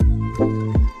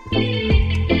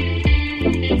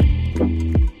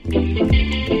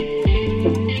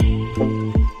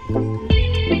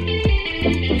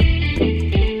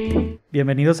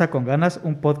Bienvenidos a Con Ganas,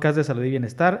 un podcast de salud y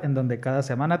bienestar, en donde cada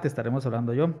semana te estaremos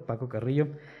hablando yo, Paco Carrillo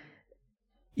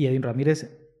y Edwin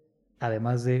Ramírez,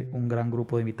 además de un gran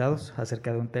grupo de invitados,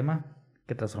 acerca de un tema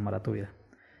que transformará tu vida.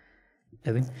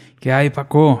 Edwin. ¿Qué hay,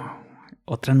 Paco?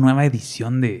 Otra nueva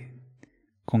edición de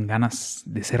Con Ganas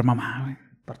de Ser Mamá, güey.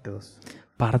 Parte 2.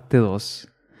 Parte 2.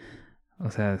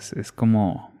 O sea, es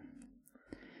como...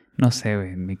 No sé,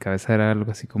 güey. En mi cabeza era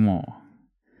algo así como...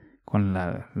 Con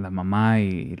la mamá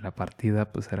y la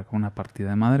partida, pues era como una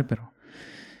partida de madre, pero...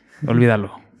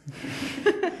 Olvídalo.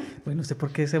 Bueno, no sé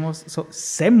por qué semos,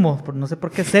 no sé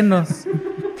por qué senos.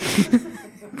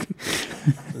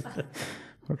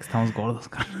 Porque estamos gordos,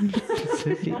 carnal.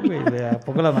 Sí, güey.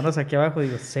 Pongo las manos aquí abajo y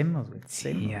digo, senos, güey.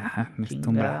 Sí, ya.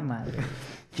 Chingada madre.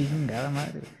 Chingada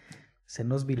madre.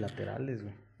 Senos bilaterales,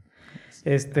 güey.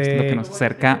 Es lo que nos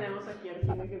acerca.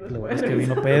 Lo bueno es que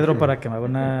vino Pedro para que me haga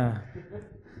una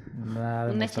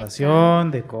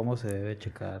demostración de cómo se debe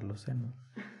checar los senos.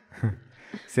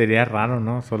 Sería raro,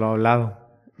 ¿no? Solo hablado.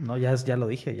 No, ya lo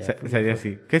dije. Ya, sería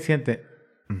así. ¿Qué siente?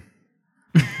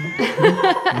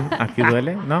 ¿Aquí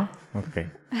duele? ¿No?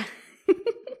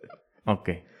 Ok.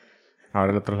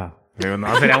 Ahora el otro lado. Digo,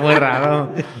 no, sería muy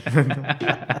raro.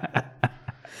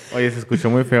 Oye, se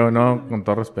escuchó muy feo, ¿no? Con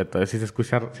todo respeto. Sí se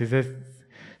escucha...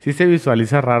 Sí se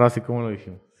visualiza raro, así como lo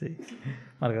dijimos. Sí.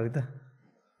 Margarita.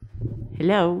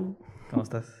 Hello. ¿Cómo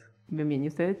estás? Bien, ¿y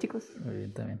ustedes, chicos? Muy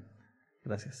bien, también.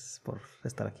 Gracias por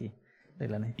estar aquí,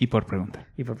 Leilani. Y por preguntar.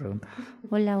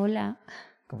 Hola.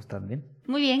 ¿Cómo están? ¿Bien?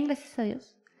 Muy bien, gracias a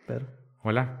Dios. Pedro.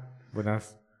 Hola.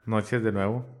 Buenas noches de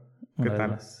nuevo. ¿Qué Una vez tal?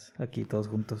 más, aquí todos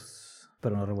juntos,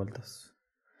 pero no revueltos.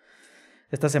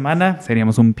 Esta semana...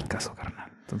 Seríamos un Picasso,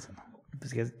 carnal. Entonces no.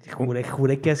 Pues juré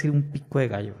que iba a decir un pico de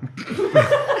gallo.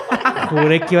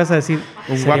 Juré que ibas a decir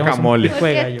un guacamole. Un pico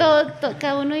de Porque gallo.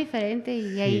 cada uno diferente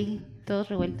y ahí todos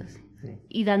revueltos. Sí.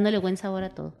 Y dándole buen sabor a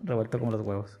todo. Revuelto como los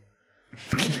huevos.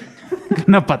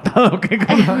 ¿Una patada o qué?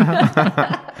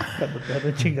 Cuando te das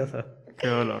un chingazo. Qué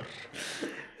dolor.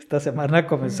 Esta semana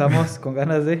comenzamos con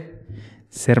ganas de...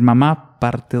 Ser Mamá,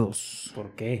 parte 2.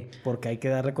 ¿Por qué? Porque hay que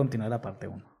darle continuidad a la parte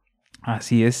 1.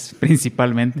 Así es,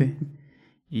 principalmente.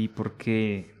 Y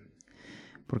porque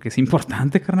es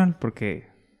importante, carnal, porque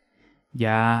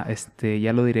ya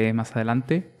lo diré más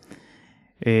adelante.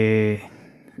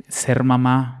 Ser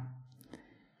mamá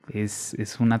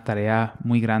es una tarea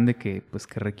muy grande que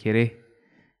requiere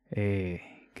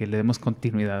que le demos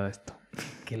continuidad a esto.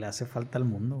 Que le hace falta al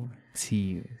mundo, güey.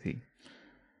 Sí.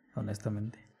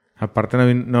 Honestamente. Aparte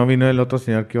no vino el otro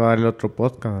señor que iba a dar el otro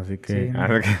podcast, así que... Sí, no.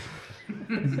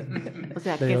 O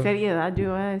sea, qué seriedad. Yo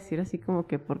iba a decir así como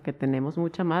que porque tenemos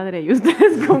mucha madre y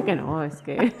ustedes como que no, es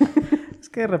que... Es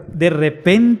que de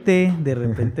repente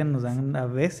nos dan a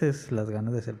veces las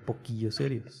ganas de ser poquillo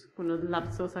serios. Unos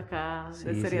lapsos acá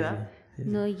de Sí, seriedad. sí.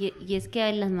 No, y es que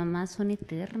las mamás son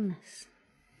eternas.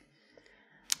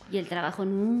 Y el trabajo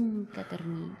nunca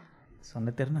termina. Son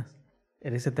eternas.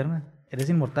 Eres eterna. Eres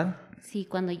inmortal. Sí,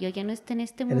 cuando yo ya no esté en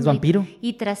este mundo Eres vampiro.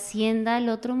 y trascienda al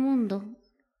otro mundo,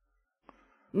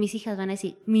 mis hijas van a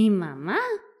decir, mi mamá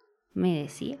me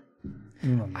decía.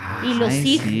 Mi mamá. Y los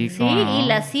hijos, sí, sí, cómo no. y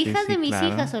las hijas Sí, de mis claro.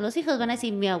 hijas o los hijos van a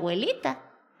decir, mi abuelita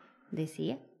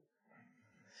decía.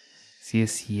 Sí,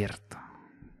 es cierto.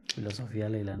 Filosofía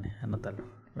Leilani. Anótalo.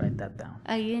 Write that down.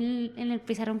 Ahí en el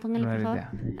pizarrón pónganle, por favor.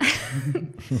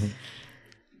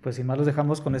 Pues sin más los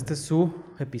dejamos con su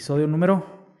episodio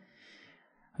número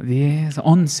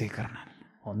 11, carnal.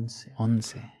 11.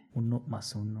 11. 1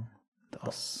 más 1,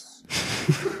 2.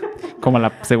 Como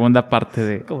la segunda parte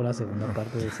de... Como la segunda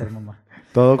parte de ser mamá.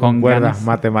 Todo Con concuerda. ganas.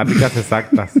 Matemáticas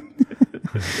exactas.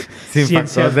 Sin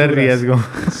Ciencias factor de duras. riesgo.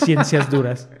 Ciencias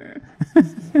duras.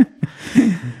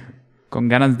 Con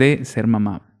ganas de ser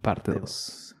mamá, parte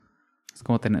 2. Es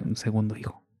como tener un segundo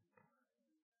hijo.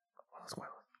 Los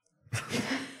huevos.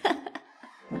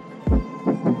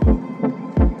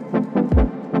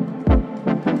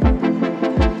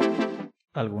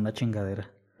 Alguna chingadera.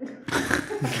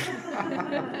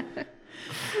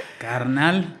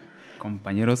 Carnal,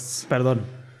 compañeros, Perdón.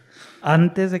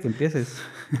 Antes de que empieces,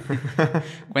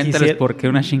 cuéntales por qué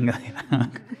una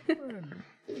chingadera.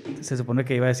 se supone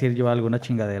que iba a decir yo alguna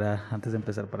chingadera antes de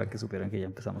empezar para que supieran que ya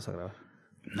empezamos a grabar.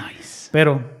 Nice.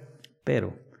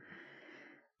 Pero,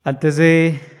 antes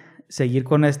de seguir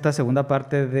con esta segunda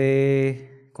parte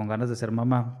de Con ganas de ser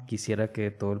mamá, quisiera que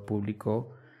todo el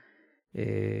público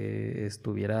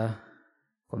estuviera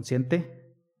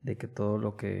consciente de que todo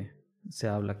lo que se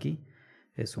habla aquí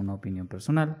es una opinión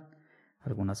personal.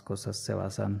 Algunas cosas se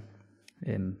basan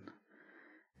en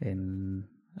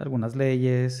algunas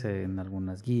leyes, en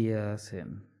algunas guías,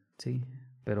 sí,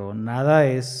 pero nada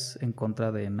es en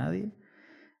contra de nadie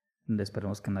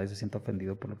Esperemos que nadie se sienta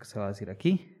ofendido por lo que se va a decir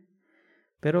aquí.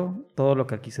 Pero todo lo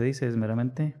que aquí se dice es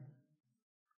meramente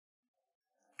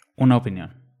Una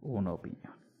opinión. una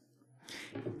opinión.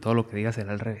 Todo lo que digas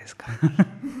será al revés, carnal.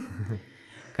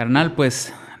 Carnal,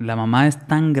 pues la mamá es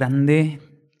tan grande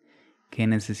que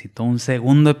necesitó un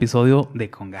segundo episodio de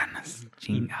Con Ganas.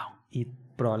 Chingao. Y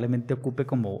probablemente ocupe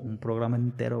como un programa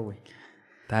entero, güey.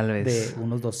 Tal vez. De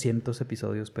unos 200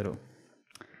 episodios, pero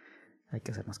hay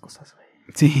que hacer más cosas, güey.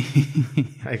 Sí.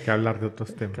 Hay que hablar de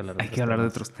otros temas. Hay que hablar de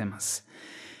otros temas.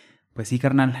 Pues sí,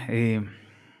 carnal.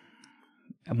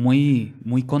 Muy,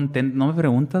 muy contento. No me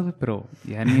preguntas, güey, pero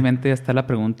ya en mi mente ya está la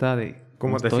pregunta de...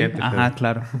 ¿Cómo te estoy? sientes? Ajá,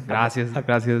 claro. Gracias,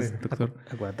 doctor.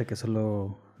 Acuérdate que eso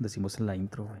lo decimos en la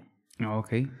intro, güey.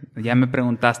 Ok. Ya me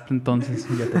preguntaste entonces.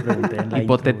 Ya te pregunté en la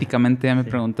Hipotéticamente ya me Sí.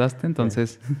 preguntaste,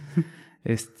 entonces...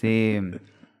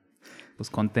 Pues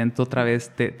contento otra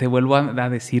vez. Te vuelvo a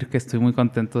decir que estoy muy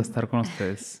contento de estar con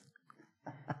ustedes.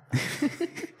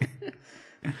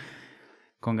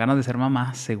 Con ganas de ser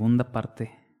mamá, segunda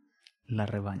parte, la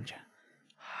revancha.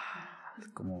 Es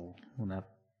como una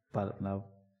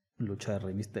lucha de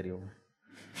Rey Misterio, güey.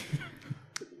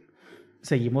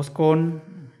 Seguimos con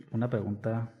una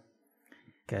pregunta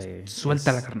que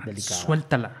Suéltala, es carnal. delicada,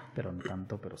 Suéltala. pero no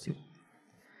tanto, pero sí.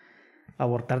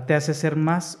 ¿Abortar te hace ser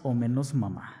más o menos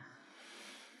mamá?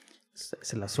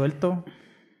 Se la suelto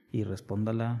y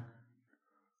respóndala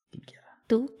quien quiera.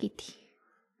 Tú, Kitty.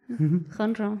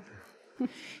 Honro.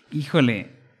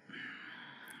 Híjole.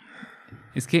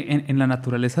 Es que en la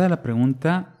naturaleza de la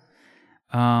pregunta,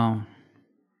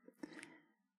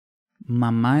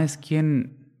 mamá es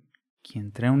quien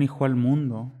trae un hijo al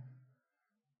mundo.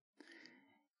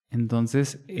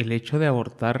 Entonces, el hecho de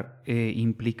abortar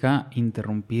implica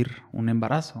interrumpir un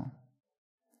embarazo.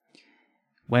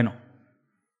 Bueno,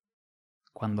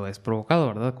 cuando es provocado,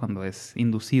 ¿verdad? Cuando es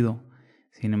inducido.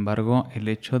 Sin embargo, el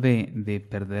hecho de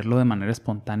perderlo de manera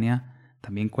espontánea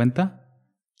también cuenta.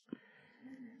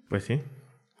 Pues sí.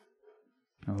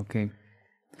 Ok.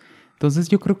 Entonces,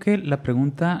 yo creo que la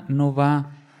pregunta no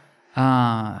va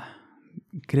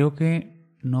creo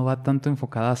que no va tanto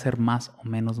enfocada a ser más o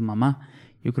menos mamá.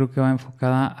 Yo creo que va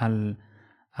enfocada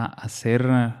a ser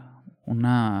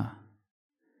una...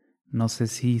 No sé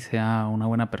si sea una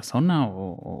buena persona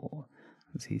o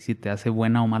si te hace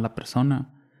buena o mala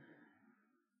persona.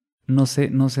 No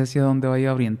sé hacia dónde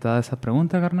vaya orientada esa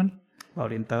pregunta, carnal. Va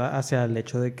orientada hacia el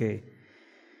hecho de que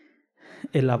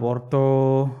el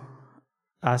aborto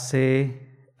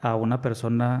hace a una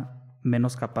persona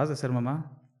menos capaz de ser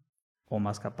mamá o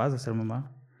más capaz de ser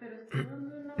mamá.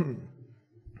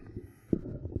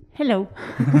 Hello.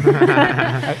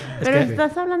 Pero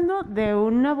estás hablando de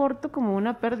un aborto como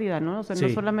una pérdida, ¿no? O sea, no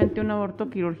Sí. solamente un aborto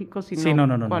quirúrgico, sino Sí,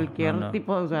 no, cualquier no.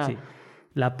 tipo, o sea, Sí.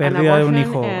 La pérdida de un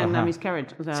hijo. and a Ajá.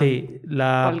 miscarriage, o sea, Sí,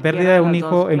 la cualquiera pérdida de un las hijo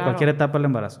dos, en claro. cualquier etapa del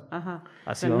embarazo. Ajá.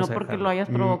 Así O sea, no vamos a porque dejarlo. lo hayas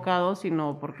provocado,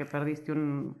 sino porque perdiste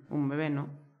un bebé, ¿no?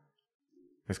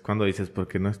 Es cuando dices,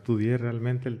 porque no estudié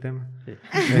realmente el tema. Sí.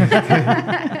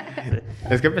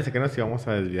 Es que pensé que nos íbamos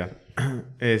a desviar.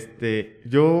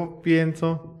 Yo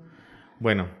pienso,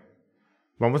 bueno,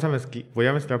 voy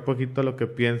a mezclar un poquito lo que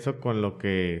pienso con lo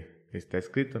que está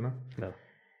escrito, ¿no? Claro.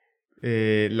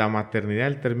 La maternidad,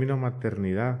 el término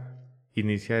maternidad,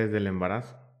 inicia desde el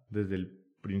embarazo, desde el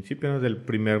principio, ¿no? Desde el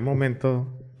primer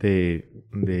momento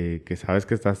de que sabes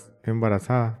que estás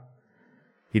embarazada,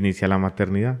 inicia la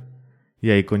maternidad. Y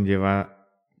ahí conlleva,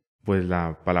 pues,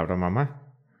 la palabra mamá.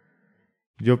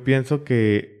 Yo pienso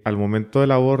que al momento del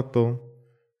aborto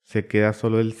se queda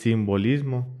solo el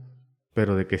simbolismo,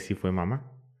 pero de que sí fue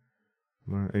mamá.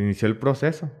 Inició el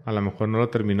proceso. A lo mejor no lo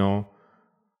terminó,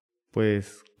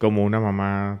 pues, como una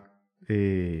mamá...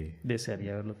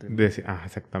 Desearía haberlo tenido.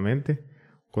 Exactamente.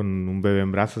 Con un bebé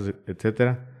en brazos,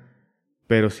 etcétera.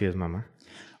 Pero sí es mamá.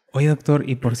 Oye, doctor,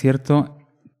 y por cierto,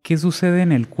 ¿qué sucede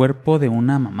en el cuerpo de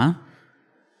una mamá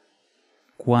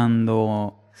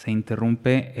cuando se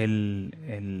interrumpe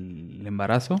el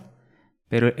embarazo,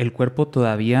 pero el cuerpo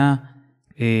todavía...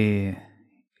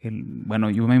 bueno,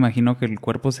 yo me imagino que el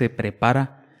cuerpo se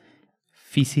prepara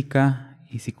física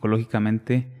y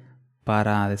psicológicamente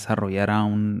para desarrollar a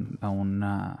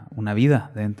una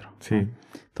vida dentro, ¿no? Sí.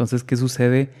 Entonces, ¿qué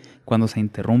sucede cuando se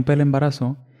interrumpe el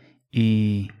embarazo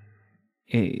y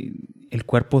el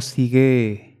cuerpo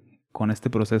sigue con este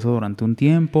proceso durante un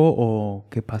tiempo o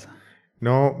qué pasa?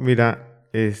 No, mira,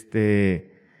 el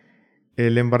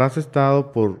embarazo está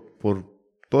dado por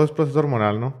todo es proceso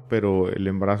hormonal, ¿no? Pero el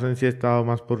embarazo en sí está dado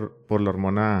más por una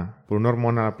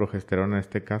hormona, la progesterona en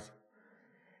este caso.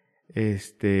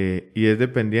 Y es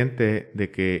dependiente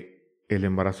de que el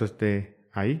embarazo esté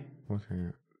ahí. O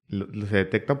sea, se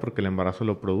detecta porque el embarazo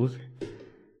lo produce.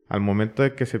 Al momento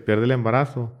de que se pierde el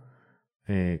embarazo,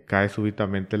 cae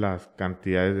súbitamente las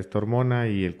cantidades de esta hormona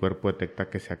y el cuerpo detecta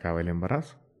que se acaba el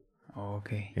embarazo.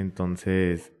 Okay.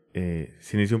 Entonces,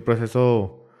 se inicia un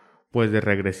proceso, pues, de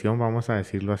regresión, vamos a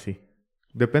decirlo así.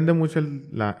 Depende mucho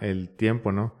el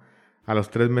tiempo, ¿no? A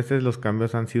los 3 meses los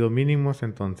cambios han sido mínimos,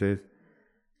 entonces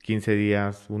 15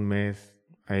 días, un mes,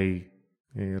 hay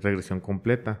regresión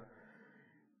completa.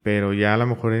 Pero ya a lo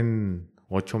mejor en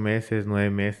 8 meses, 9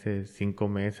 meses, 5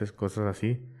 meses, cosas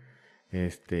así,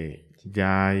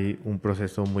 ya hay un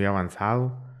proceso muy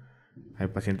avanzado. Hay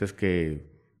pacientes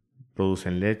que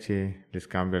producen leche, les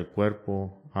cambia el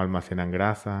cuerpo, almacenan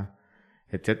grasa,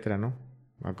 etcétera, ¿no?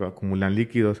 Acumulan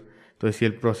líquidos. Entonces sí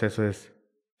el proceso es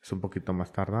un poquito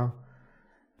más tardado.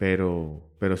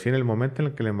 Pero sí en el momento en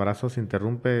el que el embarazo se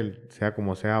interrumpe, sea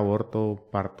como sea, aborto,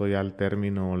 parto ya al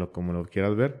término, como lo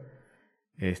quieras ver,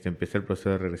 empieza el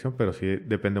proceso de regresión, pero sí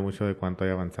depende mucho de cuánto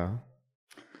haya avanzado.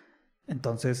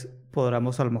 Entonces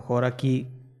podríamos a lo mejor aquí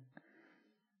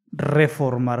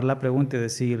reformar la pregunta y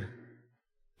decir,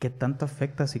 ¿qué tanto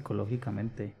afecta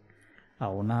psicológicamente a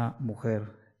una mujer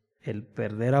el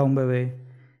perder a un bebé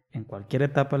en cualquier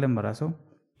etapa del embarazo?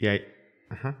 Y hay,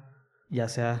 ajá. Ya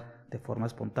sea de forma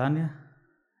espontánea,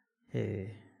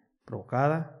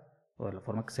 provocada o de la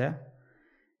forma que sea,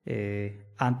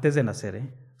 antes de nacer,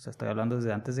 O sea, estoy hablando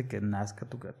desde antes de que nazca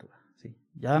tu criatura. Sí.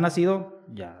 Ya ha nacido,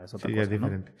 ya es otra cosa, ya es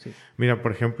diferente. ¿no? Sí. Mira,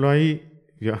 por ejemplo, ahí,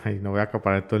 no voy a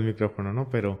acaparar todo el micrófono, ¿no?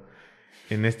 Pero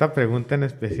en esta pregunta en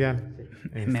especial...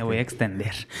 Me voy a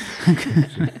extender.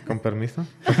 Con permiso.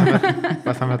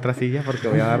 Pásame otra silla porque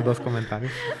voy a dar 2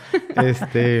 comentarios.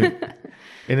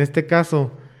 En este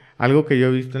caso, algo que yo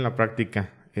he visto en la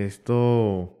práctica,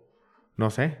 no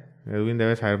sé, Edwin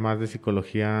debe saber más de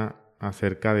psicología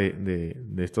acerca de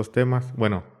estos temas,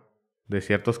 bueno, de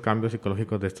ciertos cambios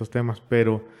psicológicos de estos temas,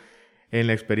 pero en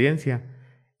la experiencia,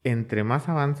 entre más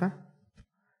avanza,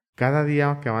 cada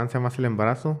día que avanza más el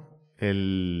embarazo,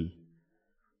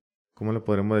 ¿cómo le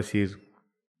podremos decir?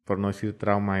 Por no decir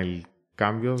trauma, el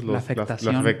cambio, la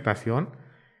afectación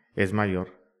es mayor,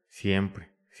 siempre.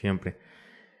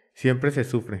 Siempre se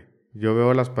sufre. Yo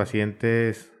veo a las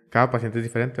pacientes, cada paciente es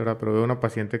diferente, ¿verdad? Pero veo una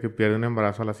paciente que pierde un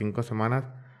embarazo a las 5 semanas,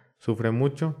 sufre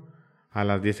mucho, a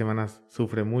las 10 semanas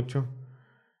sufre mucho,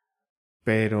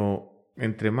 pero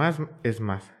entre más es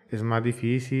más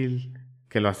difícil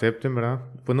que lo acepten, ¿verdad?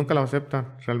 Pues nunca lo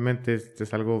aceptan, realmente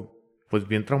es algo, pues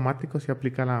bien traumático, si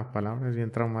aplica la palabra, es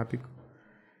bien traumático.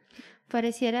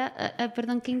 Pareciera,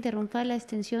 perdón que interrumpa la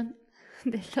extensión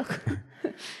del logo.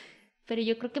 Pero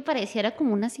yo creo que pareciera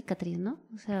como una cicatriz, ¿no?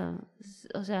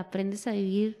 O sea, aprendes a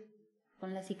vivir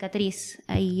con la cicatriz.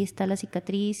 Ahí está la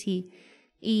cicatriz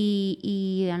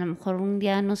y a lo mejor un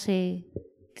día, no sé,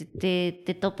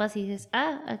 te topas y dices,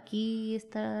 aquí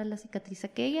está la cicatriz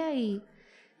aquella y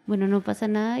bueno, no pasa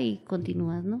nada y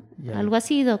continúas, ¿no? Ya. Algo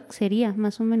así, Doc, sería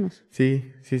más o menos.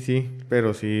 Sí,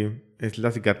 pero sí, es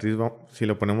la cicatriz, si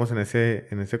lo ponemos en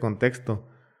ese contexto,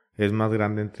 es más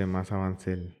grande entre más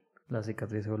avance La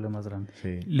cicatriz se vuelve más grande.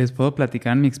 Sí. Les puedo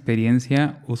platicar mi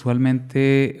experiencia.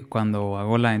 Usualmente cuando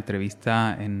hago la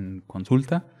entrevista en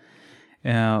consulta,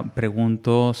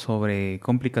 pregunto sobre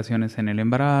complicaciones en el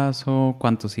embarazo,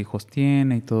 cuántos hijos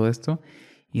tiene y todo esto.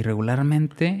 Y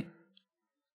regularmente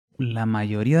la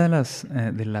mayoría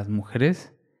de las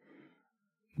mujeres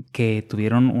que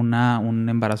tuvieron un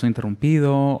embarazo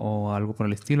interrumpido o algo por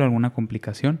el estilo, alguna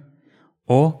complicación,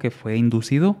 o que fue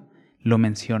inducido, lo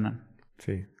mencionan.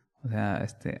 Sí. O sea,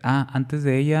 antes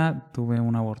de ella tuve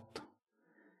un aborto.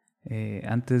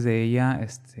 Antes de ella,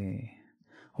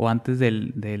 o antes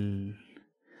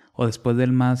o después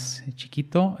del más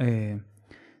chiquito,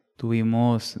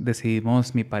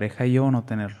 decidimos mi pareja y yo no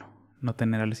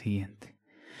tener al siguiente.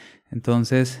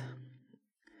 Entonces,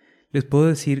 les puedo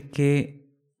decir que,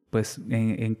 pues,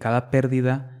 en cada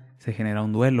pérdida se genera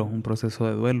un duelo, un proceso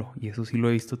de duelo. Y eso sí lo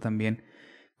he visto también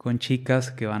con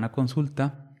chicas que van a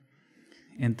consulta.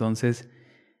 Entonces,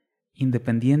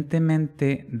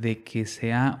 independientemente de que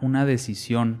sea una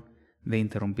decisión de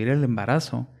interrumpir el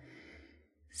embarazo,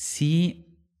 sí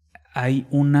hay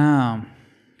una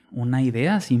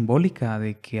idea simbólica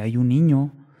de que hay un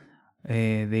niño,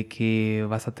 de que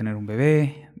vas a tener un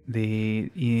bebé,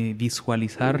 de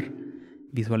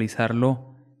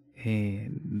visualizarlo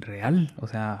real, o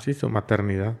sea... Sí, su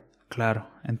maternidad. Claro,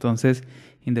 entonces,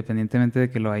 independientemente de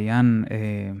que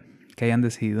que hayan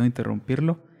decidido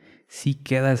interrumpirlo, sí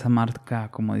queda esa marca,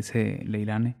 como dice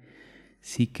Leilane,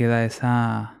 sí queda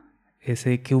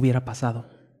ese qué hubiera pasado,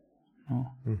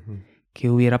 ¿no? Uh-huh. ¿Qué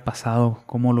hubiera pasado?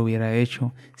 ¿Cómo lo hubiera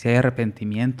hecho? Si hay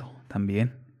arrepentimiento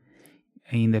también.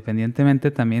 E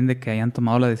independientemente también de que hayan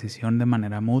tomado la decisión de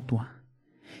manera mutua.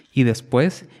 Y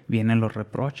después vienen los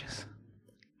reproches,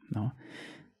 ¿no?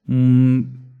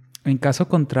 En caso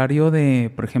contrario de,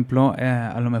 por ejemplo,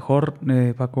 a lo mejor,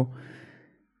 Paco,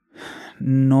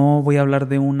 no voy a hablar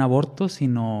de un aborto,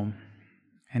 sino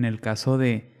en el caso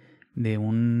de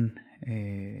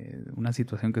una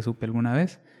situación que supe alguna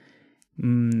vez.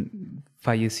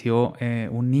 Falleció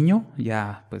un niño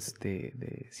ya pues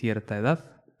de cierta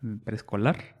edad,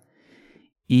 preescolar,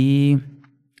 y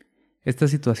esta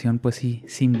situación pues sí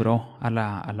cimbró a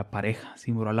la pareja,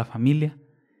 cimbró a la familia,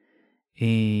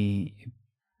 que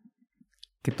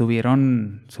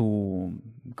tuvieron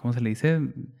 ¿cómo se le dice?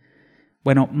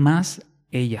 Bueno, más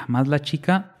la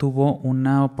chica tuvo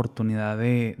una oportunidad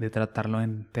de tratarlo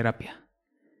en terapia.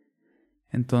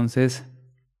 Entonces,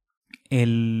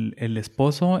 el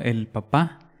esposo, el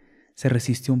papá, se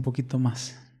resistió un poquito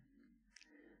más.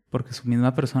 Porque su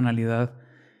misma personalidad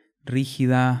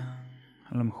rígida,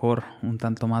 a lo mejor un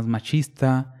tanto más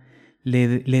machista,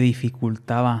 le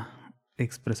dificultaba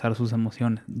expresar sus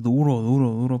emociones.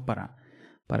 Duro para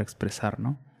expresar,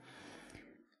 ¿no?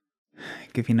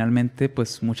 Que finalmente,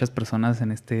 pues, muchas personas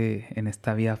en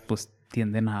esta vía, pues,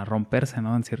 tienden a romperse,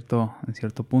 ¿no? En cierto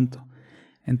punto.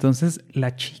 Entonces,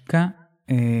 la chica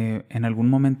en algún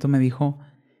momento me dijo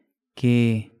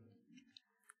que,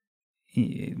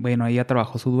 bueno, ella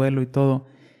trabajó su duelo y todo,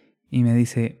 y me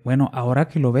dice, bueno, ahora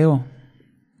que lo veo,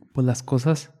 pues las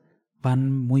cosas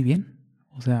van muy bien.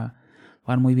 O sea,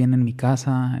 van muy bien en mi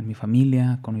casa, en mi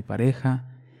familia, con mi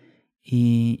pareja,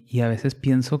 y a veces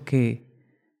pienso que,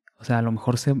 o sea, a lo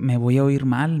mejor me voy a oír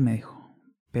mal, me dijo,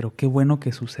 pero qué bueno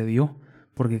que sucedió,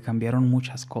 porque cambiaron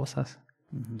muchas cosas.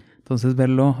 Uh-huh. Entonces,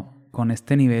 verlo con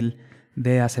este nivel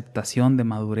de aceptación, de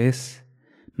madurez,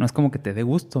 no es como que te dé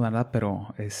gusto, ¿verdad?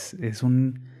 Pero es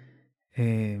un...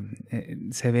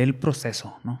 se ve el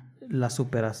proceso, ¿no? La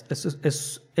superas.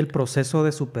 Es el proceso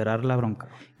de superar la bronca.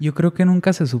 Yo creo que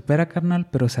nunca se supera, carnal,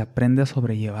 pero se aprende a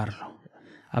sobrellevarlo.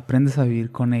 Aprendes a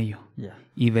vivir con ello. Yeah.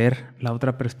 Y ver la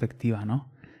otra perspectiva, ¿no?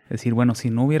 Decir, bueno, si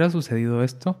no hubiera sucedido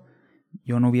esto,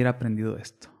 yo no hubiera aprendido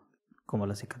esto. Como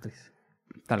la cicatriz.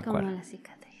 Tal cual. Como la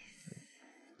cicatriz.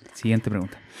 Siguiente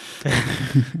pregunta.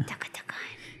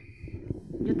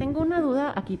 Yo tengo una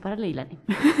duda aquí para Leilani.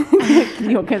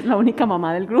 Digo que es la única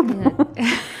mamá del grupo.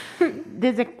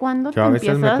 ¿Desde cuándo yo a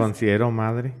veces me considero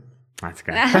madre.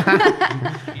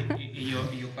 y yo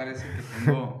parece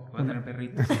que voy a tener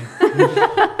perritos.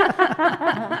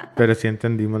 Pero sí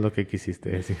entendimos lo que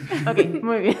quisiste decir. Ok,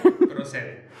 muy bien.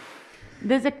 Procede.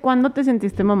 ¿Desde cuándo te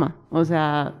sentiste mamá? O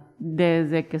sea,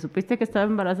 desde que supiste que estabas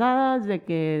embarazada, desde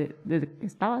que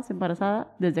estabas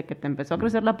embarazada, desde que te empezó a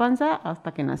crecer la panza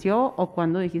hasta que nació, o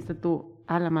cuándo dijiste tú,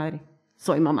 a la madre,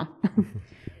 soy mamá.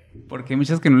 Porque hay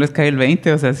muchas que no les cae el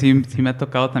 20, o sea, sí me ha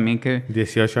tocado también que...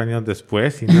 18 años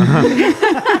después y no...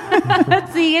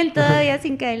 Siguen todavía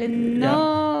sin caerles,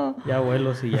 no. Ya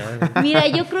abuelos y ya... Mira,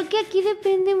 yo creo que aquí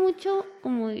depende mucho,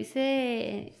 como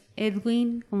dice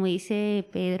Edwin, como dice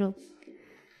Pedro,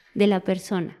 de la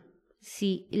persona.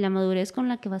 Sí, la madurez con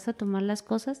la que vas a tomar las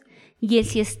cosas y el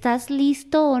si estás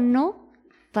listo o no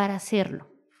para hacerlo.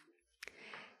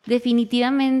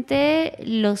 Definitivamente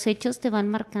los hechos te van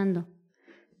marcando.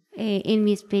 En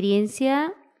mi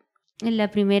experiencia, en la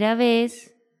primera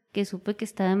vez que supe que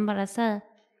estaba embarazada,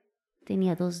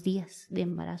 tenía 2 días de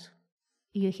embarazo.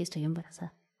 Y yo dije, estoy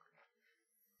embarazada.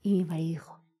 Y mi marido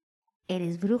dijo,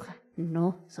 ¿eres bruja?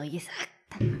 No, soy exacta.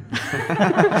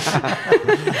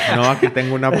 No, aquí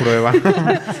tengo una prueba.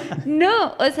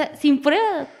 No, o sea, sin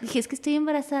prueba. Dije, es que estoy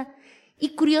embarazada.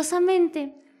 Y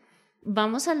curiosamente,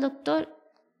 vamos al doctor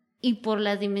y por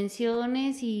las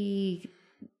dimensiones y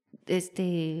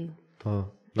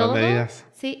todo, las medidas.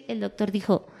 Sí, el doctor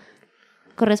dijo,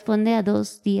 corresponde a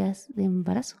 2 días de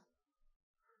embarazo.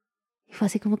 Y fue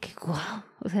así como que, wow.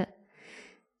 O sea,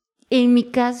 en mi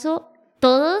caso,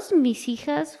 todas mis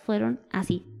hijas fueron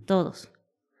así, todos.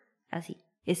 Así,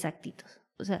 exactitos.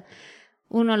 O sea,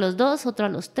 uno a los 2, otro a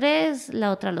los 3,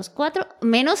 la otra a los 4,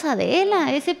 menos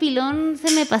Adela. Ese pilón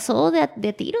se me pasó de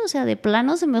tiro, o sea, de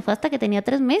plano se me fue hasta que tenía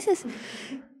 3 meses.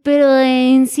 Pero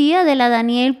en sí, Adela,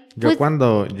 Daniel... Pues... Yo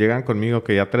cuando llegan conmigo,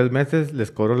 que ya 3 meses,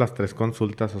 les cobro las 3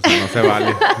 consultas, o sea, no se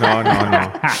vale.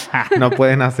 No. No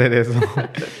pueden hacer eso.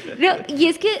 No, y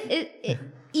es que...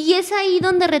 y es ahí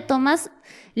donde retomas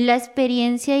la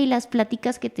experiencia y las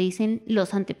pláticas que te dicen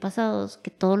los antepasados, que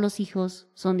todos los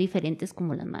hijos son diferentes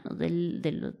como las manos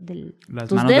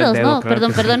tus dedos, dedo, ¿no? Claro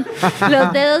Perdón.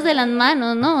 Los dedos de las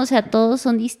manos, ¿no? O sea, todos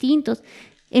son distintos.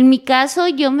 En mi caso,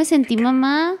 yo me sentí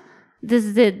mamá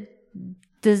desde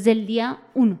el día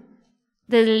 1.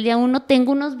 Desde el día 1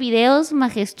 tengo unos videos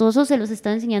majestuosos, se los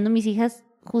estaba enseñando a mis hijas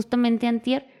justamente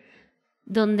antier,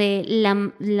 donde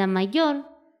la mayor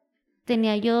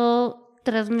tenía yo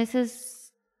 3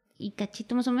 meses y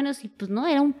cachito más o menos, y pues no,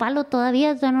 era un palo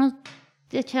todavía, ya no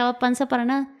echaba panza para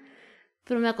nada.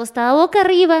 Pero me acostaba boca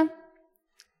arriba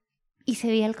y se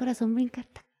veía el corazón brincar.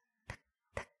 Tac, tac,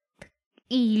 tac, tac.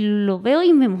 Y lo veo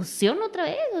y me emociono otra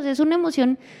vez. O sea, es una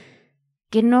emoción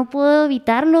que no puedo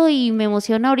evitarlo y me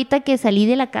emociona ahorita que salí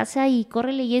de la casa y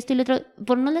córrele y esto y lo otro.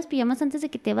 Ponnos las pijamas antes de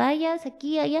que te vayas,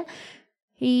 aquí, allá.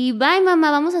 Y bye,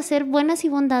 mamá, vamos a ser buenas y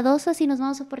bondadosas y nos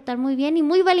vamos a portar muy bien y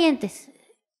muy valientes.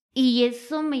 Y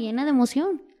eso me llena de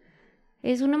emoción.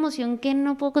 Es una emoción que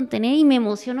no puedo contener y me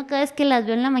emociono cada vez que las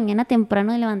veo en la mañana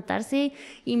temprano de levantarse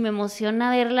y me emociona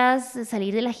verlas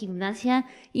salir de la gimnasia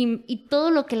y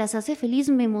todo lo que las hace feliz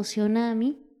me emociona a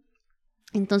mí.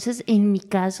 Entonces, en mi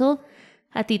caso,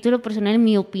 a título personal, en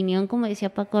mi opinión, como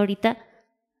decía Paco ahorita,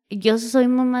 yo soy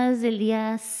mamá desde el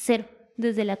día 0.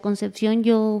 Desde la concepción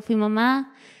yo fui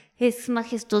mamá. Es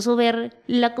majestuoso ver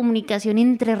la comunicación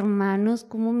entre hermanos,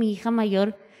 como mi hija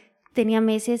mayor tenía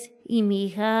meses y mi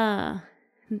hija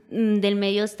del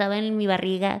medio estaba en mi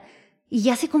barriga y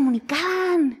ya se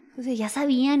comunicaban, o sea, ya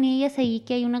sabían ellas ahí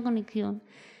que hay una conexión.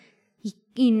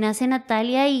 Y nace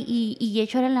Natalia y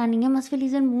Yecho era la niña más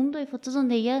feliz del mundo. Hay fotos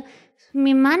donde ella,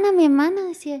 mi hermana,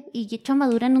 decía, y Yecho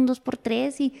madura en un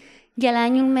 2x3 y ya al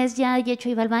año, un mes ya Yecho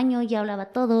iba al baño, ya hablaba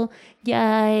todo,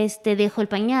 ya dejó el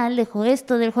pañal, dejó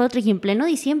esto, dejó otro, y en pleno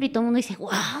diciembre, y todo el mundo dice,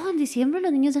 wow, en diciembre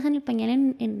los niños dejan el pañal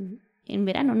en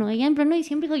verano, ¿no? Ella en pleno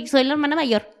diciembre dijo, soy la hermana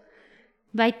mayor.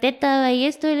 Va y teta, va y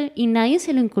esto, y nadie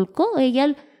se lo inculcó,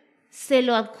 ella se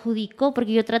lo adjudicó,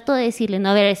 porque yo trato de decirle, no,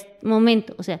 a ver,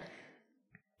 momento, o sea,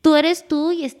 tú eres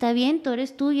tú y está bien, tú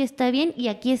eres tú y está bien, y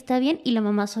aquí está bien, y la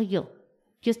mamá soy yo.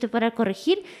 Yo estoy para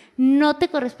corregir, no te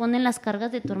corresponden las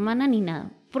cargas de tu hermana ni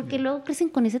nada, porque luego crecen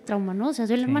con ese trauma, ¿no? O sea,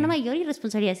 soy la hermana mayor y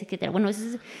responsabilidades, etcétera. Bueno,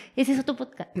 ese es otro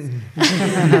podcast.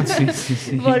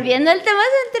 Sí. Volviendo al tema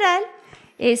central,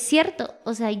 es cierto,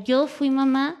 o sea, yo fui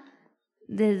mamá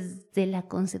desde la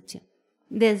concepción,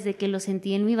 desde que lo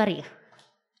sentí en mi barriga.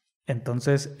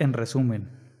 Entonces, en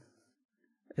resumen,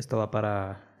 esto va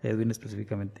para Edwin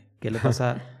específicamente. ¿Qué le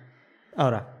pasa?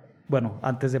 Ahora, bueno,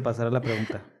 antes de pasar a la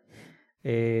pregunta,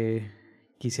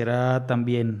 quisiera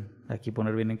también aquí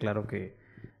poner bien en claro que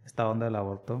esta onda del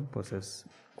aborto, pues es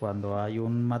cuando hay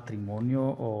un matrimonio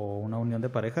o una unión de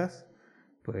parejas,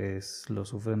 pues lo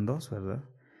sufren dos, ¿verdad?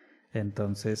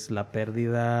 Entonces, la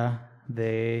pérdida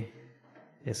de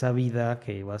esa vida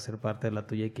que iba a ser parte de la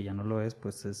tuya y que ya no lo es,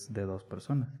 pues es de 2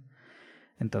 personas.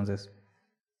 Entonces,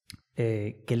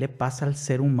 ¿qué le pasa al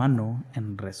ser humano,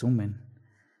 en resumen,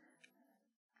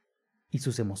 y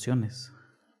sus emociones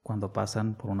cuando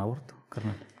pasan por un aborto,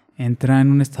 carnal? Entra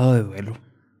en un estado de duelo.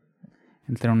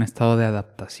 Entra en un estado de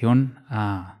adaptación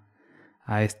a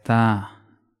esta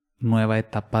nueva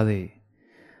etapa de,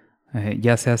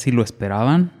 ya sea si lo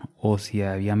esperaban o si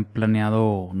habían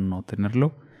planeado no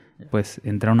tenerlo, pues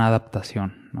entra una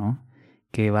adaptación, ¿no?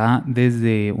 Que va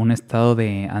desde un estado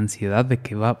de ansiedad de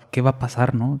qué va a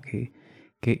pasar, ¿no?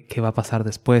 ¿Qué va a pasar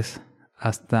después?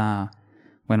 Hasta,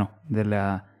 bueno,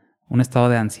 un estado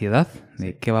de ansiedad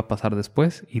de qué va a pasar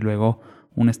después y luego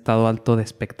un estado alto de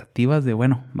expectativas de,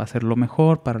 bueno, va a ser lo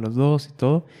mejor para los dos y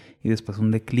todo, y después un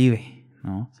declive,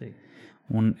 ¿no? Sí.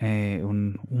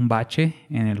 Un bache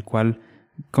en el cual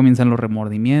comienzan los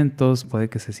remordimientos, puede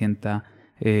que se sienta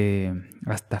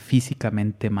hasta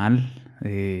físicamente mal,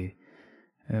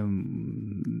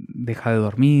 deja de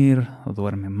dormir o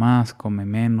duerme más, come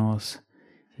menos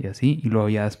y así, y luego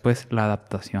ya después la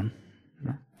adaptación,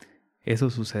 ¿no? Eso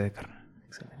sucede, carnal.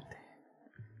 Excelente.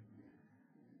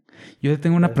 Yo le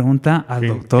tengo una pregunta al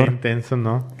doctor. Qué intenso,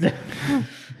 ¿no?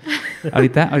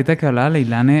 ahorita que hablaba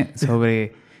Leilane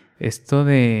sobre esto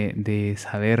de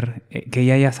saber que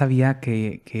ella ya sabía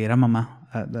que era mamá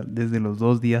desde los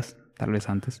 2 días, tal vez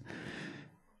antes.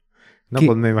 No,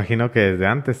 pues me imagino que desde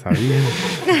antes sabía.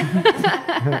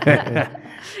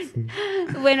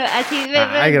 Bueno, así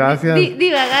Ay, gracias.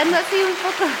 Divagando así un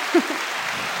poco.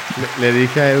 Le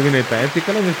dije a Edwin,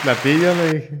 pícale mis platillos,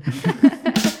 le dije.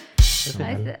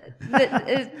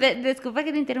 Disculpa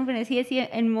que te interrumpa, así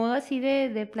en modo así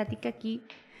de plática aquí.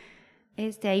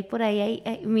 Ahí por ahí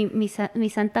mi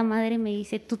santa madre me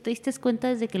dice, tú te diste cuenta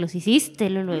desde que los hiciste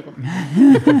luego.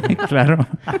 Claro.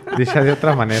 Dicha de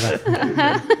otra manera.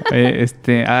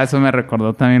 Eso me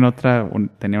recordó también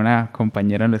tenía una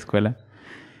compañera en la escuela.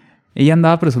 Ella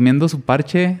andaba presumiendo su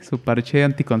parche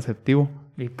anticonceptivo.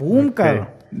 Y ¡pum, cabrón!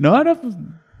 No,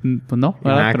 pues no. Y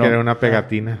nada, que era una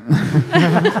pegatina.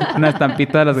 Una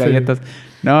estampita de las galletas. Sí.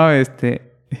 No,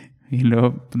 Y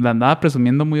luego pues, la andaba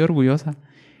presumiendo muy orgullosa.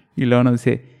 Y luego nos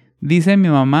dice mi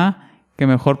mamá que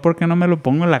mejor porque no me lo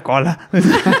pongo en la cola.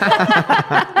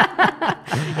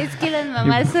 Es que las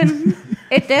mamás son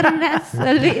eternas,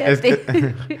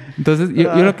 olvídate. Entonces,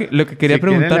 yo lo que quería si quieren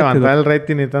preguntar... levantar el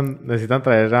rating, necesitan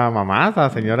traer a mamás, a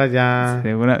señoras ya... Sí,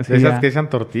 de esas que echan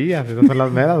tortillas. Esas son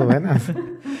las meras buenas.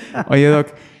 Oye, Doc,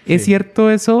 ¿es Sí. cierto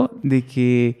eso de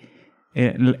que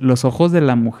los ojos de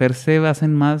la mujer se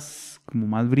hacen como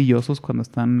más brillosos cuando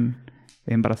están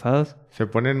embarazadas? Se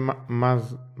ponen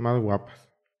más guapas.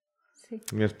 Sí.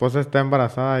 Mi esposa está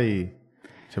embarazada y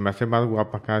se me hace más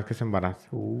guapa cada vez que se embaraza.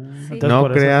 Sí. Entonces, No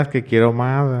por eso- creas que quiero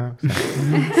más. ¿verdad? O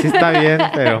sea, sí está bien,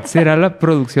 pero... ¿Será la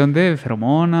producción de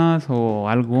feromonas o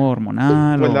algo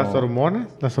hormonal? Pues o- las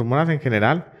hormonas en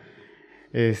general,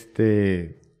 ¿ves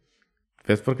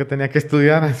por qué tenía que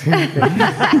estudiar así?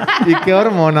 ¿Y qué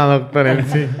hormona, doctor, en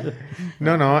sí?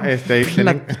 No,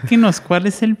 Platíquenos, ¿cuál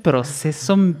es el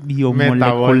proceso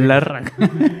biomolecular?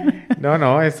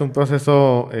 no, es un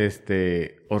proceso,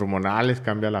 hormonal, les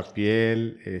cambia la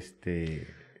piel,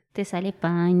 Te sale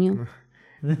paño.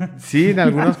 sí, en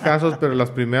algunos casos, pero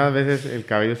las primeras veces el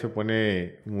cabello se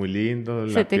pone muy lindo.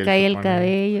 la Se te piel cae el pone-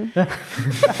 cabello.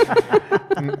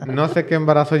 No sé qué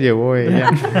embarazo llevó ella.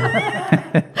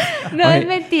 No, Oye, es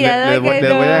mentira. Les voy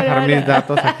no, a dejar no, mis no.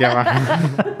 datos aquí abajo.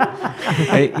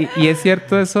 Y es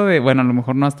cierto eso de... Bueno, a lo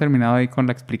mejor no has terminado ahí con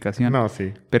la explicación. No,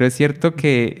 sí. Pero es cierto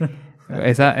que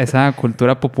esa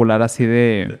cultura popular así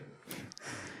de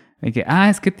que,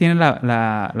 es que tiene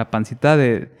la pancita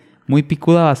de muy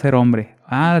picuda, va a ser hombre.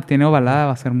 La tiene ovalada,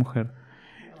 va a ser mujer.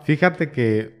 Fíjate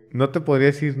que no te podría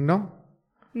decir no,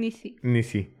 Ni sí. ni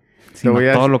sí. Sino voy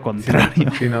a todo dec- lo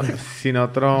contrario. Sin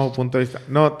otro punto de vista.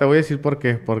 No, te voy a decir por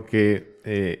qué.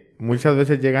 Porque muchas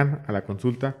veces llegan a la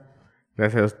consulta.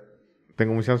 Gracias a Dios,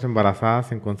 tengo muchas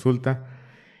embarazadas en consulta.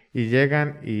 Y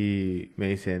llegan y me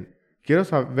dicen,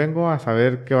 vengo a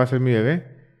saber qué va a ser mi bebé,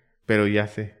 pero ya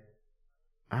sé.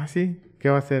 Ah, sí, ¿qué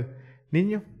va a ser?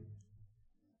 Niño.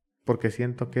 Porque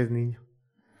siento que es niño.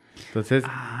 Entonces,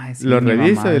 Sí, lo mi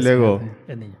reviso mamá, y luego...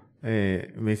 fíjate. El niño.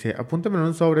 me dice, apúntame en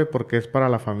un sobre porque es para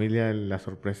la familia la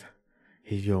sorpresa.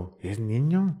 Y yo, ¿es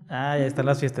niño? Ya están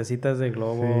las fiestecitas de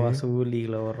globo Sí. azul y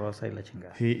globo rosa y la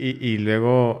chingada. Sí, y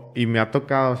luego, y me ha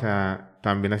tocado, o sea,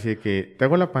 también así de que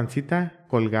tengo la pancita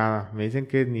colgada, me dicen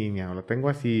que es niña, o la tengo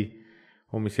así,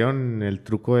 o me hicieron el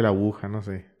truco de la aguja, no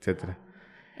sé, etcétera.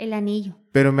 El anillo.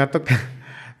 Pero me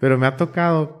ha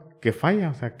tocado que falla,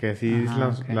 o sea, que así es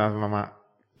Ok. las mamás.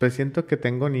 Pues siento que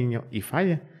tengo niño y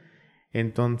falla.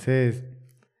 Entonces,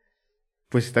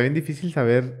 pues está bien difícil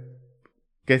saber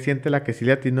qué siente la que sí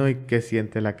le atinó y qué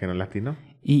siente la que no le atinó.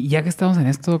 Y ya que estamos en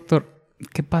esto, doctor,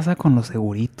 ¿qué pasa con los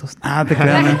seguritos? Te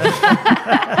creas.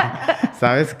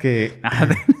 ¿Sabes que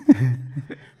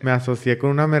me asocié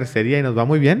con una mercería y nos va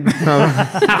muy bien?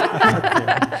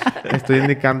 Estoy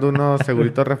indicando unos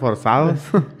seguritos reforzados.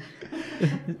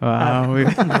 Muy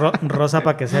bien. Rosa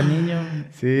para que sea niño.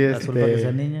 Sí, Azul para que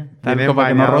sea niña. Talco para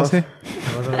que no roce.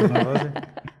 Rosa para que no roce.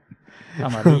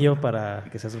 Amarillo para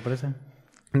que sea sorpresa.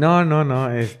 No.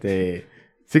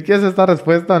 ¿Sí quieres esta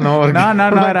respuesta o no? Porque No,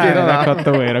 quiero era dar.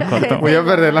 coto, güey, era coto. Voy a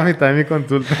perder la mitad de mi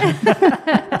consulta.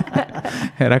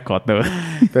 Era coto, güey.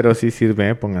 Pero sí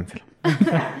sirve, pónganselo.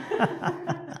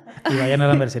 Y vayan a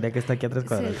la mercería que está aquí a 3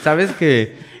 cuadras. ¿Sabes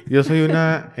que yo soy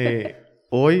una...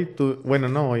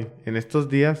 no hoy, en estos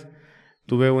días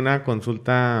tuve una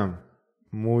consulta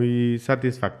muy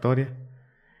satisfactoria.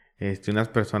 Unas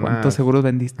personas... ¿Cuántos seguros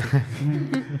vendiste?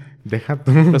 Deja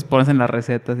tú. Los pones en las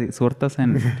recetas y surtas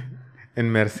en... En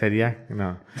mercería,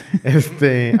 no.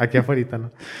 Aquí afuera,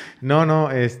 ¿no? No,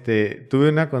 tuve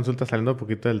una consulta saliendo un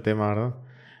poquito del tema, ¿verdad?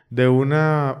 De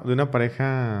una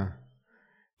pareja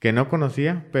que no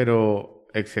conocía, pero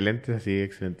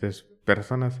excelentes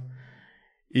personas.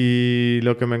 Y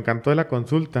lo que me encantó de la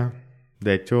consulta,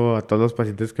 de hecho, a todos los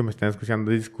pacientes que me están escuchando,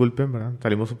 disculpen, ¿verdad?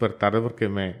 Salimos súper tarde porque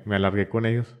me alargué con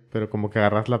ellos, pero como que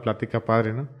agarras la plática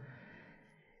padre, ¿no?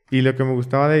 Y lo que me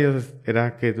gustaba de ellos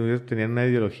era que ellos tenían una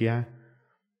ideología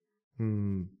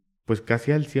pues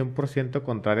casi al 100%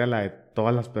 contraria a la de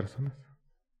todas las personas.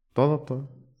 Todo.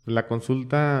 La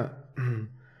consulta,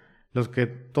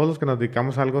 todos los que nos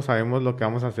dedicamos a algo sabemos lo que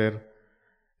vamos a hacer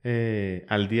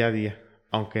al día a día.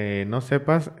 Aunque no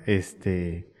sepas,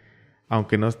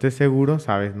 aunque no estés seguro,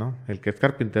 sabes, ¿no? El que es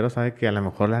carpintero sabe que a lo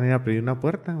mejor le van a ir a pedir una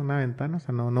puerta, una ventana, o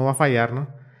sea, no va a fallar, ¿no?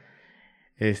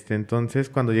 Entonces,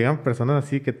 cuando llegan personas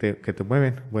así que te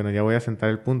mueven, bueno, ya voy a sentar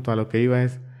el punto. A lo que iba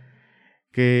es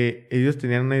que ellos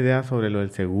tenían una idea sobre lo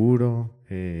del seguro,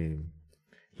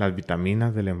 las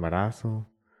vitaminas del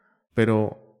embarazo,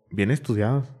 pero bien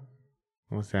estudiados.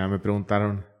 O sea, me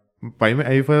preguntaron,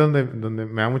 ahí fue donde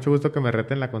me da mucho gusto que me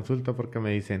reten la consulta porque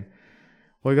me dicen,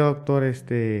 oiga, doctor,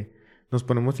 ¿nos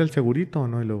ponemos el segurito o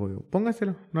no? Y luego digo,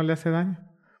 póngaselo, no le hace daño.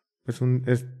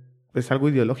 Es algo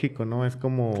ideológico, ¿no? Es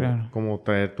como, Claro. como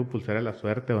traer tu pulsera de la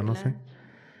suerte o no Claro. sé.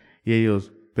 Y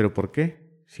ellos, ¿pero por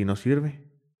qué? Si no sirve.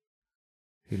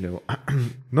 Y luego,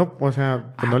 no, o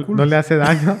sea, pues no le hace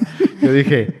daño. Yo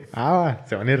dije,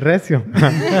 se van a ir recio.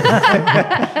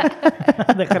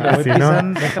 Déjalo, voy Así, ¿no?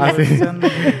 pisando, déjalo, voy Así. pisando.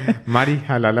 Mari,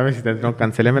 a la visitante, no,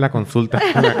 cancéleme la consulta.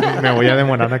 Me voy a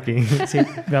demorar aquí. Sí,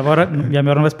 ya mejor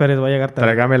no me esperes, voy a llegar tarde.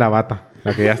 Tráigame la bata,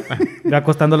 la que ya está. Voy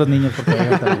acostando a los niños porque voy a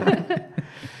llegar tarde.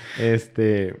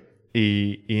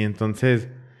 Y entonces,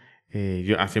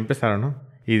 así empezaron, ¿no?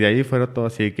 Y de ahí fueron todo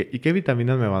así, ¿y qué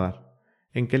vitaminas me va a dar?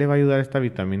 ¿En qué le va a ayudar esta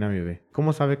vitamina a mi bebé?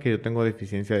 ¿Cómo sabe que yo tengo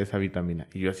deficiencia de esa vitamina?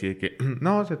 Y yo así de que,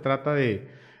 no, se trata de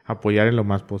apoyar en lo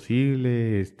más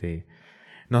posible,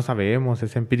 no sabemos,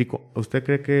 es empírico. ¿Usted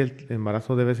cree que el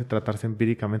embarazo debe tratarse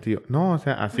empíricamente? Y yo, no, o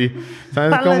sea, así,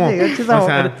 ¿sabes cómo? O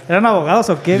sea, ¿eran abogados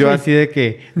o qué? yo güey? así de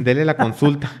que, dele la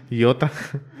consulta y otra,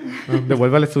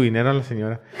 devuélvale su dinero a la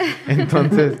señora.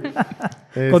 Entonces,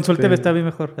 Consúlteme, está bien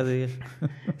mejor.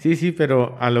 Así. sí,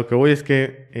 pero a lo que voy es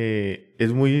que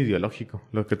es muy ideológico.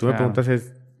 Lo que tú me Claro. preguntas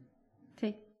es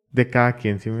Sí. de cada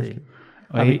quien, ¿sí me Sí. explico?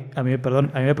 A mí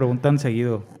me preguntan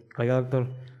seguido, oiga, doctor,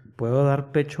 ¿puedo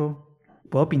dar pecho?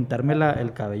 ¿Puedo pintarme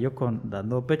el cabello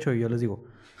dando pecho? Y yo les digo,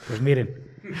 pues miren,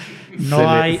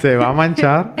 ¿Se va a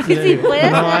manchar? Si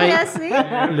puedes no hay-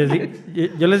 hacerle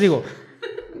así. yo les digo,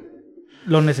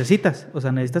 lo necesitas, o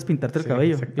sea, necesitas pintarte el Sí, cabello.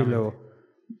 Y exactamente. luego,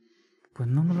 pues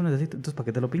no lo necesito, entonces ¿para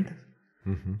qué te lo pintas?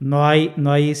 Ujú. No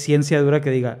hay ciencia dura que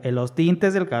diga, los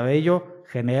tintes del cabello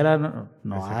generan...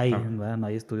 No hay, Exactamente. ¿verdad? No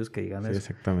hay estudios que digan Sí, eso.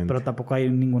 exactamente. Pero tampoco hay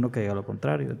ninguno que diga lo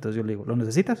contrario. Entonces yo le digo, ¿lo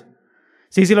necesitas?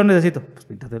 Sí, lo necesito. Pues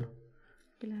píntatelo.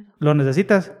 Claro. ¿Lo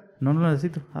necesitas? No lo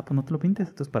necesito. Pues no te lo pintes.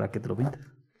 Entonces, ¿para qué te lo pintes?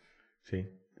 Sí.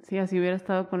 Sí, así hubiera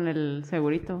estado con el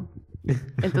segurito.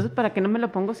 Entonces, ¿para qué no me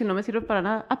lo pongo si no me sirve para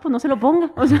nada? Pues no se lo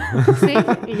ponga. O sea, Sí,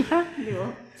 y ya,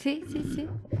 digo. sí.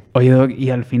 Oye, Doc, ¿y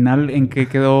al final en qué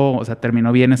quedó? O sea,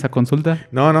 ¿terminó bien esa consulta?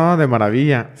 No, de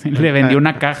maravilla. Sí, le vendí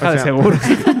una caja O de sea, seguros.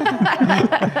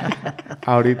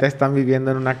 Ahorita están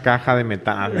viviendo en una caja de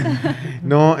metal.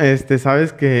 No,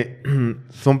 sabes que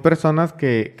son personas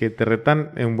que te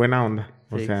retan en buena onda.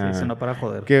 O Sí, sea, sí, no para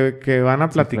joder. que van a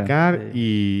Sí, claro. platicar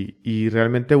y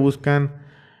realmente buscan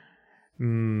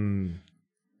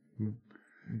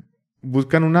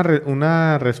buscan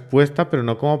una respuesta, pero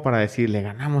no como para decir, le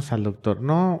ganamos al doctor.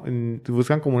 No,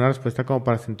 buscan como una respuesta como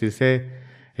para sentirse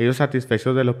ellos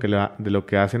satisfechos de lo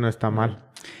que hacen no está mal.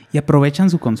 Y aprovechan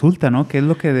su consulta, ¿no? Que es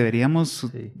lo que deberíamos,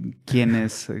 Sí.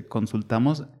 quienes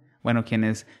consultamos, bueno,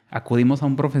 quienes acudimos a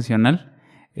un profesional,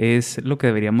 es lo que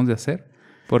deberíamos de hacer.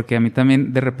 Porque a mí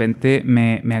también de repente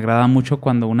me agrada mucho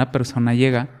cuando una persona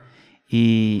llega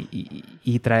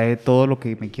y trae todo lo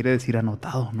que me quiere decir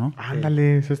anotado, ¿no?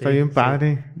 Ándale, eso está Sí, bien sí.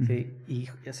 padre. Sí, y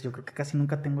yo creo que casi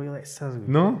nunca tengo yo de esas, güey.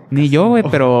 ¿No? Ni yo, güey,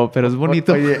 pero es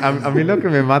bonito. Oye, a mí lo que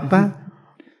me mata,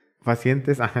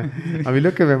 pacientes, a mí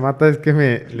lo que me mata es que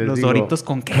les Los digo, Doritos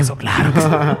con queso, claro. Que sí.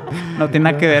 No tiene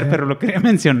nada que ver, pero lo quería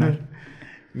mencionar.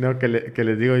 No, que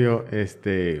les digo yo,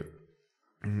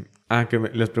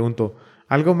 les pregunto,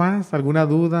 ¿algo más? ¿Alguna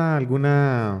duda?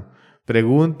 ¿Alguna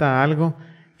pregunta? ¿Algo?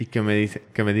 Y que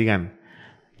me digan,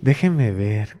 déjenme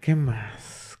ver, ¿qué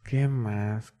más? ¿Qué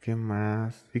más? ¿Qué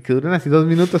más? Y que duren así 2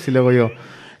 minutos y luego yo,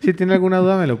 si tiene alguna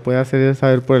duda me lo puede hacer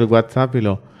saber por el WhatsApp y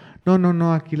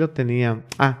no, aquí lo tenía.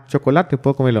 Chocolate,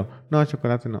 ¿puedo comerlo? No,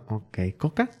 chocolate no. Ok,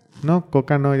 ¿coca? No,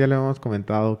 coca no, ya le hemos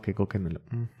comentado que coca no.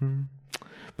 Ujú.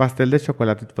 Pastel de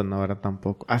chocolate, pues no, ahora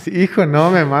tampoco. Así, hijo,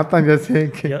 no, me matan, ya sé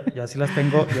que... Yo así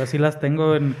las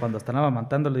tengo cuando están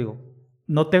amamantando, le digo,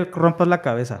 no te rompas la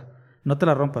cabeza, no te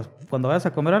la rompas. Cuando vayas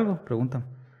a comer algo, pregúntame.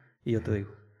 Y yo te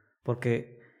digo,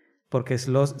 porque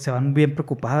se van bien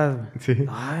preocupadas. Güey. Sí.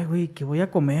 Ay, güey, ¿qué voy a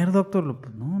comer, doctor?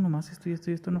 Pues no, nomás esto y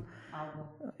esto no.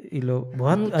 Y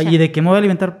Mucha. ¿y de qué me voy a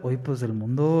alimentar? Oye, pues el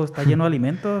mundo está lleno de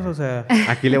alimentos, o sea...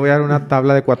 Aquí le voy a dar una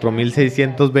tabla de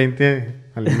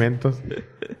 4,620 alimentos.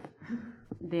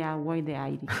 De agua y de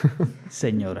aire.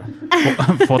 Señora.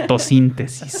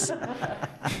 Fotosíntesis.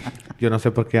 Yo no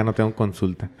sé por qué ya no tengo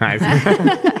consulta. Ay, sí.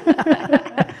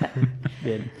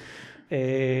 Bien.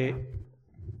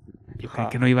 Yo creí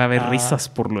que no iba a haber risas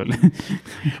por lo...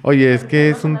 Oye, es que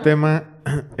es un tema...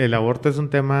 El aborto es un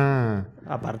tema...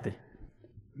 Aparte.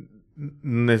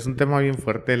 Es un tema bien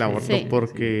fuerte el aborto Sí.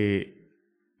 porque...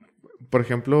 Por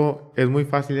ejemplo, es muy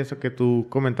fácil eso que tú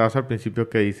comentabas al principio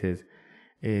que dices...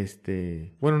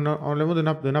 Bueno, no hablemos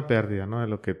de una pérdida, ¿no? De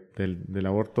lo que del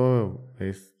aborto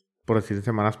es, por decir,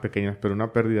 semanas pequeñas, pero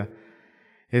una pérdida.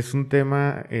 es un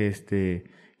tema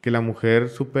que la mujer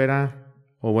supera,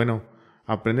 o bueno,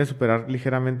 aprende a superar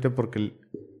ligeramente porque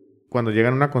cuando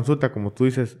llegan a una consulta, como tú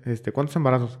dices, ¿cuántos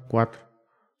embarazos? 4,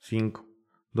 5,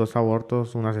 2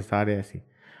 abortos, una cesárea, así.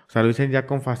 O sea, lo dicen ya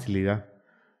con facilidad,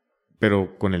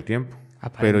 pero con el tiempo.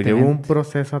 Pero lleva un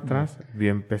proceso atrás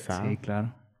bien pesado. Sí,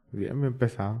 claro. Bien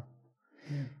pesado.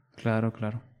 Claro,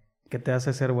 claro. ¿Qué te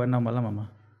hace ser buena o mala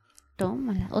mamá?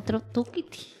 Tómala, otro tú,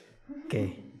 Kitty.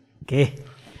 ¿Qué?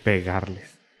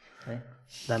 Pegarles.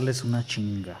 Darles una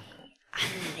chinga.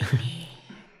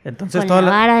 Entonces Con todas la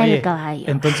vara del oye, caballo.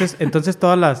 Entonces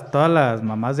todas las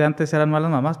mamás de antes eran malas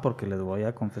mamás, porque les voy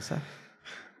a confesar.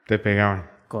 Te pegaban.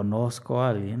 Conozco a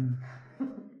alguien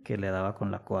que le daba con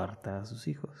la cuarta a sus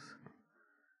hijos.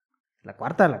 La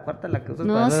cuarta, la que usas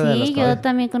No, para de los sí, yo caballos.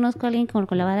 también conozco a alguien con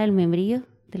la vara del membrillo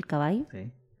del caballo.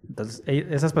 Sí. Entonces,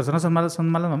 esas personas son malas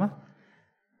mamás.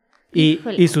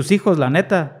 Híjole. Y sus hijos, la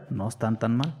neta, no están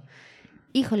tan mal.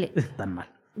 Híjole, Tan mal.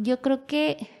 yo creo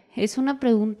que es una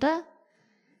pregunta,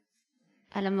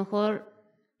 a lo mejor,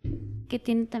 que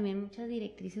tiene también muchas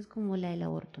directrices como la del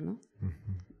aborto, ¿no?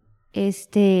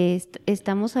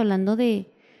 Estamos hablando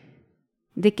de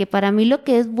que para mí lo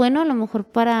que es bueno, a lo mejor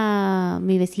para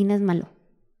mi vecina es malo.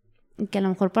 Y que a lo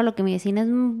mejor para lo que mi vecina es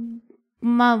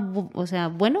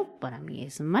bueno, para mí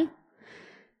es malo.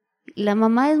 La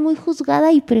mamá es muy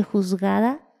juzgada y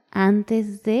prejuzgada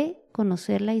antes de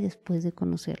conocerla y después de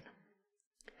conocerla.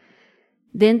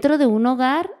 Dentro de un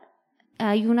hogar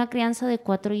hay una crianza de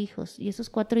 4 hijos y esos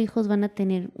 4 hijos van a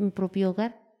tener un propio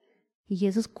hogar y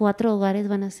esos 4 hogares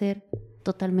van a ser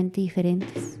totalmente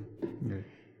diferentes.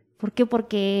 ¿Por qué?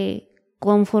 Porque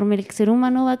conforme el ser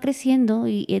humano va creciendo,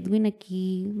 y Edwin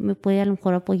aquí me puede a lo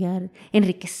mejor apoyar,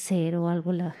 enriquecer o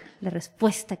algo la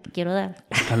respuesta que quiero dar.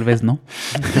 Tal vez no.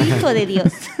 Hijo de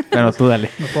Dios. Pero tú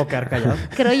dale. No puedo quedar callado.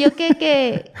 Creo yo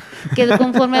que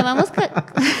conforme vamos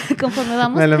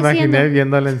Me lo creciendo, imaginé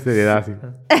viéndola en seriedad así.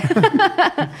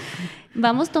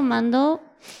 vamos tomando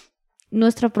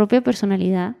nuestra propia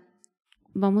personalidad,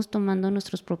 vamos tomando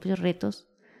nuestros propios retos,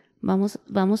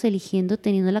 vamos eligiendo,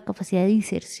 teniendo la capacidad de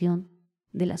diserción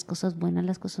de las cosas buenas,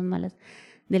 las cosas malas,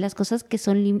 de las cosas que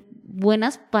son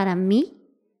buenas para mí,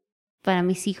 para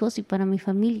mis hijos y para mi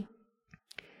familia.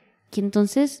 Y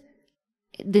entonces,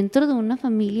 dentro de una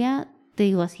familia, te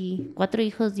digo así, 4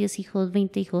 hijos, 10 hijos,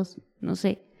 20 hijos, no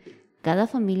sé, cada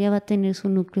familia va a tener su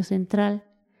núcleo central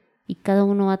y cada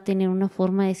uno va a tener una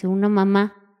forma de ser una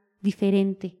mamá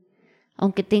diferente,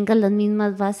 aunque tengas las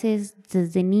mismas bases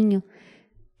desde niño.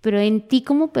 Pero en ti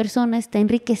como persona está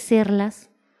enriquecerlas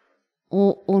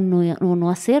o no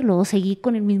hacerlo, o seguir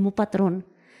con el mismo patrón.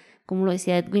 Como lo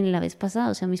decía Edwin la vez pasada,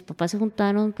 o sea, mis papás se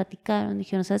juntaron, platicaron,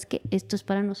 dijeron, ¿sabes qué? Esto es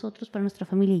para nosotros, para nuestra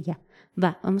familia y ya.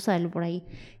 Vamos a darlo por ahí.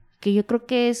 Que yo creo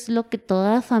que es lo que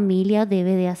toda familia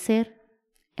debe de hacer,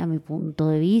 a mi punto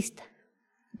de vista.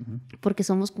 Porque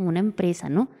somos como una empresa,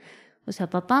 ¿no? O sea,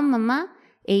 papá, mamá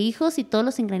e hijos y todos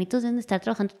los engranitos deben de estar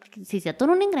trabajando. Porque si se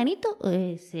atora un engranito,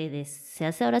 se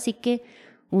hace ahora sí que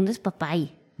un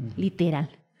despapay,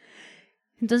 literal.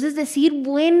 Entonces, decir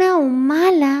buena o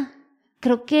mala,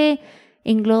 creo que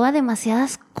engloba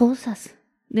demasiadas cosas.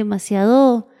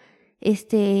 Demasiado,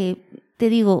 te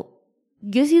digo,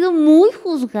 yo he sido muy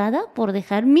juzgada por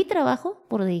dejar mi trabajo,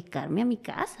 por dedicarme a mi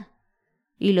casa.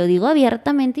 Y lo digo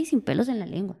abiertamente y sin pelos en la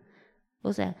lengua.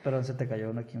 O sea... Pero se te cayó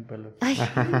uno aquí un pelo. ¡Ay!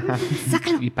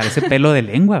 ¡Sácalo! Y parece pelo de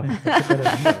lengua, güey.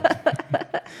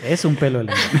 Es un pelo de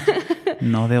lengua.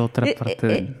 No de otra parte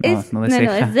de... No de no,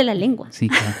 ceja. es de la lengua. Sí,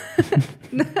 claro.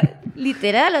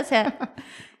 Literal, o sea...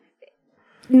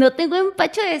 No tengo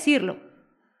empacho de decirlo.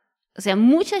 O sea,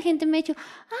 mucha gente me ha dicho,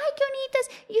 ¡ay, qué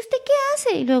bonitas! ¿Y usted qué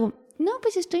hace? Y luego, no,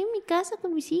 pues estoy en mi casa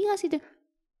con mis hijas y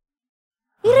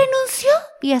 ¿Y renunció?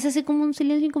 Y hace así como un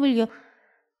silencio incómodo. Y yo,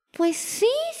 pues sí,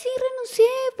 renuncié,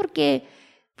 porque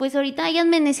pues ahorita ellas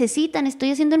me necesitan,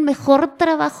 estoy haciendo el mejor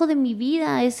trabajo de mi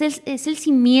vida, es el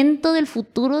cimiento del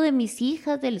futuro de mis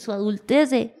hijas, de su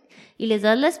adultez, y les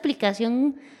das la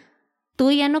explicación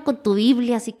tú ya no con tu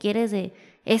Biblia, si quieres, de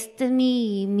este es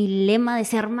mi lema de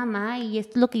ser mamá, y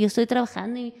esto es lo que yo estoy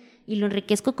trabajando, y lo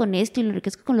enriquezco con esto, y lo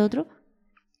enriquezco con lo otro.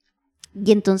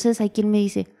 Y entonces hay quien me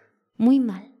dice, muy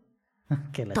mal.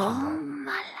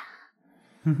 Tómala.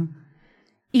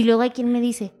 Y luego hay quien me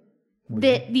dice,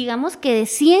 digamos que de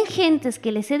 100 gentes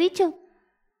que les he dicho,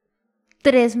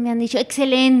 3 me han dicho,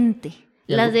 excelente.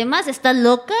 Las demás, ¿estás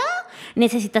loca?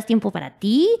 ¿Necesitas tiempo para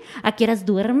ti? ¿A qué horas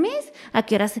duermes? ¿A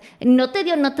qué horas? ¿No te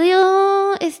dio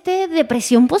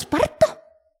depresión posparto?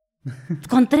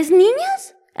 ¿Con 3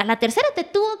 niños? A la tercera te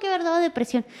tuvo que haber dado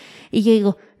depresión. Y yo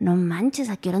digo, no manches,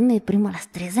 ¿a qué horas me deprimo? ¿A las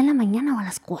 3 de la mañana o a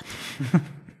las 4?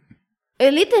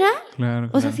 Es literal. Claro,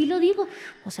 O sea, claro. sí lo digo.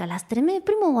 O sea, ¿a las 3 me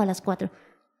deprimo o a las 4?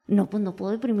 No, pues no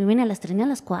puedo deprimirme ni a las 3 ni a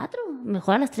las 4.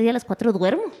 Mejor a las 3 y a las 4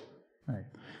 duermo. Ay.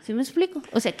 ¿Sí me explico?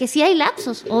 O sea, que sí hay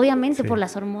lapsos, obviamente, Sí. por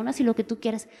las hormonas y lo que tú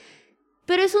quieras.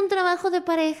 Pero es un trabajo de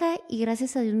pareja y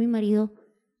gracias a Dios mi marido,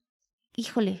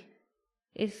 híjole,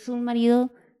 es un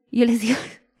marido, yo les digo,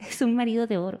 es un marido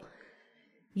de oro.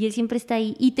 Y él siempre está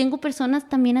ahí. Y tengo personas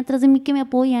también atrás de mí que me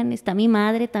apoyan. Está mi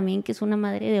madre también, que es una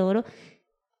madre de oro,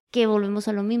 que volvemos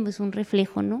a lo mismo, es un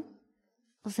reflejo, ¿no?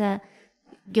 O sea,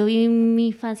 yo viví mi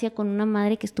infancia con una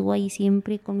madre que estuvo ahí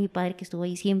siempre, con mi padre que estuvo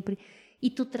ahí siempre.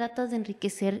 Y tú tratas de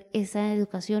enriquecer esa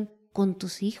educación con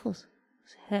tus hijos.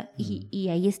 O sea, y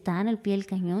ahí están al pie del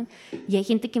cañón. Y hay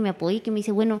gente que me apoya y que me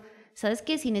dice, bueno, ¿sabes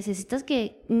qué? Si necesitas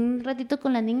que un ratito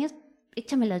con las niñas,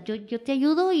 échamelas, yo te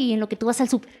ayudo y en lo que tú vas al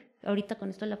súper. Ahorita con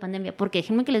esto de la pandemia. Porque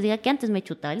déjenme que les diga que antes me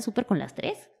chutaba el súper con las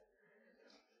 3.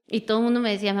 Y todo el mundo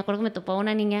me decía, me acuerdo que me topaba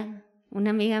una niña,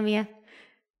 una amiga mía.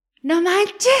 No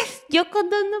manches, yo con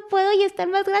 2 no puedo y están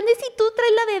más grandes y tú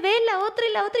traes la bebé, la otra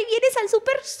y vienes al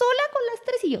súper sola con las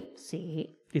 3. Y yo,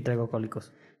 sí, Y traigo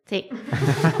cólicos. sí.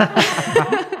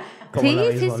 Como Sí, la sí,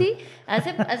 béisbol. sí.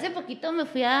 Hace poquito me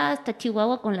fui hasta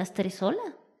Chihuahua con las 3 sola,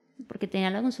 porque tenía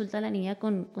la consulta de la niña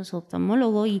con su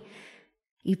oftalmólogo y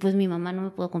pues mi mamá no me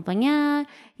pudo acompañar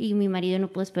y mi marido no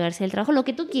pudo despegarse del trabajo, lo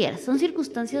que tú quieras. Son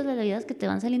circunstancias de la vida que te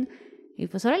van saliendo. Y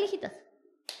pues ahora, hijitas,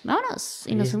 vámonos.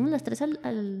 Y nos Sí. fuimos las 3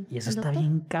 al Y eso al está doctor.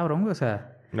 bien cabrón, güey. O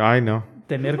sea, Ay, no.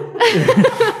 tener,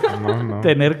 No.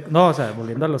 no, o sea,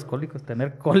 volviendo a los cólicos,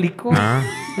 tener cólico. Ah,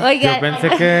 Oiga, yo pensé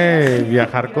que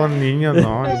viajar con niños,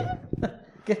 no.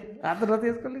 ¿Qué? Ah, ¿tú no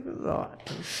tienes cólicos? No.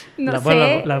 no Bueno,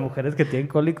 sé. las mujeres que tienen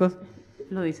cólicos,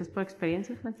 ¿Lo dices por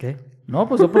experiencia, Fran? ¿qué? No,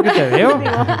 pues yo porque te veo.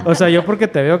 O sea, yo porque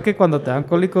te veo que cuando te dan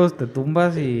cólicos te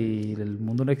tumbas y el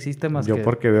mundo no existe más que Yo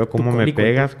porque veo tu cómo me cólico.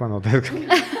 pegas cuando te...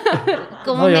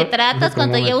 ¿Cómo No, yo- me tratas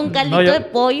cuando ¿cómo me- llevo un No, caldito yo- de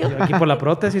pollo? yo aquí por la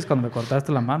prótesis cuando me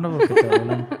cortaste la mano porque te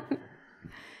duelen.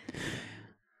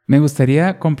 Me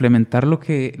gustaría complementar lo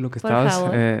que estabas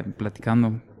favor.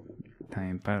 platicando.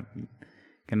 También para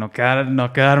que no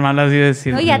quedar mal así de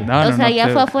decir. No, ya, no, o no, sea, no ya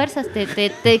te- fue a fuerzas,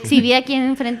 te exhibí aquí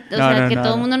enfrente, o No, sea, no, que no,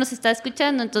 todo el no. mundo nos está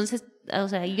escuchando, entonces, o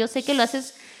sea, yo sé que lo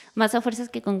haces más a fuerzas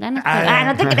que con ganas. Ah.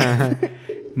 No te creas.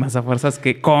 Más a fuerzas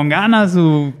que con ganas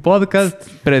su podcast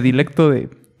predilecto de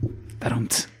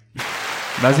Tarunts.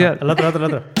 Gracias. Al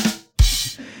otro.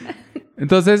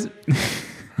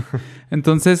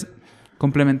 Entonces,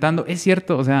 complementando, es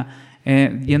cierto, o sea,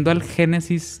 yendo al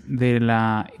génesis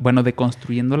de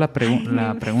construyendo la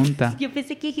pregunta. Yo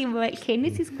pensé que dije,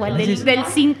 Génesis, ¿cuál? ¿Del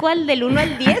 5 al del 1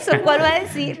 al 10 o cuál va a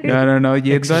decir? No,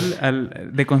 yendo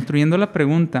deconstruyendo la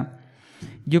pregunta,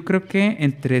 yo creo que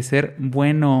entre ser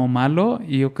bueno o malo,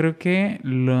 yo creo que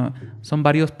son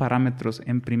varios parámetros.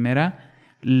 En primera,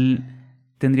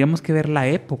 tendríamos que ver la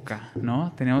época,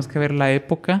 ¿no? Teníamos que ver la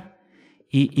época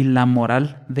y la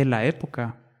moral de la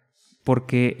época.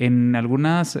 Porque en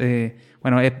algunas,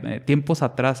 tiempos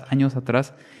atrás, años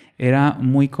atrás, era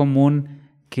muy común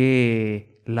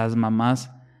que las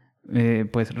mamás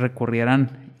pues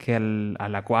recurrieran que a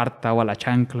la cuarta o a la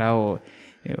chancla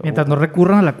Mientras no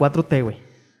recurran a la 4T, güey.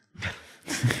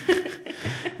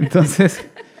 Entonces,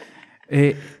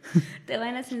 Te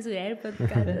van a censurar el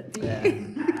podcast.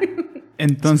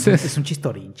 entonces Es un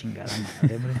chistorín, chingada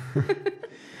madre, hombre.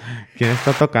 ¿Quién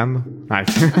está tocando? Ay.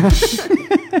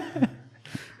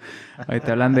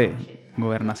 ahorita hablan de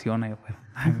gobernación ahí afuera.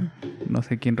 No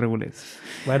sé quién regula eso.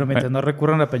 Bueno, mientras no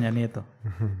recurran a Peña Nieto.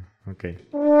 Ok.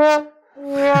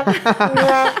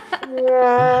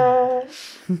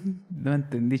 No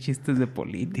entendí chistes de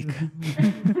política.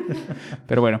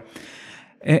 Pero bueno.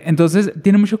 Entonces,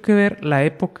 tiene mucho que ver la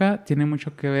época, tiene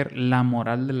mucho que ver la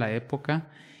moral de la época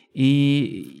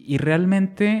y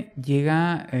realmente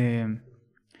llega,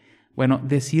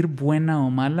 decir buena o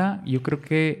mala, yo creo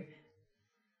que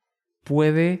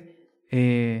puede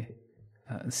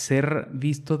ser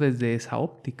visto desde esa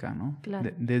óptica, ¿no? Claro.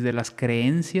 Desde las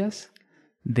creencias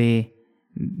del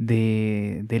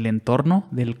entorno,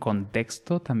 del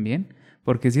contexto también,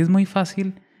 porque sí es muy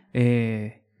fácil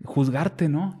juzgarte,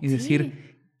 ¿no? Y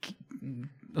decir,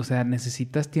 o sea,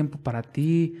 necesitas tiempo para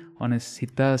ti o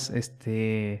necesitas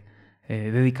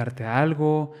dedicarte a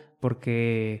algo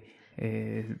porque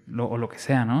o lo que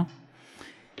sea, ¿no?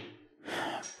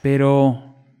 Pero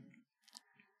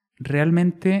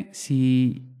realmente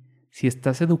si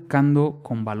estás educando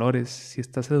con valores, si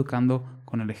estás educando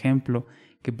con el ejemplo,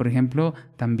 que por ejemplo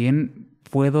también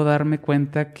puedo darme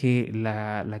cuenta que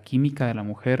la química de la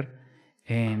mujer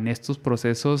en estos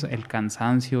procesos, el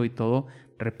cansancio y todo,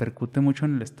 repercute mucho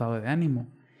en el estado de ánimo.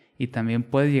 y también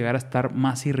puedes llegar a estar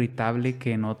más irritable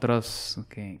que en otras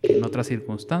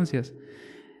circunstancias.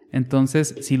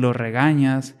 Entonces, si lo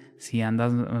regañas, si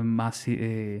andas más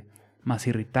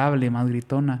irritable, más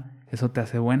gritona, ¿eso te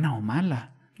hace buena o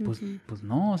mala? Pues, pues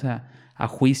no, o sea, a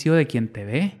juicio de quien te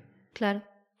ve. Claro.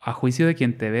 A juicio de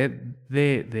quien te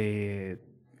ve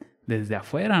desde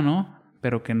afuera, ¿no?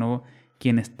 Pero que no,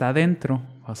 quien está dentro,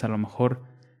 o sea, a lo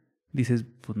mejor dices,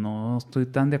 pues no estoy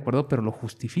tan de acuerdo, pero lo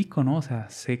justifico, ¿no? O sea,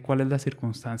 sé cuál es la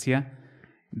circunstancia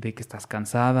de que estás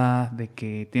cansada, de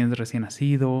que tienes recién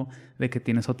nacido, de que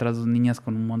tienes otras 2 niñas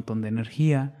con un montón de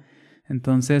energía.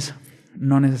 Entonces,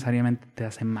 no necesariamente te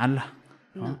hace mala,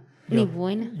 ¿no? No, ni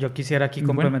buena. Yo quisiera aquí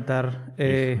complementar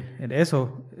en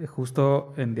eso.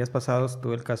 Justo en días pasados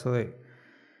tuve el caso de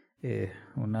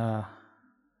una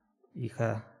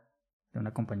hija de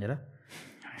una compañera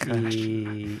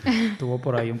y tuvo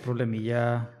por ahí un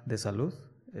problemilla de salud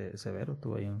severo,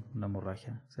 tuvo ahí una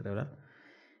hemorragia cerebral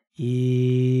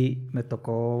y me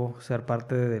tocó ser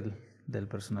parte del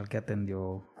personal que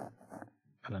atendió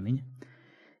a la niña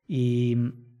y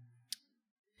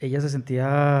ella se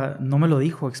sentía, no me lo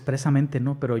dijo expresamente,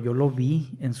 no, pero yo lo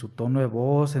vi en su tono de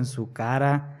voz, en su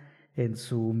cara, en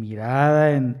su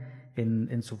mirada,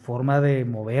 en su forma de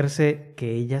moverse,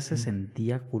 que ella se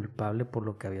sentía culpable por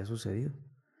lo que había sucedido.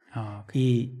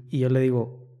 Okay. Y yo le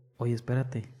digo, oye,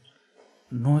 espérate,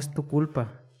 no es tu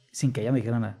culpa, sin que ella me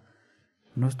dijera nada,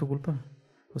 no es tu culpa.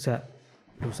 O sea,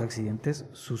 los accidentes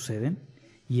suceden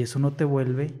y eso no te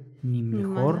vuelve ni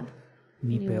mejor, mala,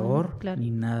 ni peor, bueno, claro.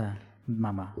 ni nada,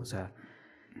 mamá. O sea,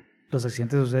 los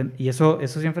accidentes suceden y eso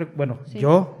siempre, bueno, Sí.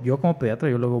 yo como pediatra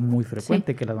yo lo veo muy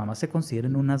frecuente, que las mamás se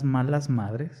consideren unas malas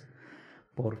madres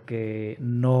porque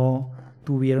no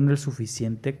tuvieron el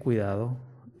suficiente cuidado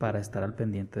para estar al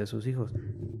pendiente de sus hijos.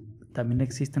 También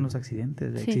existen los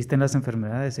accidentes, Sí. existen las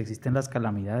enfermedades, existen las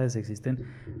calamidades, existen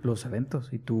los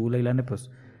eventos. Y tú, Leilane,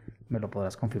 pues me lo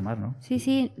podrás confirmar, ¿no?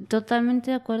 Sí,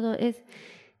 totalmente de acuerdo.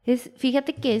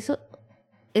 Fíjate que eso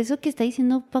que está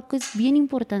diciendo Paco es bien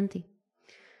importante.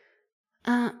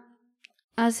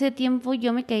 Hace tiempo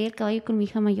yo me caí del caballo con mi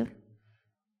hija mayor.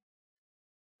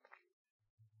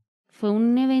 Fue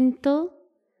un evento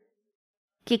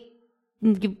que,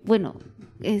 bueno,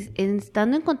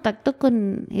 estando en contacto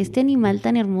con este animal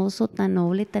tan hermoso, tan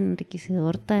noble, tan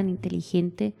enriquecedor, tan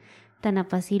inteligente, tan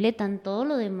apacible, tan todo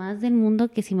lo demás del mundo,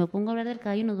 que si me pongo a hablar del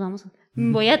caballo nos vamos...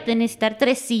 Voy a necesitar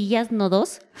 3 sillas, no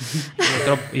 2.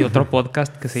 Y otro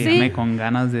podcast que se Sí. llame Con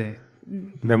ganas de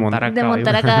montar a De caballo.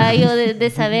 montar a caballo, de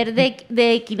saber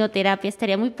de equinoterapia.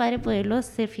 Estaría muy padre poderlo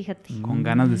hacer, fíjate. Con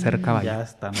ganas de ser caballo. Ya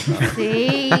está anotado.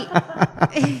 Sí.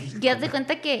 Ya te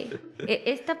cuenta que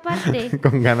esta parte...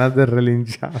 Con ganas de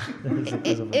relinchar.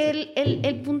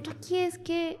 El punto aquí es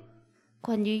que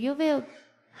cuando yo veo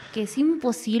que es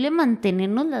imposible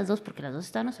mantenernos las dos, porque las dos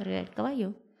estábamos arriba del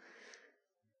caballo,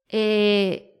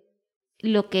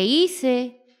 lo que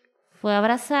hice fue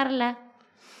abrazarla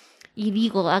y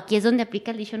digo, aquí es donde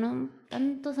aplica el dicho, no,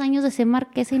 tantos años de ser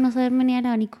marquesa y no saber menear el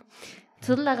abanico.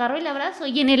 Entonces la agarro y la abrazo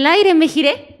y en el aire me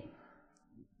giré.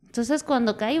 Entonces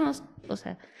cuando caímos, o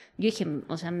sea, yo dije,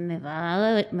 o sea, me va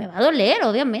a doler,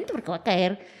 obviamente, porque va a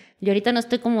caer. Yo ahorita no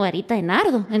estoy como varita de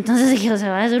nardo. Entonces dije, o sea,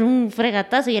 va a ser un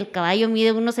fregatazo y el caballo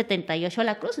mide 1.78 a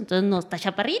la cruz, entonces no está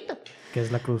chaparrito. ¿Qué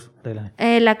es la cruz, Leilane?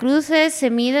 La cruz se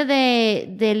mide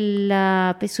de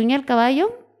la pezuña del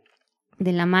caballo,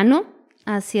 de la mano,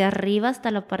 hacia arriba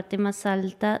hasta la parte más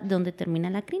alta donde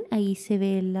termina la crin. Ahí se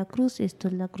ve la cruz. Esto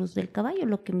es la cruz del caballo,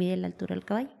 lo que mide la altura del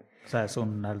caballo. O sea, es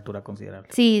una altura considerable.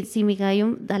 Sí, mi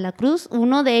caballo da la cruz.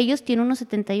 Uno de ellos tiene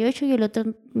 1.78 y el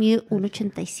otro mide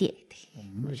 1.87.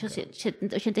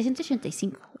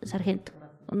 87-85, el sargento.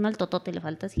 Un altotote le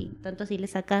falta así. Tanto así le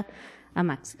saca a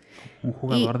Max. Un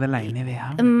jugador de la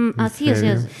NBA. Así, o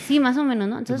sea, serio? sí, más o menos,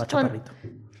 ¿no? Entonces, Más chaparrito.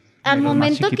 al De los más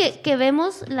momento chiquitos. que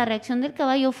vemos la reacción del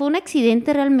caballo, fue un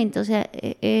accidente realmente. O sea,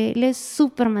 él es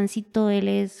súper mansito, él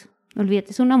es,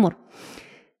 olvídate, es un amor.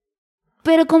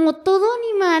 Pero como todo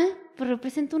animal, pues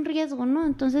representa un riesgo, ¿no?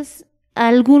 Entonces,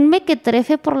 algún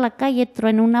mequetrefe por la calle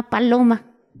truena una paloma.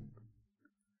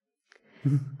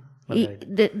 Y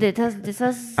de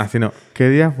esas... Así no. ¿Qué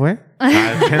día fue?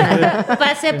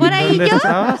 Pasé por ahí ¿Dónde yo.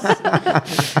 estabas?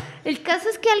 El caso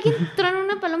es que alguien truena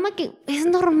una paloma que es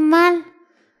normal,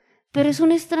 pero es un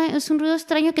ruido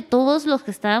extraño que todos los que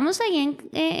estábamos ahí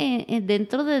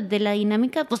dentro de la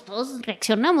dinámica, pues todos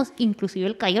reaccionamos, inclusive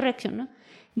el caballo reaccionó.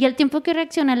 Y al tiempo que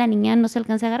reacciona, la niña no se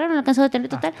alcanza a agarrar, no alcanza a detener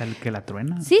total. Hasta el que la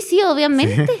truena. Sí,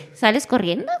 obviamente. ¿Sí? ¿Sales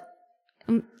corriendo?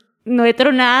 No he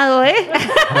tronado, ¿eh?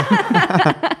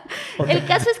 El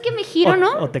caso es que me giro,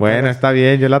 ¿no? Bueno, está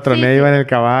bien. Yo la troné, Sí. iba en el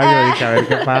caballo. Dije, a ver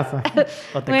qué pasa.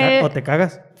 O te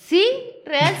cagas. Sí,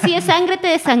 real, si es sangre te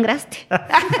desangraste.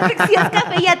 Si es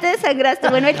café ya te desangraste.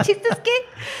 Bueno, el chiste es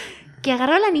que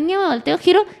agarro a la niña, me volteo,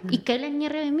 giro y cae la niña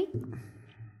arriba de mí.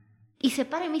 Y se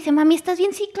para y me dice, mami, ¿estás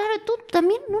bien? Sí, claro, ¿tú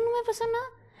también? No me pasa nada.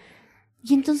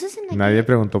 Y entonces Nadie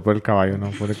preguntó por el caballo,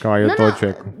 ¿no? Por el caballo todo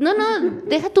chueco. No,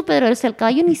 deja tu Pedro, o sea, el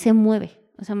caballo ni se mueve.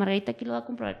 O sea, Margarita aquí lo va a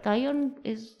comprobar. El caballo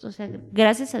es, o sea,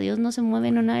 gracias a Dios no se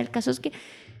mueve, no nada. El caso es que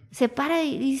se para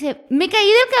y dice, me caí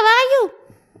del caballo.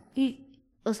 Y,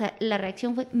 o sea, la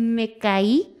reacción fue, me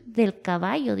caí del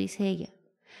caballo, dice ella.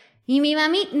 Y mi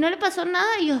mami no le pasó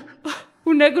nada. Y yo,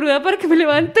 una grúa para que me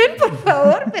levanten, por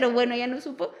favor. Pero bueno, ya no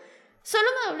supo. Solo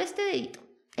me doblé este dedito.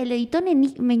 El dedito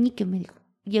meñique, me dijo.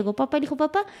 Llegó papá y dijo,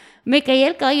 papá, me caí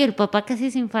del caballo. El papá casi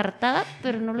se infartaba,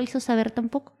 pero no lo hizo saber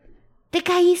tampoco. ¿Te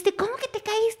caíste? ¿Cómo que te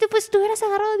caíste? Pues te hubieras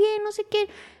agarrado bien, no sé qué.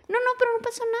 No, pero no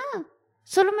pasó nada.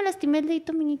 Solo me lastimé el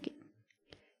dedito meñique.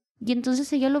 Y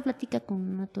entonces ella lo platica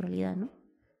con naturalidad, ¿no?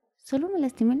 Solo me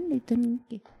lastimé el dedito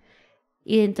meñique.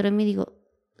 Y dentro de mí digo,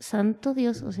 santo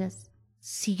Dios, o sea,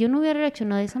 si yo no hubiera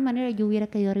reaccionado de esa manera, yo hubiera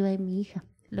caído arriba de mi hija.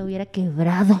 La hubiera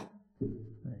quebrado.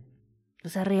 O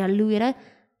sea, real, lo hubiera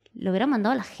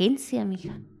mandado a la agencia, mi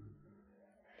hija.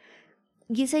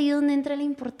 Y es ahí donde entra la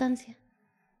importancia.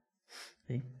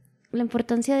 Sí. La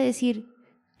importancia de decir,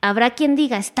 habrá quien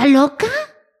diga, ¿está loca?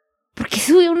 ¿Por qué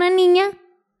subió a una niña?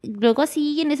 Luego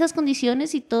así, en esas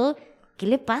condiciones y todo, ¿qué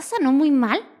le pasa? ¿No muy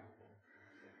mal?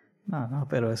 No,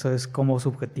 pero eso es como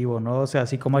subjetivo, ¿no? O sea,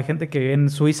 así como hay gente que vive en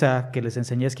Suiza que les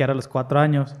enseñé a esquiar a los 4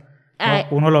 años. Ay.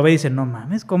 Uno lo ve y dice, no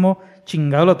mames, ¿cómo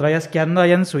chingado lo trae esquiando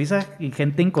allá en Suiza? Y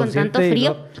gente inconsciente. tanto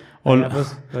frío. Y luego,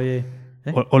 pues, oye...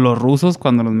 O los rusos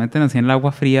cuando los meten así en el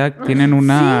agua fría tienen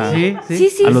una... Sí.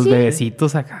 a los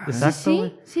bebecitos acá. Exacto,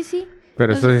 güey. Sí.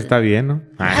 Pero eso sí está bien, ¿no?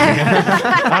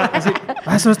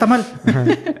 Eso no está mal.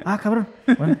 Cabrón.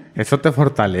 Bueno. Eso te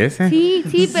fortalece.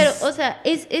 Sí, pero, o sea,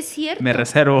 es cierto. Me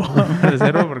reservo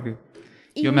porque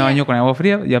yo me baño con agua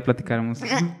fría, ya platicaremos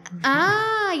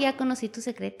Ya conocí tu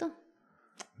secreto.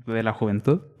 de la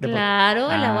juventud.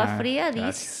 Claro, el agua fría,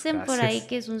 gracias, dicen por ahí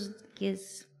que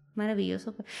es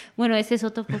maravilloso. Bueno, ese es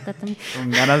otro podcast también. Con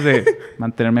ganas de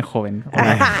mantenerme joven.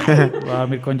 Voy a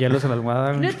dormir con hielos en la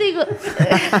almohada. No te digo,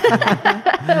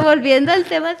 volviendo al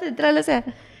tema central, o sea,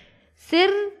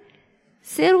 ser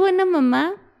buena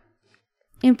mamá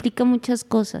implica muchas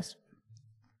cosas,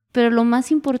 pero lo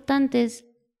más importante es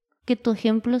que tu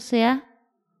ejemplo sea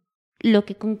lo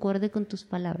que concuerde con tus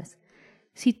palabras.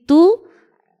 Si tú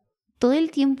todo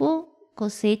el tiempo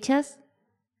cosechas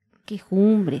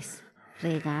quejumbres,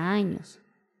 regaños,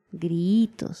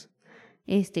 gritos,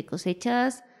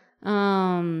 cosechas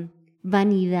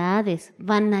vanidades,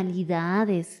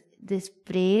 banalidades,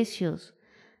 desprecios,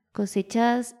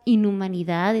 cosechas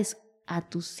inhumanidades a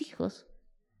tus hijos,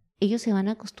 ellos se van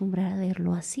a acostumbrar a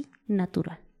verlo así,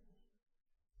 natural.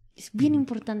 Es bien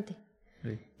importante,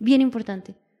 bien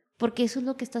importante, porque eso es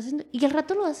lo que estás haciendo y al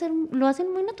rato lo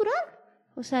hacen muy natural.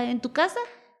 O sea, en tu casa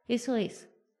eso es.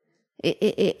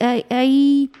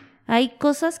 Hay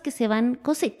cosas que se van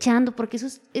cosechando, porque eso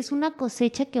es una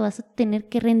cosecha que vas a tener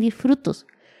que rendir frutos.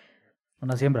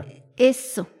 Una siembra.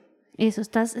 Eso.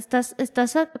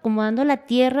 Estás acomodando la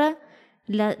tierra,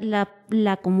 la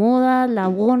acomodas, la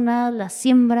abonas, la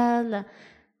siembras,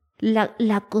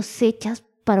 la cosechas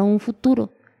para un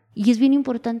futuro. Y es bien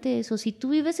importante eso. Si tú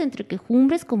vives entre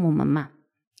quejumbres como mamá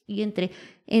y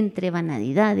entre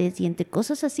banalidades y entre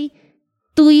cosas así,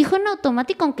 tu hijo en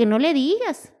automático, aunque no le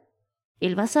digas,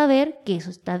 él va a saber que eso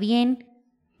está bien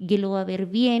y él lo va a ver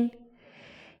bien.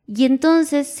 Y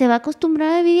entonces se va a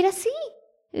acostumbrar a vivir así.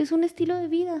 Es un estilo de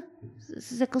vida.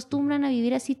 Se acostumbran a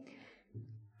vivir así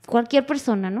cualquier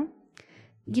persona, ¿no?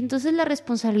 Y entonces la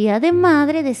responsabilidad de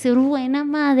madre, de ser buena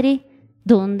madre,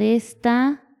 ¿dónde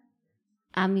está?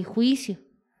 A mi juicio.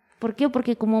 ¿Por qué?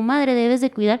 Porque como madre debes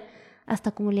de cuidar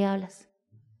hasta cómo le hablas.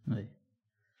 Sí.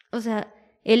 O sea,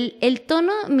 el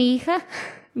tono, mi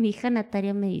hija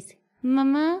Natalia me dice,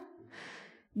 mamá,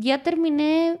 ya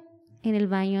terminé en el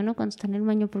baño, ¿no? Cuando está en el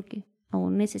baño porque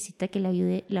aún necesita que le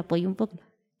ayude, le apoye un poco.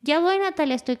 Ya voy,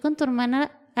 Natalia, estoy con tu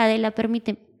hermana Adela,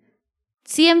 permíteme.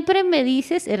 Siempre me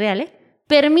dices, es real,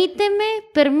 permíteme,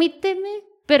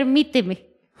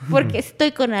 porque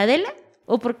estoy con Adela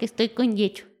o porque estoy con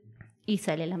Yecho. Y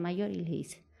sale la mayor y le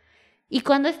dice, y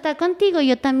cuando está contigo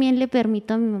yo también le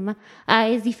permito a mi mamá.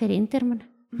 Es diferente, hermana.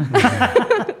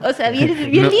 O sea,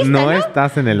 bien lista, ¿no?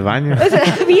 Estás en el baño. O sea,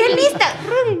 bien lista.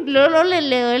 Luego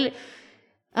le.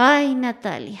 Ay,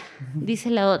 Natalia, dice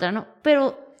la otra, ¿no?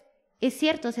 Pero es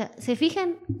cierto, o sea, se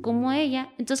fijan como ella.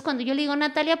 Entonces, cuando yo le digo,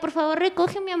 Natalia, por favor,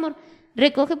 recoge, mi amor.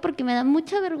 Recoge porque me da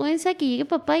mucha vergüenza que llegue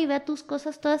papá y vea tus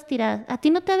cosas todas tiradas. ¿A ti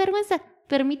no te da vergüenza?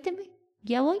 Permíteme.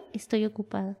 Ya voy, estoy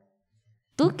ocupada.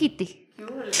 Tú, Kitty.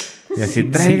 Y así,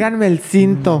 tráiganme el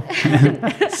cinto.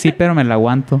 Sí, pero me la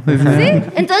aguanto. ¿Sí?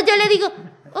 Entonces yo le digo,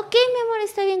 ok, mi amor,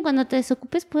 está bien. Cuando te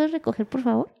desocupes, ¿puedes recoger, por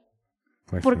favor?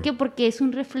 Pues ¿Por sí. qué? Porque es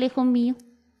un reflejo mío.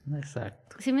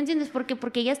 Exacto. ¿Sí me entiendes?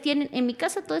 Porque ellas tienen... En mi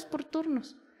casa todo es por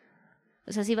turnos.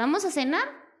 O sea, si vamos a cenar,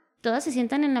 todas se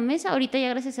sientan en la mesa. Ahorita ya,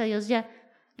 gracias a Dios, ya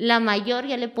la mayor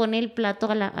ya le pone el plato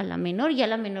a la menor. Ya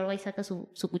la menor va y saca su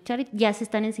cuchara. Ya se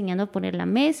están enseñando a poner la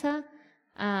mesa,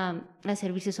 a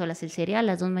servirse solas el cereal.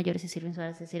 Las dos mayores se sirven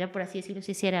solas el cereal, por así decirlo,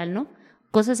 si es cereal, ¿no?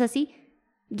 Cosas así.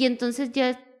 Y entonces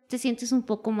ya te sientes un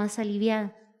poco más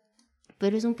aliviada.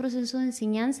 Pero es un proceso de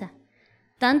enseñanza.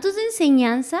 Tanto es de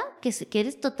enseñanza que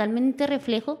eres totalmente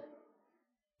reflejo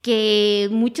que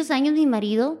muchos años mi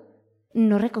marido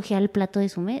no recogía el plato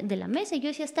de la mesa. Y yo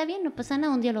decía, está bien, no pasa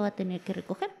nada, un día lo va a tener que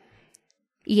recoger.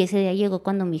 Y ese día llegó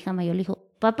cuando mi hija mayor le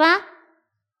dijo, papá,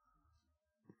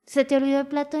 se te olvidó el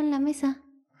plato en la mesa.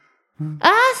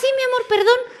 Ah, sí, mi amor,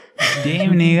 perdón. Sí,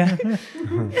 niga.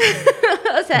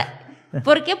 O sea,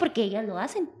 ¿por qué? Porque ellas lo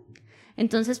hacen.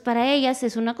 Entonces, para ellas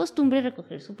es una costumbre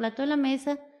recoger su plato de la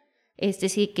mesa.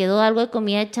 Si quedó algo de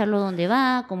comida, echarlo donde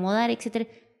va, acomodar, etcétera.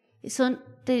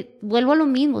 Vuelvo a lo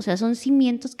mismo, o sea, son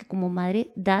cimientos que como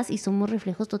madre das y somos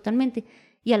reflejos totalmente.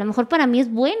 Y a lo mejor para mí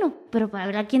es bueno, pero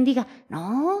habrá quien diga,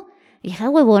 no, hija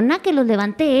huevona, que los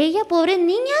levante ella, pobres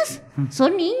niñas.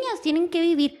 Son niñas, tienen que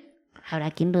vivir.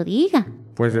 Habrá quien lo diga.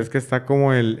 Pues es que está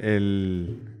como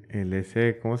el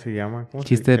ese, ¿cómo se llama?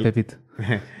 Chiste de Pepito.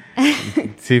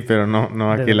 Sí, pero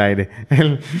no aquí el aire.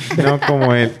 No,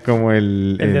 como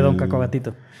el El de Don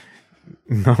Cacogatito.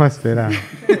 No, espera.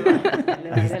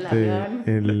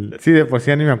 Sí, de por sí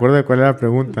ya ni me acuerdo de cuál era la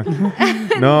pregunta.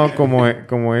 No,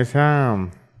 como ese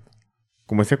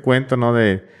cuento, ¿no?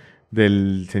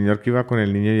 Del señor que iba con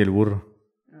el niño y el burro.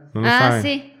 ¿No lo saben?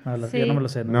 Sí. No, Sí. yo no me lo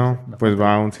sé. No, lo sé. pues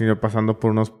va un señor pasando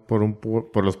por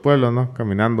los pueblos, ¿no?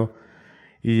 Caminando.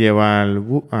 Y lleva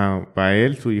a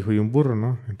él, su hijo y un burro,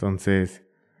 ¿no? Entonces,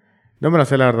 no me lo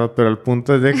sé la verdad, pero el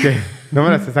punto es de que... No me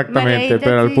lo sé exactamente, Margarita,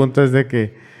 pero el sí. punto es de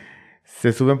que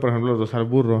se suben, por ejemplo, los dos al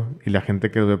burro y la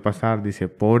gente que los ve pasar dice,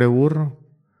 pobre burro,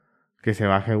 que se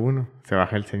baje uno, se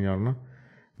baja el señor, ¿no?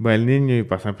 Va el niño y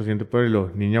pasa el presidente por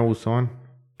el niño abusón,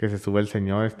 que se sube el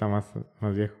señor, está más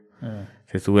viejo.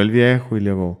 Se sube el viejo y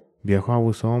luego, viejo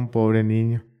abusón, pobre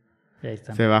niño. Y ahí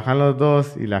está. Se bajan los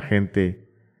dos y la gente,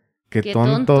 qué Qué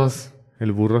tontos, tontos.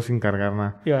 el burro sin cargar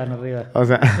nada. Iban arriba. O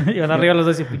sea, Iban arriba los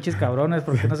dos y pinches cabrones,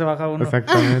 ¿por qué no se baja uno?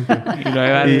 exactamente. Y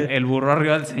luego el burro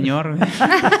arriba del señor.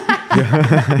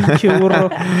 Pinche burro.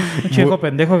 Pinche hijo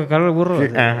pendejo que carga el burro. Sí,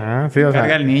 ajá, sí, o Carga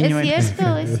sea, el niño. Es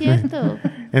cierto.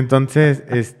 entonces,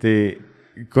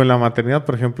 con la maternidad,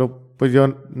 por ejemplo, pues yo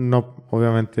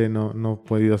obviamente no he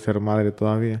podido ser madre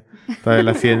todavía. Todavía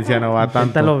la ciencia no va tanto.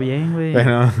 Inténtalo bien, güey.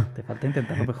 Pero Te falta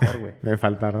intentarlo mejor, güey. me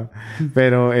faltaron.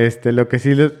 Pero lo que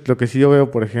sí yo veo,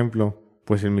 por ejemplo,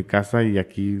 pues en mi casa y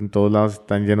aquí en todos lados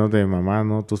están llenos de mamás,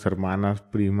 ¿no? Tus hermanas,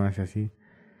 primas y así.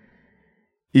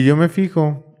 Y yo me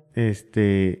fijo,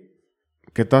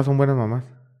 que todas son buenas mamás,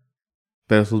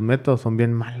 pero sus métodos son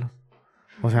bien malos.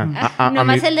 O sea,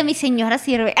 Nomás el de mi señora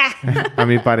sirve. a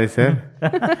mi parecer.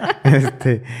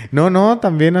 No,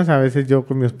 también, o sea, a veces yo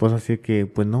con mi esposa así que,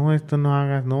 pues no, esto no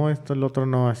hagas, no, esto, el otro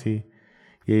no, así.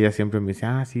 Y ella siempre me dice,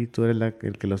 sí, tú eres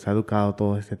el que los ha educado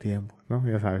todo este tiempo, ¿no?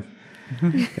 Ya sabes.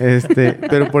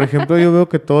 Pero por ejemplo, yo veo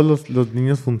que todos los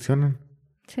niños funcionan.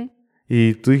 Sí.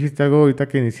 Y tú dijiste algo ahorita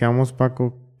que iniciamos,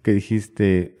 Paco, que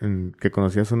dijiste que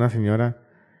conocías a una señora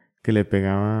que le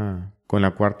pegaba con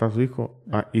la cuarta a su hijo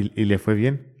y le fue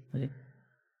bien. Sí.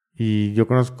 Y yo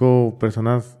conozco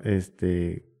personas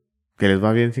que les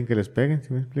va bien sin que les peguen,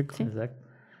 ¿sí me explico? Sí. Exacto.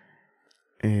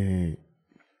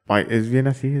 Es bien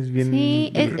así, es bien...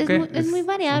 Sí, creo que es muy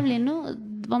variable, ¿no?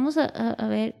 Vamos a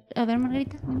ver,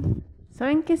 Margarita.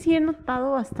 ¿Saben qué sí he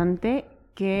notado bastante?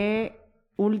 Que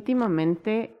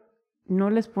últimamente no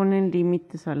les ponen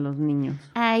límites a los niños.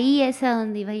 Ahí es a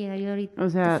donde iba a llegar yo ahorita. O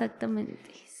sea, exactamente,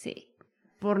 sí.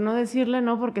 por no decirle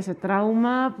no, porque se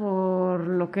trauma, por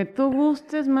lo que tú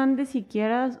gustes, mandes y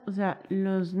quieras. O sea,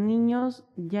 los niños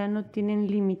ya no tienen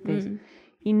límites. Mm.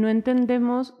 Y no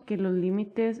entendemos que los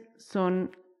límites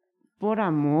son por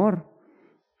amor.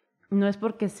 No es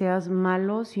porque seas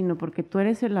malo, sino porque tú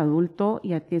eres el adulto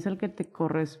y a ti es el que te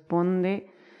corresponde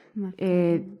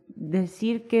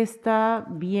decir que está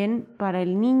bien para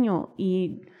el niño.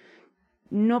 Y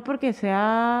no porque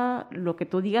sea lo que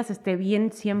tú digas esté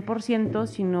bien 100%,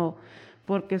 sino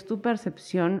porque es tu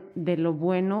percepción de lo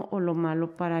bueno o lo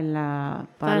malo para la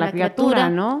criatura,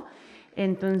 ¿no?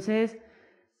 Entonces,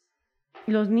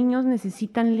 los niños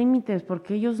necesitan límites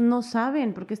porque ellos no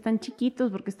saben, porque están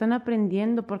chiquitos, porque están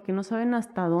aprendiendo, porque no saben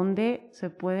hasta dónde se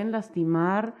pueden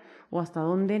lastimar o hasta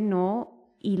dónde no.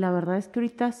 Y la verdad es que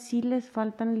ahorita sí les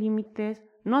faltan límites,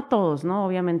 no a todos, ¿no?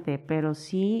 Obviamente, pero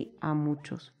sí a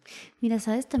muchos. Mira,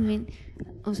 ¿sabes también?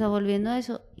 O sea, volviendo a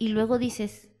eso, y luego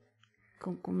dices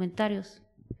con comentarios,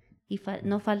 y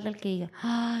no falta el que diga,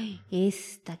 ay,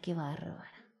 esta qué bárbara.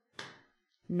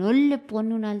 No le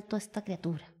pone un alto a esta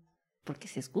criatura, porque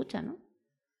se escucha, ¿no?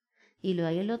 Y luego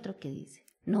hay el otro que dice,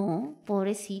 no,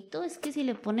 pobrecito, es que si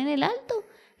le ponen el alto,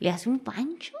 le hace un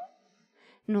pancho.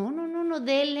 No,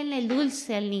 denle el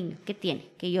dulce al niño. ¿Qué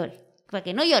tiene? Que llore. Para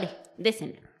que no llore,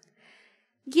 désenlo.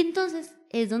 Y entonces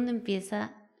es donde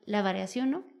empieza la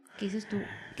variación, ¿no? Que dices tú,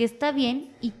 que está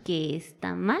bien y que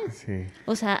está mal. Sí.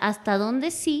 O sea, hasta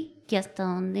dónde sí, que hasta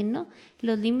dónde no.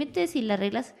 Los límites y las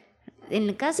reglas en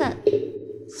la casa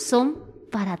son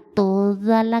para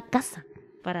toda la casa,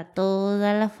 para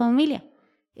toda la familia.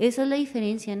 Esa es la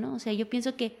diferencia, ¿no? O sea, yo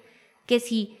pienso que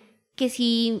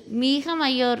si mi hija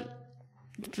mayor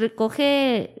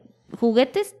recoge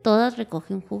juguetes, todas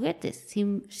recogen juguetes.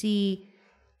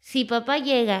 Si papá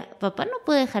llega, papá no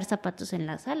puede dejar zapatos en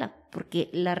la sala, porque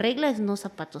la regla es no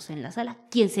zapatos en la sala,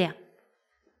 quien sea.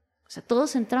 O sea,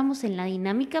 todos entramos en la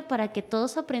dinámica para que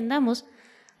todos aprendamos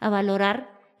a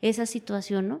valorar esa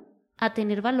situación, ¿no? A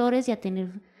tener valores y a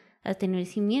tener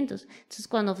cimientos. Entonces,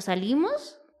 cuando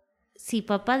salimos, si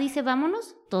papá dice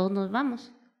vámonos, todos nos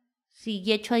vamos. Si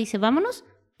Yechua dice vámonos,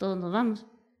 todos nos vamos.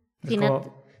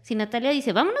 Si Natalia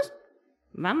dice vámonos,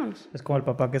 vámonos. Es como el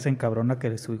papá que se encabrona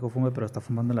que su hijo fume, pero está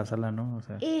fumando en la sala, ¿no? O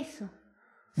sea, Eso.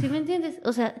 ¿Sí me entiendes?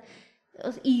 O sea,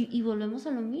 y volvemos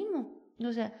a lo mismo.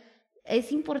 O sea,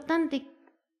 es importante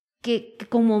que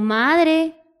como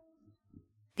madre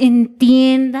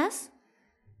entiendas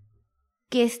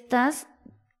que estás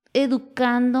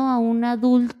educando a un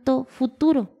adulto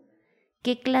futuro.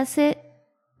 ¿Qué clase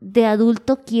de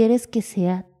adulto quieres que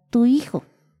sea tu hijo?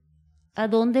 ¿A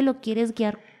dónde lo quieres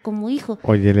guiar como hijo?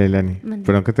 Oye, Leilani, Mande.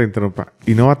 perdón que te interrumpa.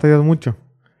 ¿Y no batallas mucho?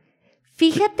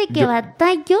 Fíjate que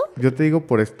batallo. Yo te digo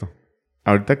por esto.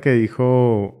 Ahorita que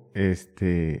dijo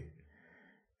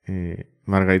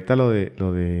Margarita lo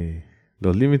de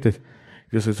los límites,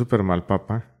 yo soy súper mal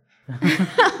papá.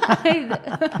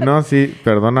 No, sí,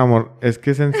 perdón, amor. Es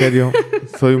que es en serio.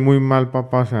 Soy muy mal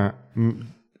papá. O sea,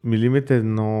 mis límites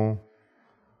no...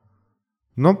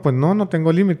 No, pues no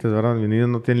tengo límites, ¿verdad? Mis niños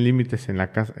no tienen límites en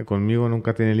la casa. Conmigo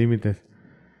nunca tienen límites.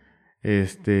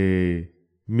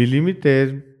 Mi límite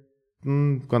es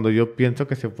cuando yo pienso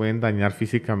que se pueden dañar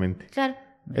físicamente. Claro.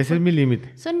 Ese es mi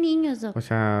límite. Son niños, Doc. O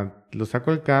sea, lo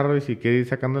saco del carro y si quiere ir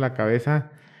sacando la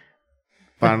cabeza,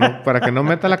 para que no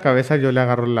meta la cabeza, yo le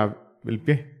agarro el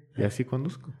pie y así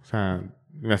conduzco. O sea,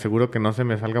 me aseguro que no se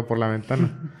me salga por la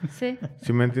ventana. Sí.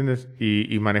 ¿Sí me entiendes?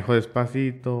 Y manejo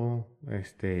despacito,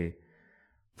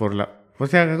 o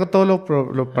sea, hago todo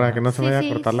lo para que no se me vaya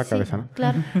a cortar la cabeza, ¿no?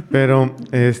 Claro. Pero,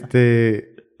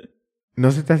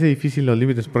 no se te hace difícil los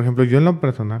límites. Por ejemplo, yo en lo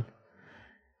personal,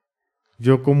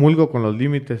 yo comulgo con los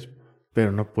límites,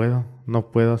 pero no puedo,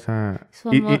 o sea... Su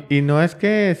amor. Y no es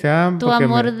que sea... Tu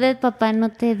amor de papá no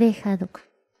te deja, Doc.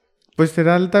 Pues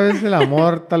será tal vez el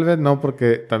amor, tal vez no,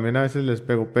 porque también a veces les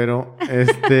pego, pero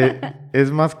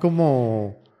es más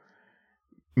como...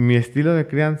 Mi estilo de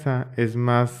crianza es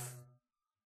más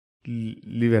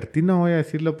libertino, voy a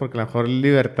decirlo, porque a lo mejor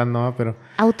libertad no, pero...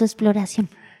 Autoexploración.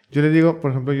 Yo le digo,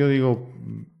 por ejemplo,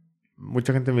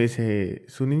 mucha gente me dice,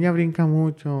 su niña brinca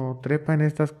mucho, trepa en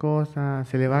estas cosas,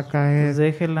 se le va a caer. pues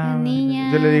déjela. La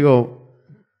niña. Yo le digo,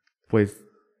 pues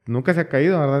nunca se ha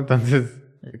caído, ¿verdad? Entonces,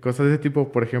 cosas de ese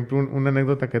tipo. Por ejemplo, una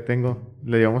anécdota que tengo,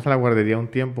 le llevamos a la guardería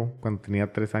un tiempo, cuando tenía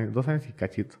 2 años y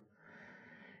cachito.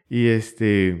 Y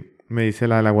me dice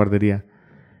la de la guardería,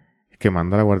 que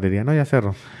mando a la guardería, no, ya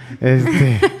cerró.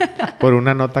 Por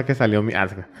una nota que salió mi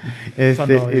asga.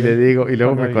 Y le digo, y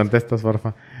luego me contestas,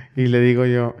 porfa. Y le digo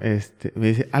yo, me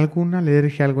dice, ¿alguna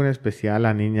alergia, algo en especial a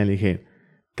la niña? Le dije,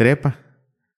 trepa.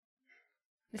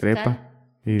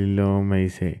 Y luego me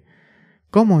dice,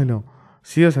 ¿cómo? Y luego,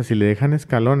 sí, o sea, si le dejan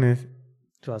escalones,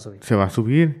 Se va a subir. se va a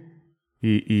subir.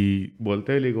 Y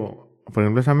volteo y le digo, por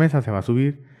ejemplo, esa mesa se va a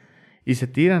subir. Y se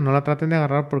tira, no la traten de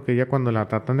agarrar porque ya cuando la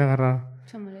tratan de agarrar,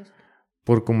 Se molesta.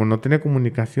 por como no tiene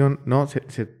comunicación, no,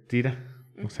 se tira.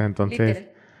 O sea, entonces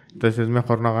es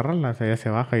mejor no agarrarla. O sea, ella se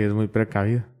baja y es muy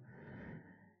precavida.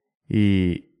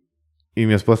 Y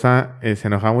mi esposa se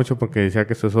enojaba mucho porque decía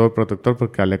que soy sobreprotector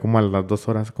porque hablé como a las 2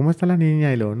 horas. ¿Cómo está la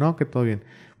niña? Y luego, no, que todo bien.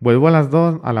 Vuelvo a las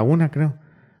 2, a la 1 creo.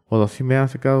 O 2:30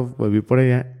 se quedó, volví por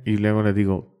ella. Y luego le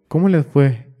digo, ¿cómo les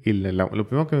fue? Y lo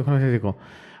primero que me dijo, dijo,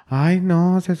 ay,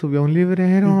 no, se subió a un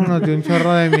librero, nos dio un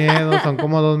chorro de miedo, son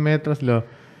como 2 metros.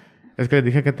 Es que les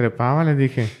dije que trepaba, les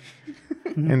dije.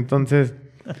 Entonces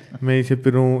me dice,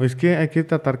 pero es que hay que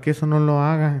tratar que eso no lo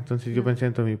haga. Entonces yo pensé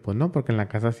dentro de mí, pues no, porque en la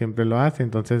casa siempre lo hace,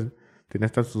 entonces tiene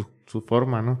hasta su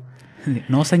forma, ¿no?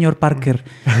 No, señor Parker.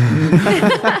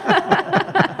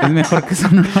 Es mejor que eso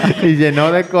no. Y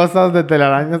llenó de cosas de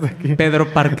telarañas aquí.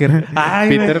 Pedro Parker. Ay,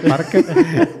 Peter Parker.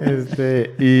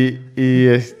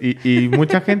 Y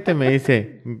mucha gente me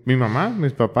dice, mi mamá,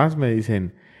 mis papás me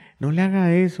dicen, no le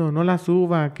haga eso, no la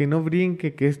suba, que no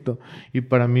brinque, que esto. Y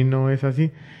para mí no es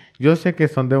así. Yo sé que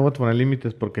debo poner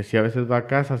límites porque sí a veces va a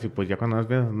casas y pues ya cuando vas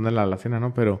viendo dónde la cena,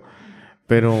 ¿no? Pero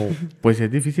pues es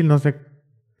difícil, no sé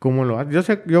cómo lo hace.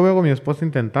 Yo veo a mi esposa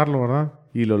intentarlo, ¿verdad?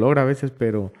 Y lo logra a veces,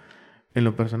 pero en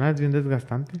lo personal es bien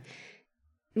desgastante.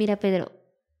 Mira, Pedro,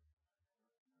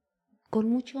 con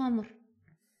mucho amor.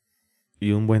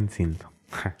 Y un buen cinto.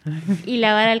 Y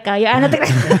lavar al caballo. Ah, no te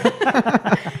creas.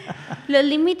 Los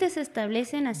límites se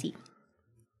establecen así.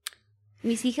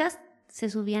 Mis hijas se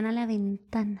subían a la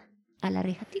ventana, a la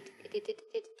reja.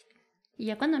 Y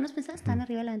ya cuando nos pensaban, estaban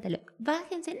arriba de la ventana.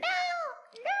 Bájense, no.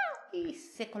 Y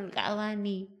se colgaban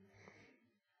y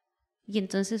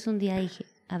entonces un día dije,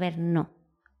 a ver,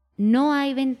 no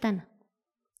hay ventana.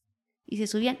 Y se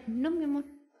subían, no, mi amor,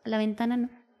 a la ventana no.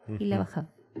 Y la bajaban.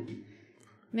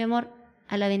 Mi amor,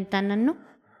 a la ventana no.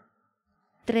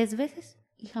 3 veces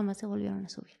y jamás se volvieron a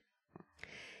subir.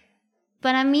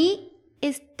 Para mí,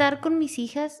 estar con mis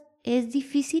hijas es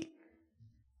difícil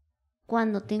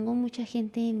cuando tengo mucha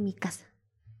gente en mi casa.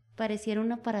 Pareciera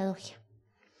una paradoja.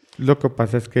 Lo que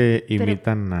pasa es que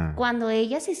imitan Pero cuando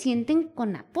ellas se sienten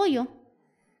con apoyo,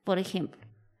 por ejemplo,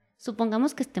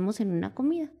 supongamos que estemos en una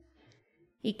comida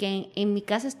y que en mi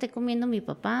casa esté comiendo mi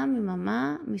papá, mi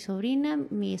mamá, mi sobrina,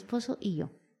 mi esposo y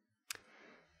yo.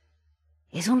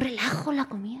 Es un relajo la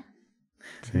comida.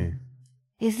 Sí.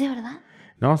 ¿Es de verdad?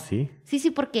 No, sí.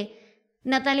 Sí, porque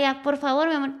Natalia, por favor,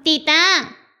 mi amor. Tita,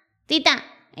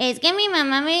 es que mi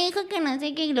mamá me dijo que no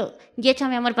sé qué. Y echa,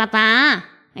 mi amor, papá.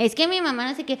 Es que mi mamá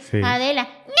no sé qué. Sí. Adela,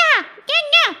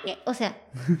 no. O sea,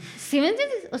 ¿sí me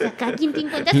entiendes? O sea, cada quien te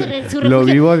encuentra su Lo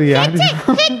vivo diario.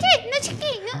 no sé qué,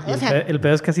 ¿no? O sea, El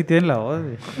pedo es que así tienen la voz,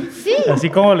 güey. sí. Así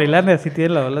como Leilani, así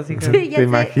tienen la voz las hijas. Sí, ya ¿Te sé.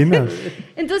 imaginas?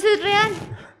 Entonces, es real.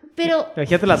 Pero,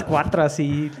 Imagínate las 4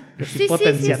 así Sí,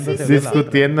 potenciándose. sí,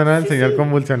 Discutiendo, ¿no? El señor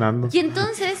convulsionando. y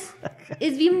entonces,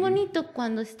 es bien bonito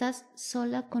cuando estás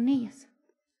sola con ellas.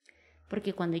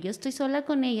 Porque cuando yo estoy sola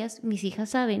con ellas, mis hijas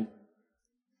saben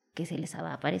que se les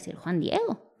va a aparecer Juan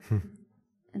Diego.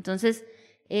 Entonces,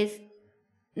 es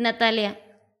Natalia,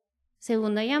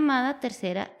 segunda llamada,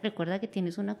 tercera, recuerda que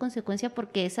tienes una consecuencia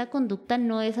porque esa conducta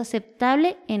no es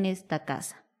aceptable en esta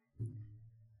casa.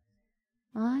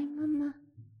 Ay, mamá,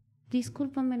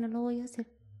 discúlpame, no lo voy a hacer.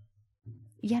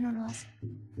 Ya no lo hace.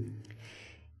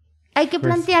 Hay que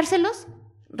planteárselos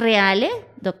real,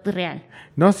 doctor, real.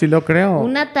 No, sí lo creo.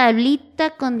 Una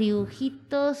tablita con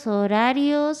dibujitos,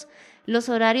 horarios. Los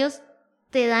horarios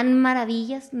te dan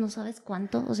maravillas, no sabes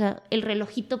cuánto. O sea, el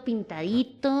relojito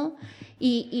pintadito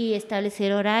y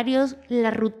establecer horarios.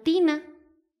 La rutina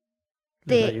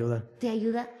Les ayuda. te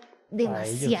ayuda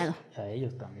demasiado. A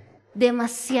ellos también.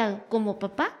 Demasiado, como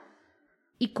papá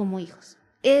y como hijos.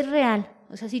 Es real.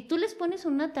 O sea, si tú les pones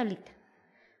una tablita,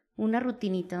 una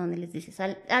rutinita donde les dices,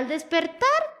 al despertar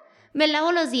me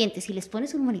lavo los dientes, y les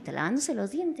pones un monito lavándose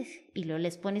los dientes y luego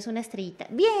les pones una estrellita,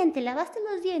 bien, te lavaste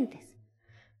los dientes.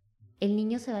 El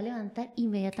niño se va a levantar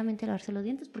inmediatamente a lavarse los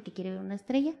dientes porque quiere ver una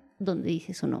estrella donde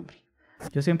dice su nombre.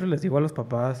 Yo siempre les digo a los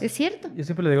papás. ¿Es cierto? Yo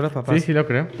siempre les digo a los papás. Sí lo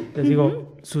creo. Les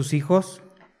digo, sus hijos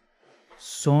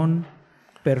son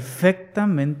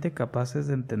perfectamente capaces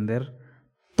de entender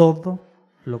todo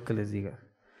lo que les digas.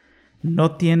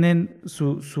 No tienen,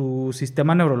 su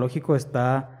sistema neurológico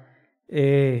está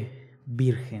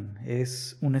virgen,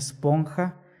 es una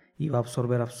esponja y va a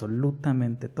absorber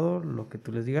absolutamente todo lo que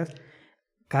tú les digas.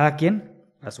 Cada quien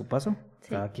a su paso,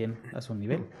 Sí. cada quien a su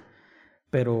nivel,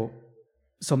 pero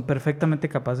son perfectamente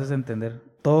capaces de entender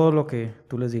todo lo que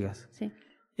tú les digas. Sí.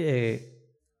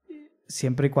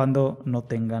 Siempre y cuando no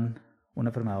tengan una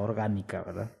enfermedad orgánica,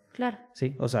 ¿verdad? Claro.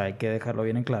 Sí, o sea, hay que dejarlo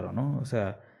bien en claro, ¿no? O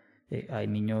sea, hay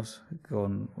niños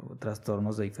con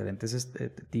trastornos de diferentes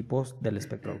tipos, del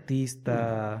espectro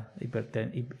autista,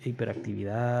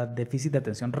 hiperactividad, déficit de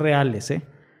atención reales, ¿eh?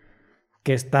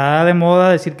 Que está de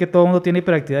moda decir que todo el mundo tiene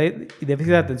hiperactividad y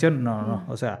déficit de atención. No,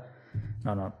 o sea,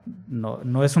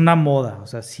 no es una moda, o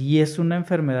sea, sí es una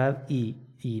enfermedad y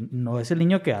no es el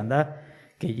niño que anda,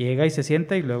 que llega y se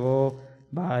sienta y luego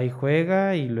va y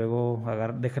juega y luego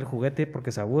deja el juguete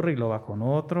porque se aburre y lo va con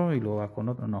otro y luego va con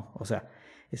otro. No, o sea,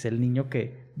 es el niño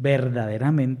que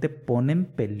verdaderamente pone en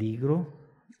peligro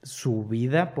su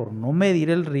vida por no medir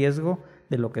el riesgo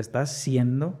de lo que está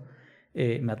haciendo.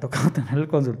 Me ha tocado tener el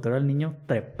consultorio al niño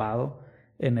trepado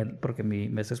porque mi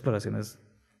mesa de exploración es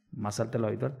más alta de lo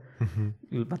habitual. Uh-huh.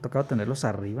 Me ha tocado tenerlos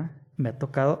arriba. Me ha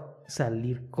tocado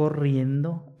salir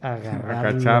corriendo a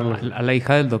agarrarlo. A la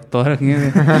hija del doctor.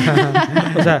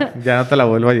 O sea, ya no te la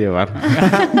vuelvo a llevar.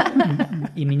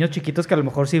 Y niños chiquitos que a lo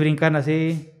mejor sí brincan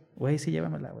así. Güey, sí,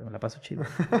 llévamela, güey, me la paso chido.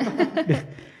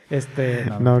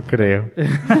 No creo.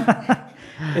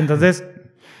 Entonces,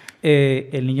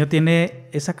 el niño tiene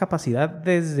esa capacidad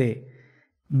desde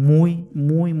muy,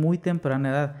 muy, muy temprana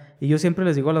edad. Y yo siempre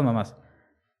les digo a las mamás,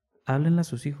 háblenle a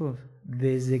sus hijos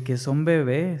desde que son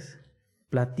bebés.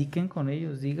 Platiquen con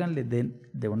ellos, díganle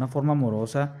de una forma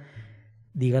amorosa,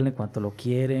 díganle cuánto lo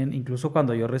quieren. Incluso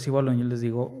cuando yo recibo a los niños les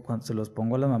digo, cuando se los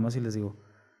pongo a las mamás y les digo,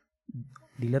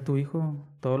 dile a tu hijo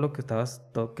todo lo que estabas,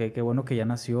 qué bueno que ya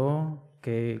nació,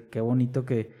 qué bonito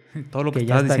que todo lo que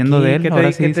ya estabas diciendo aquí. De él.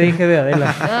 ¿Qué te dije de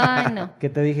Adela? Ay, no. ¿Qué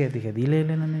te dije? Dije, dile,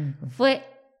 Elena.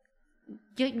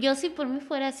 Yo si por mí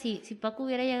fuera así, si Paco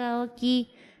hubiera llegado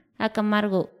aquí a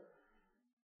Camargo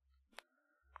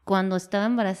cuando estaba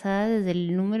embarazada desde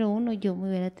el número 1, yo me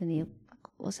hubiera tenido,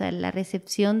 o sea, la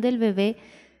recepción del bebé,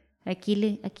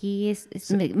 aquí es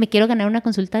sí. me quiero ganar una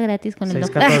consulta gratis con el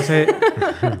doctor.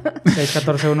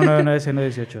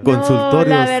 614-199-118.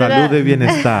 Consultorio Salud y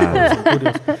Bienestar.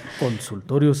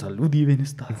 Consultorio Salud y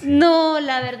Bienestar. No,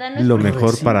 la verdad no es lo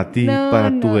mejor para ti,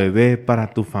 para tu bebé,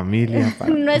 para tu familia.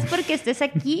 No es porque estés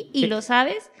aquí y lo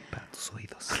sabes. Para tus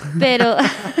oídos. Pero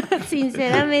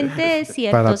sinceramente es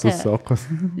cierto. Para tus ojos.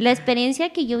 La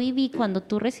experiencia que yo viví cuando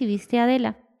tú recibiste a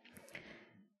Adela,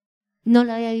 no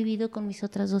la había vivido con mis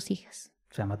otras 2 hijas.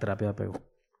 Se llama terapia de apego.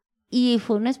 Y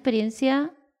fue una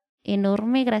experiencia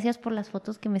enorme. Gracias por las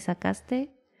fotos que me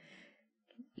sacaste.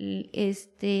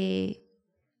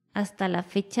 Hasta la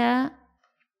fecha,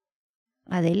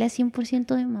 Adela es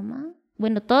 100% de mamá.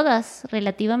 Bueno, todas,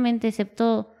 relativamente,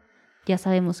 excepto... Ya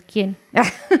sabemos quién.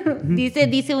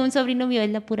 dice un sobrino mío, es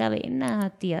la pura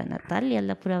vena, tía Natalia, es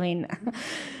la pura vena.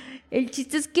 El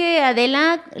chiste es que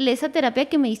Adela, esa terapia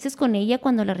que me diste con ella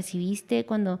cuando la recibiste,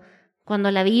 cuando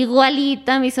la vi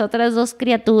igualita a mis otras 2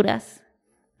 criaturas,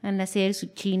 al nacer,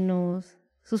 sus chinos,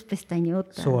 sus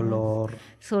pestañotas. Su olor,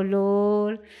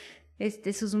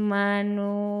 sus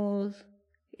manos...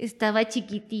 Estaba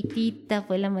chiquititita,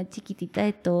 fue la más chiquitita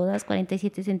de todas,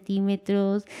 47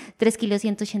 centímetros, 3 kilos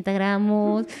 180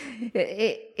 gramos.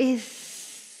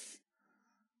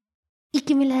 Y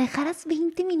que me la dejaras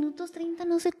 20 minutos, 30,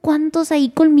 no sé cuántos, ahí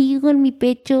conmigo en mi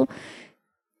pecho.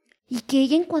 Y que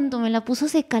ella en cuanto me la puso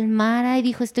se calmara y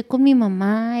dijo, estoy con mi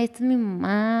mamá, esta es mi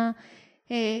mamá.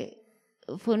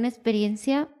 Fue una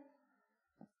experiencia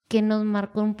que nos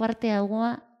marcó un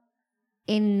parteagua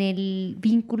en el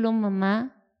vínculo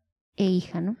mamá e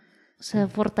hija, ¿no? O sea,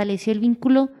 fortaleció el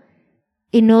vínculo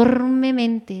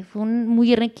enormemente, fue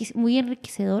muy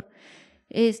enriquecedor.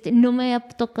 No me había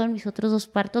tocado en mis otros 2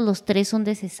 partos, los 3 son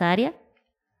de cesárea,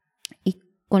 y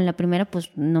con la primera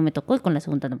pues no me tocó, y con la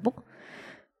segunda tampoco,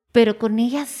 pero con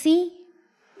ella sí,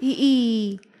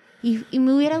 y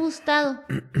me hubiera gustado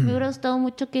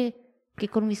mucho que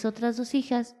con mis otras 2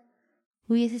 hijas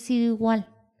hubiese sido igual.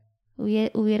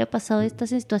 Hubiera pasado esta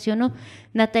situación, ¿no?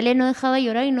 Natalia no dejaba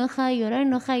llorar y no dejaba llorar.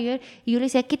 Y yo le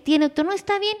decía, ¿qué tiene, doctor? No,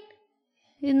 está bien.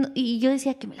 Y yo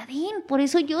decía, que me la den, por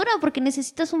eso llora, porque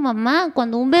necesita a su mamá.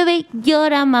 Cuando un bebé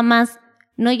llora, mamás,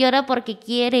 no llora porque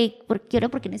quiere, llora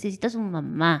porque necesita a su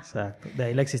mamá. Exacto. De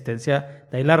ahí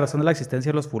la razón de la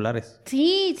existencia de los fulares.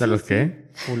 Sí, ¿De los qué?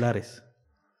 Fulares.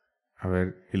 A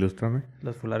ver, ilústrame.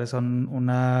 Los fulares son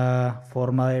una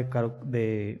forma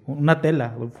de una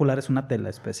tela. Un fular es una tela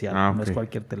especial, no es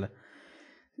cualquier tela.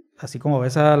 Así como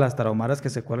ves a las tarahumaras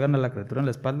que se cuelgan a la criatura en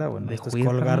la espalda, bueno, esto es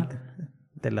colgar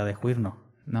tela de juir, no.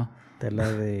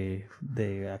 Tela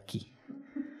de aquí.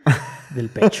 Del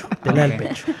pecho. Tela del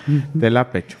pecho.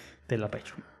 Tela pecho. Tela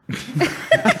pecho.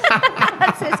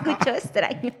 Se escuchó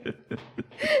extraño.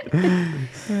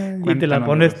 Y te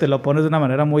lo pones de una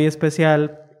manera muy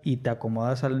especial y te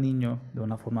acomodas al niño de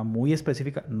una forma muy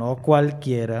específica. No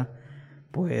cualquiera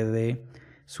puede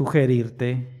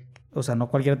sugerirte, o sea, no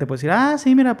cualquiera te puede decir,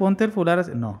 sí, mira, ponte el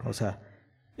fular. No, o sea,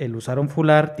 el usar un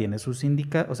fular tiene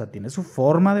tiene su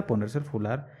forma de ponerse el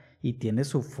fular y tiene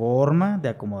su forma de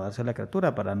acomodarse a la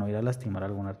criatura para no ir a lastimar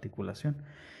alguna articulación.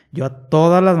 Yo a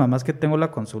todas las mamás que tengo la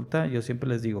consulta, yo siempre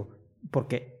les digo,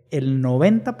 porque el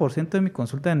 90% de mi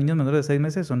consulta de niños menores de 6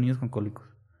 meses son niños con cólicos.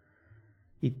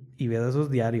 Y veo esos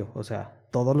diarios, o sea,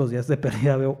 todos los días de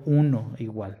pérdida veo uno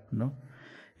igual, ¿no?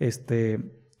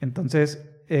 Entonces,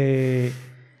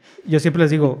 yo siempre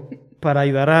les digo, para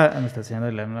ayudar a... Me está enseñando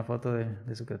una foto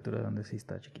de su criatura donde sí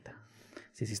estaba chiquita.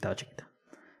 Sí estaba chiquita.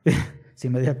 Sí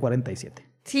medía 47.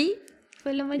 Sí,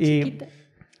 fue la más Y chiquita.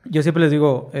 yo siempre les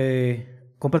digo,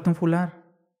 cómprate un fular.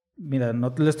 Mira,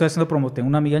 no le estoy haciendo promo. Tengo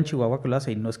una amiga en Chihuahua que lo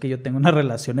hace y no es que yo tenga una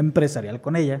relación empresarial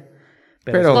con ella.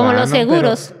 Pero Como los gano,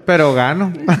 seguros. Pero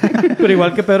gano. Pero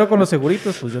igual que Pedro con los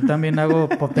seguritos, pues yo también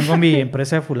tengo mi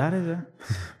empresa de fulares, ¿verdad?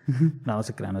 No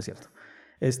se crean, no es cierto.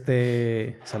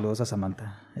 Saludos a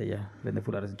Samantha. Ella vende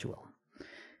fulares en Chihuahua.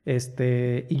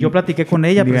 Y yo platiqué con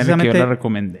ella Díganle precisamente. que yo la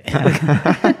recomendé.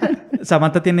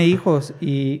 Samantha tiene hijos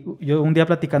y yo un día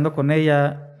platicando con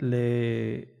ella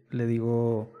le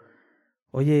digo,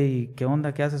 oye, ¿y qué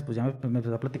onda? ¿Qué haces? Pues ya me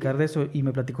empezó a platicar de eso y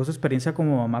me platicó su experiencia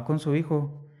como mamá con su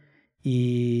hijo.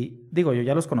 Y digo, yo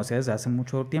ya los conocía desde hace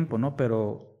mucho tiempo, ¿no?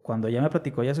 Pero cuando ella me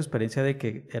platicó ya su experiencia de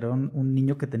que era un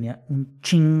niño que tenía un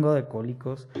chingo de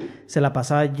cólicos, se la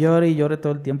pasaba llore y llore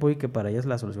todo el tiempo y que para ellas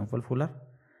la solución fue el fular.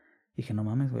 Dije, no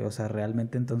mames, güey, o sea,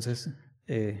 realmente entonces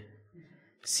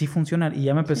sí funcionan. Y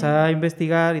ya me empecé a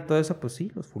investigar y todo eso, pues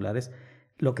sí, los fulares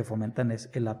lo que fomentan es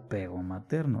el apego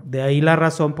materno. De ahí la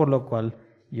razón por la cual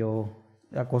yo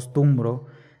acostumbro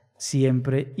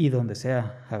siempre y donde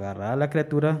sea agarrar a la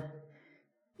criatura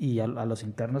y a los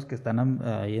internos que están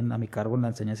ahí a mi cargo en la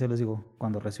enseñanza, les digo,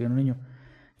 cuando reciben un niño,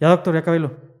 ya doctor, ya acabé.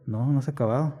 No se ha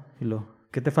acabado. Y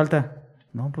 ¿qué te falta?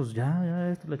 No, pues ya,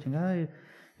 esto, la chingada. Y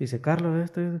dice, Carlos,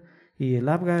 esto, y el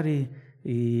Apgar,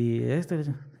 y esto.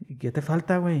 ¿Y qué te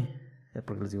falta, güey?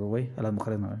 Porque les digo, güey, a las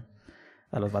mujeres no, güey.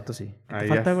 A los vatos sí. ¿Qué te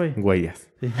falta, güey? Huellas.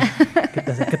 Sí.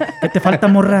 ¿Qué te falta,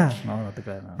 morra? No te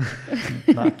creas, no.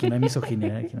 No, aquí no hay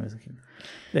misoginia,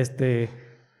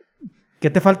 ¿Qué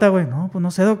te falta, güey? No, pues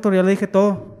no sé, doctor, ya le dije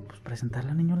todo. Pues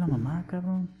presentarle al niño a la mamá,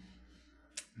 cabrón.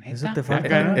 Eso te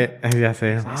falta, ¿no? Ya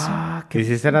sé. ¿Y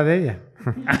si será de ella?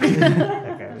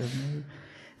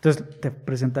 Entonces,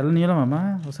 presentarle al niño a la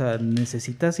mamá, o sea,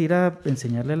 necesitas ir a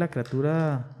enseñarle a la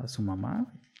criatura a su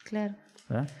mamá. Claro.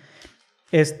 ¿Verdad?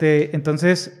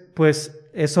 Entonces, pues,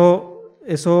 eso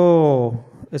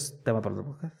es tema para los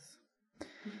podcasts.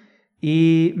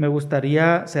 Y me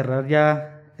gustaría cerrar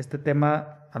ya este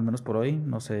tema, al menos por hoy.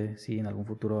 No sé si en algún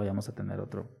futuro vayamos a tener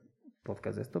otro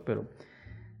podcast de esto, pero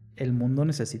el mundo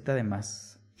necesita de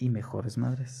más y mejores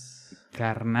madres.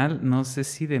 Carnal, no sé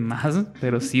si de más,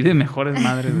 pero sí de mejores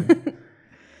madres, güey.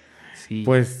 Sí.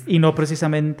 Pues, Y no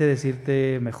precisamente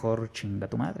decirte mejor chinga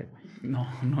tu madre, güey.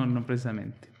 No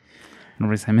precisamente. No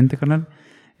precisamente, carnal.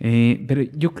 Pero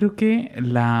yo creo que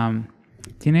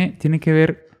tiene que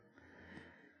ver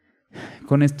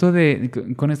con esto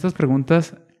con estas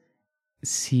preguntas,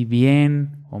 si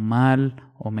bien o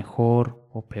mal o mejor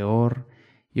o peor.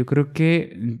 Yo creo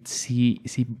que si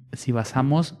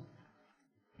basamos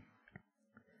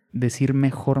decir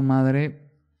mejor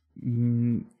madre,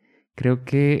 creo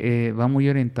que va muy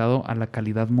orientado a la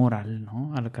calidad moral,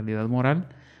 ¿no? A la calidad moral,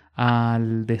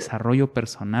 al desarrollo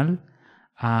personal,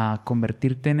 a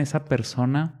convertirte en esa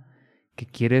persona que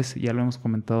quieres, ya lo hemos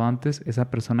comentado antes, esa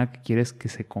persona que quieres que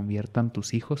se conviertan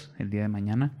tus hijos el día de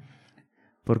mañana,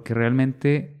 porque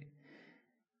realmente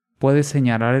puedes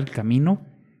señalar el camino.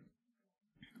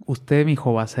 Usted, mi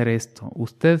hijo, va a hacer esto.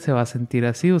 Usted se va a sentir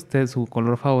así. Usted, su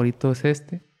color favorito es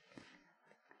este.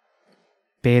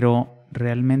 Pero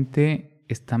realmente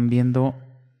están viendo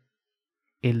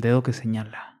el dedo que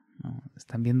señala, ¿no?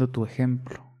 Están viendo tu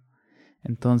ejemplo.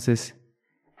 Entonces,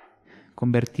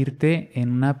 convertirte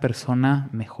en una persona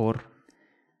mejor.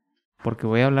 Porque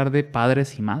voy a hablar de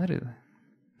padres y madres.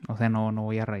 O sea, no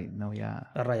voy a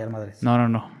A rayar madres. No.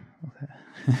 O sea,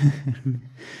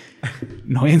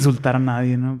 no voy a insultar a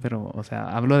nadie, ¿no? Pero, o sea,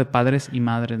 hablo de padres y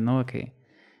madres, ¿no? Que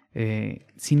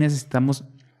sí necesitamos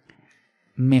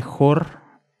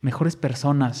mejores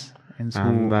personas en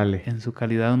su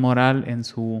calidad moral, en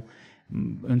su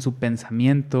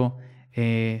pensamiento,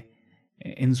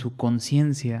 en su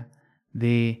conciencia,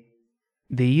 de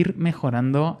ir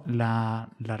mejorando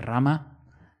la rama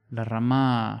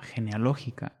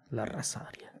genealógica. La raza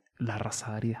aria. La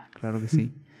raza aria, claro que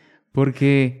sí.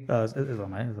 Porque... No, es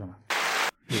broma, es broma.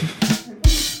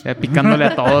 Picándole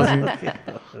a todos.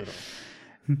 ¿Sí?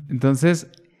 Entonces,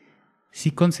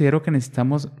 sí considero que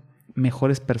necesitamos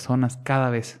mejores personas cada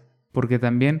vez. Porque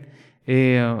también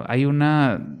hay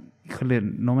una... Híjole,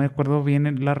 no me acuerdo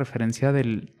bien la referencia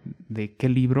de qué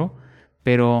libro,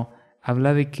 pero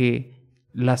habla de que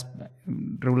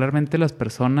regularmente las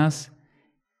personas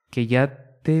que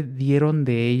ya te dieron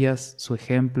de ellas su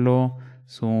ejemplo,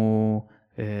 su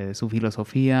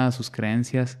filosofía, sus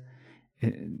creencias,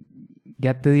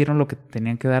 ya te dieron lo que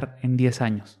tenían que dar en 10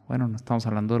 años. Bueno, no estamos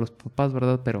hablando de los papás,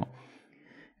 ¿verdad? Pero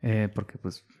porque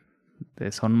pues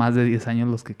son más de 10 años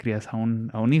los que crías a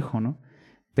un hijo, ¿no?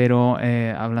 Pero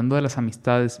hablando de las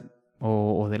amistades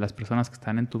o de las personas que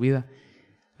están en tu vida,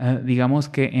 digamos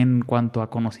que en cuanto a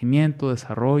conocimiento,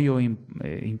 desarrollo,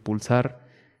 impulsar,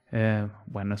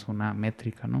 bueno, es una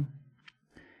métrica, ¿no?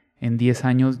 En 10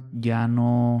 años ya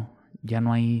no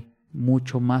hay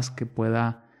mucho más que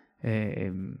pueda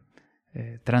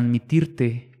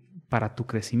transmitirte para tu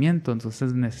crecimiento.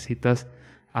 Entonces necesitas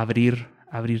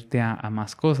abrirte a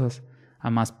más cosas, a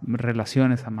más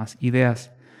relaciones, a más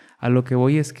ideas. A lo que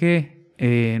voy es que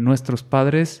nuestros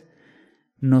padres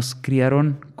nos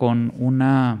criaron con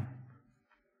una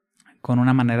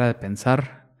manera de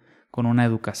pensar, con una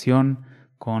educación,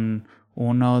 con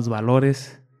unos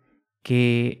valores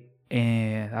que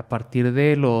a partir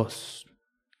de los,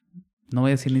 no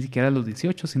voy a decir ni siquiera de los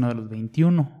 18, sino de los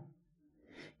 21,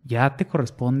 ya te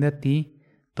corresponde a ti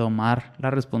tomar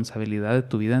la responsabilidad de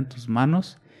tu vida en tus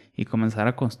manos y comenzar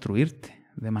a construirte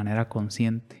de manera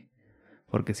consciente.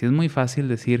 Porque sí es muy fácil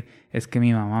decir, es que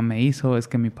mi mamá me hizo, es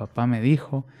que mi papá me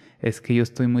dijo, es que yo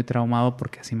estoy muy traumado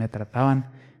porque así me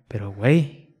trataban. Pero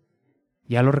güey,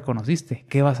 ya lo reconociste,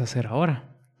 ¿qué vas a hacer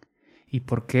ahora? ¿Y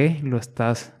por qué lo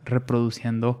estás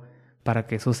reproduciendo para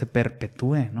que eso se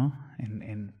perpetúe, ¿no?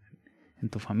 en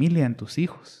tu familia, en tus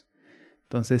hijos?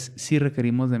 Entonces sí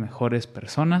requerimos de mejores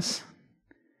personas,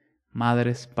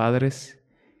 madres, padres,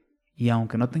 y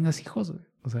aunque no tengas hijos,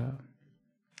 o sea,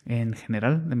 en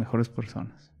general, de mejores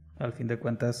personas. Al fin de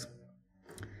cuentas,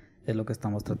 es lo que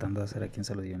estamos tratando de hacer aquí en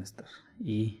Salud y Bienestar.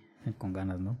 Y con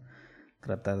ganas, ¿no?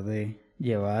 Tratar de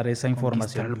llevar esa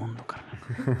información al mundo,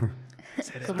 carnal.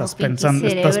 ¿Estás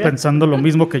pensando lo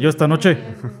mismo que yo esta noche?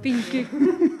 Pinky.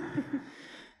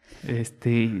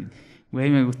 Güey,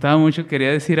 me gustaba mucho.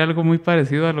 Quería decir algo muy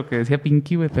parecido a lo que decía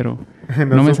Pinky, güey, pero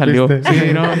no me salió.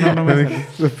 Sí, no me salió.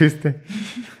 ¿Supiste?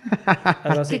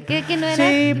 Algo así. ¿Qué no era?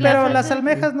 Sí, La pero frase? las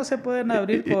almejas no se pueden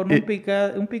abrir con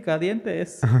un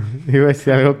picadientes. Iba a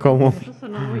decir algo como... Eso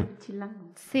sonó muy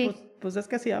chilango. Sí, Pues es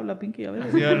que así habla Pinky a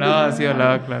veces. Sí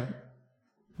hablaba, claro.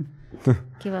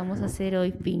 ¿qué vamos a hacer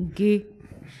hoy, Pinky?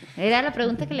 Era la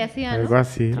pregunta que le hacía, Algo ¿no?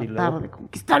 así. Tratar de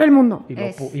conquistar el mundo. Y luego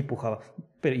Es- y pujaba.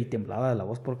 Y temblaba de la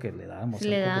voz porque le dábamos.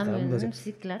 Le daban,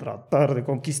 sí, claro. Tratar de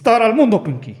conquistar al mundo,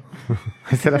 Pinky.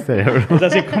 Ese era cerebro. Es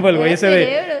así como el güey Era ese de...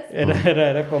 cerebros.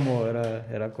 Era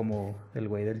como el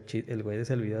güey el güey de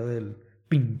ese video del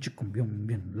pinche cumbión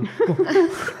bien loco.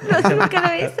 No,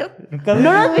 nunca lo hizo. Nunca No lo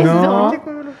has visto.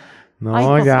 No. No, Ay,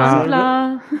 pues, ya.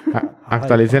 Pampla.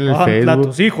 Actualicen el Pantla, Facebook.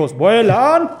 tus hijos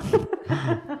vuelan.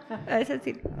 A veces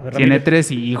sí. A ver, Tiene Ramírez.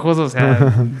 3 hijos, o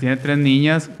sea, tiene 3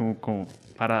 niñas como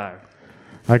para...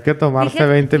 Hay que tomarse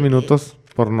Fíjate 20 que- minutos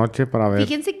por noche para ver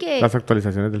Fíjense que... las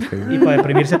actualizaciones del Y Facebook. para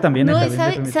deprimirse también. No, también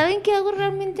 ¿saben, deprimirse. ¿saben qué hago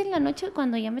realmente en la noche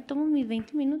cuando ya me tomo mis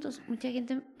 20 minutos? Mucha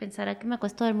gente pensará que me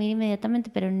acuesto a dormir inmediatamente,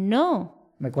 pero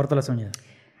no. Me corto las uñas.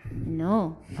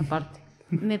 No. Aparte.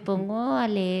 Me pongo a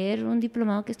leer un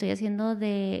diplomado que estoy haciendo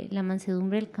de la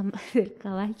mansedumbre del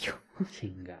caballo,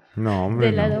 Chinga. No, hombre.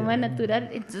 de la no. doma natural.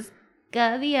 Entonces,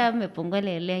 cada día me pongo a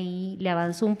leerle ahí, le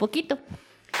avanzo un poquito.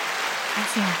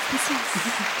 Gracias.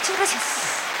 Muchas gracias.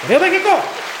 ¡Adiós, México!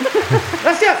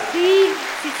 ¡Gracias!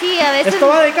 Sí, a veces... Esto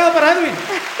va dedicado para Edwin.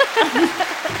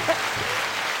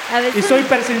 A veces Y su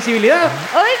hipersensibilidad.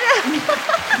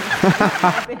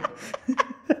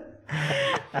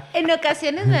 en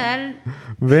ocasiones me dan...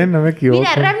 Ven, no me equivoco.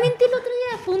 Mira, realmente el otro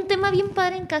día fue un tema bien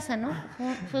padre en casa, ¿no?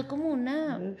 Fue como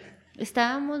una...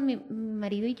 Estábamos mi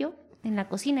marido y yo en la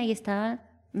cocina y estaban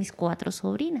mis 4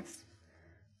 sobrinas.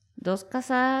 2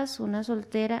 casadas, una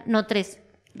soltera... No, 3.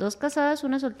 2 casadas,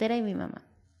 una soltera y mi mamá.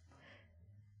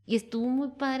 Y estuvo muy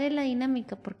padre la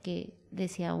dinámica porque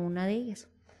decía una de ellas: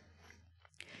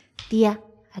 tía,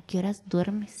 ¿a qué horas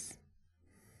duermes?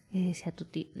 Y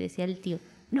decía el tío: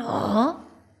 no,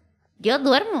 yo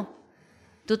duermo.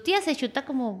 Tu tía se chuta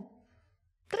como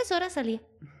 3 horas al día.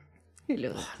 Y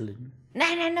luego,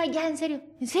 no, ya, en serio.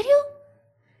 ¿En serio?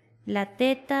 La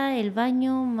teta, el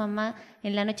baño, mamá.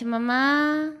 En la noche,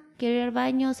 mamá, quiero ir al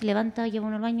baño. Se levanta, lleva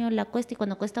uno al baño, la acuesta. Y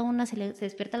cuando acuesta una, se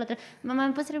despierta la otra. Mamá,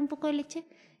 ¿me puedes traer un poco de leche?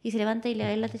 Y se levanta y le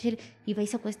da la leche. Y va y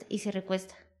se acuesta y se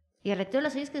recuesta. Y al ratito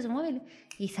las oyes que se mueven.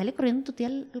 Y sale corriendo tu tía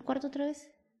al cuarto otra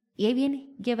vez. Y ahí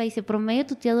viene, lleva y dice: promedio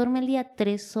tu tía duerme al día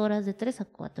 3 horas, de 3 a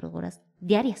 4 horas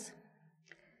diarias.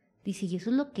 Dice, y eso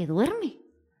es lo que duerme.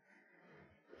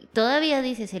 Y todavía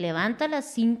dice, se levanta a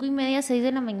las 5:30, 6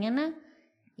 de la mañana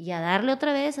y a darle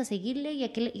otra vez, a seguirle, y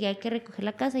hay que recoger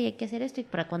la casa y hay que hacer esto. Y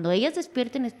para cuando ellas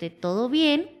despierten esté todo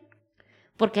bien,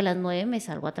 porque a las 9 me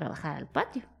salgo a trabajar al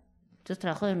patio. Entonces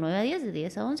trabajo de 9 a 10, de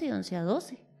 10 a 11 y de 11 a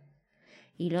 12.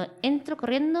 Y lo entro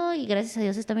corriendo y gracias a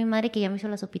Dios está mi madre que ya me hizo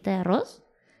la sopita de arroz.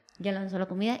 ya lanzó la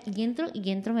comida y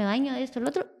entro, me baño, esto, lo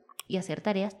otro, y hacer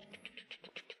tareas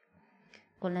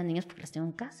con las niñas porque las tengo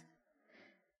en casa.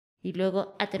 Y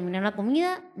luego, a terminar la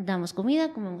comida, damos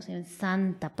comida, comemos en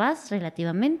santa paz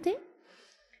relativamente.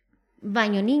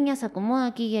 Baño niñas, acomodo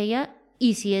aquí y allá.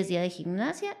 Y si es día de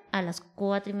gimnasia, a las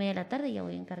 4:30 de la tarde ya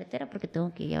voy en carretera porque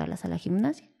tengo que llevarlas a la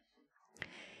gimnasia.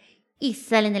 Y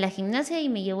salen de la gimnasia y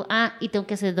me llevo... y tengo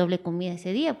que hacer doble comida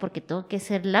ese día porque tengo que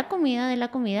hacer la comida de la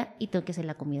comida y tengo que hacer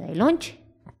la comida de lonche.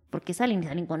 Porque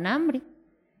salen con hambre.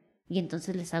 Y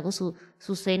entonces les hago su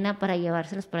cena para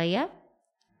llevárselos para allá.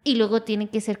 Y luego tienen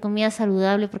que ser comida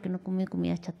saludable porque no comen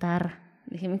comida chatarra.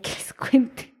 Déjenme que les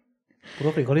cuente.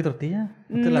 ¿Puro frijol y tortilla?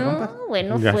 ¿No te la rompas?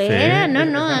 Bueno, Ya fuera, sé,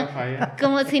 no, esa falla.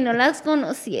 como si no las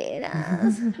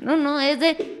conocieras. No, es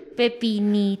de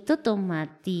pepinito,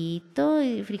 tomatito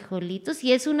y frijolitos.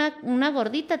 Si es una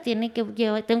gordita, tengo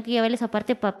que llevarles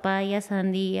aparte papaya,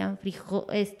 sandía,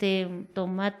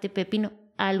 tomate, pepino,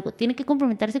 algo. Tiene que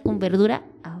complementarse con verdura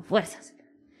a fuerzas.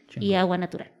 Chingón. Y agua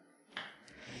natural.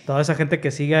 Toda esa gente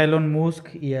que sigue a Elon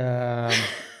Musk y a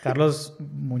Carlos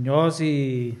Muñoz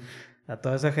y a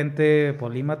toda esa gente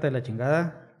polímata de la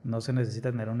chingada, no se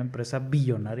necesita tener una empresa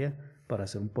billonaria para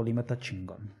ser un polímata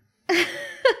chingón.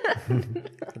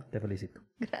 Te felicito.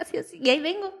 Gracias. Y ahí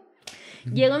vengo.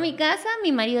 Llego a mi casa,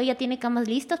 mi marido ya tiene camas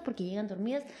listas porque llegan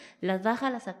dormidas, las baja,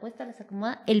 las acuesta, las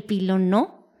acomoda. El pilón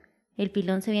no. El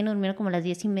pilón se viene a dormir como a las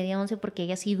 10:30, 11 porque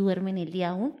ella sí duerme en el día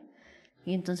aún.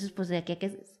 Y entonces, pues de aquí a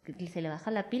que se le baja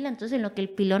la pila. Entonces, en lo que el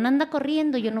pilón anda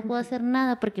corriendo, yo no puedo hacer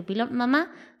nada porque el pilón,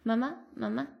 mamá.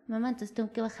 Entonces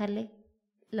tengo que bajarle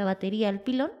la batería al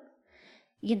pilón.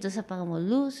 Y entonces apagamos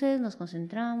luces, nos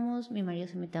concentramos, mi marido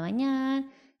se mete a bañar,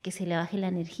 que se le baje la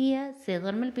energía, se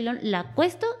duerme el pilón, la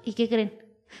acuesto y ¿qué creen?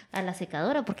 A la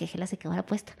secadora, porque dejé la secadora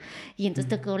puesta. Y entonces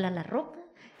tengo que doblar la ropa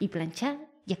y planchar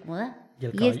y acomodar.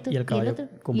 Y el caballo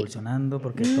convulsionando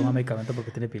porque toma medicamento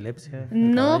porque tiene epilepsia.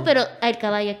 No, pero al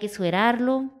caballo hay que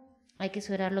suerarlo.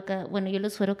 Yo lo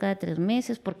suero cada 3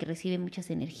 meses porque recibe muchas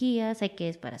energías, hay que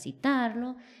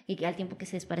desparasitarlo. Y al tiempo que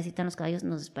se desparasitan los caballos,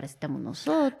 nos desparasitamos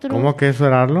nosotros. ¿Cómo que es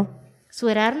suerarlo?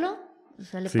 Suerarlo, o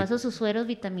sea, le Sí. paso sus sueros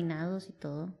vitaminados y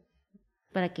todo.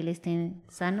 Para que él esté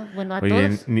sano. Bueno, a Oye,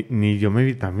 todos. ni yo me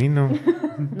vitamino.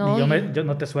 No, Yo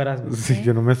no te sueras, güey. Sí,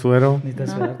 yo no me suero. Ni te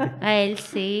no, suerarte. a él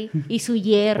sí. Y su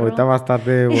hierro. Ahorita más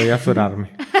tarde voy a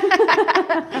suerarme.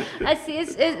 Así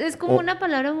es como una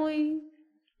palabra muy...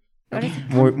 parece-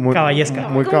 Muy Caballesca.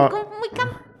 Muy como muy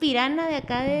campirana de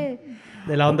acá de...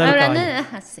 De la onda del Hablando caballo. de...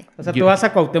 Ajá, sí. O sea, tú vas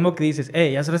a Cuauhtémoc y dices,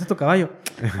 ya sueraste tu caballo.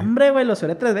 Hombre, güey, lo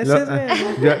sueré 3 veces,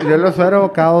 güey. yo lo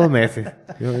suero cada 2 meses.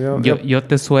 Yo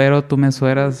te suero, tú me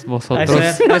sueras,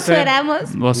 vosotros. Nos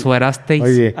sueramos. Vos suerasteis.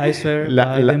 Oye, I swear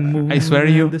La- by la- the moon I swear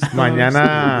you. and the stars.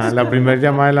 mañana, la primera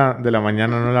llamada de la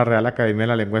mañana, ¿no? La Real Academia de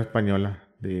la Lengua Española.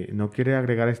 ¿No quiere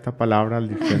agregar esta palabra al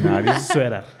diccionario?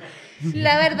 Suerar.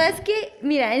 La verdad es que,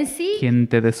 mira, en sí... Quien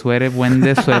te desuere, buen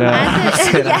desuera.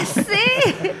 Ya sé.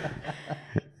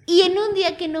 Y en un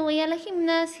día que no voy a la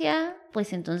gimnasia,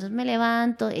 pues entonces me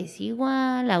levanto, es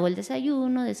igual, hago el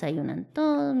desayuno, desayunan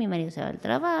todos, mi marido se va al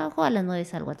trabajo, a las 9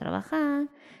 salgo a trabajar,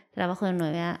 trabajo de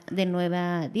 9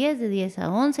 a 10, de 10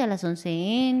 a 11, a las 11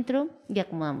 entro, y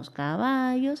acomodamos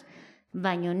caballos,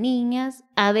 baño niñas.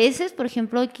 A veces, por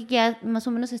ejemplo, hoy que ya más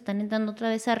o menos están entrando otra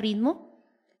vez a ritmo,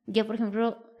 ya por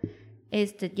ejemplo,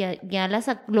 ya las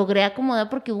logré acomodar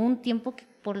porque hubo un tiempo que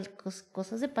por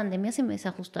cosas de pandemia se me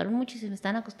desajustaron mucho y se me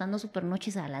están acostando super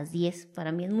noches a las 10.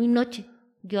 Para mí es muy noche.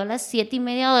 Yo a las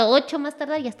 7:30 o 8 más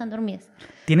tarde ya están dormidas.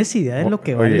 ¿Tienes idea de lo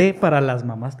que Oye. vale para las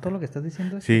mamás todo lo que estás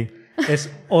diciendo? Sí.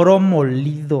 Es oro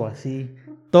molido, así.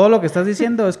 Todo lo que estás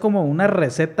diciendo es como una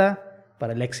receta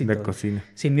para el éxito. De cocina.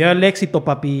 Sin miedo al éxito,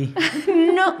 papi.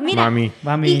 No, mira. Mami.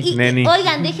 Neni.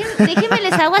 Oigan, déjenme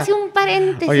les hago así un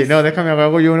paréntesis. Oye, no, déjame,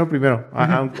 hago yo uno primero.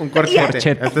 Un corchete.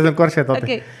 Corchete. Este es un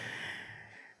corchetote. Ok.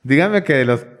 Dígame que de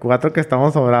los 4 que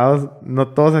estamos sobrados, no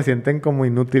todos se sienten como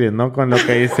inútiles, ¿no? Con lo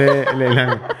que dice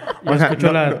Leilani.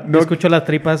 Yo escucho las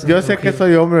tripas. Yo sé que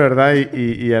soy hombre, ¿verdad?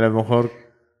 Y a lo mejor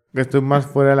estoy más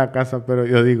fuera de la casa, pero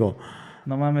yo digo...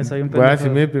 No mames, soy un Voy a pendejo.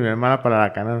 decir mi primera mala para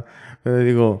la cana. Pero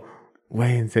digo,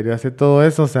 güey, ¿en serio hace todo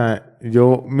eso? O sea,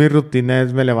 mi rutina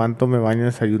es me levanto, me baño,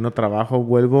 desayuno, trabajo,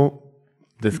 vuelvo,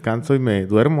 descanso y me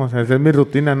duermo. O sea, esa es mi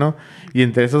rutina, ¿no? Y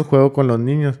entre esos juego con los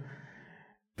niños.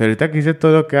 Pero ahorita que hice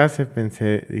todo lo que hace,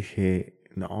 dije,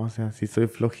 no, o sea, sí soy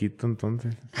flojito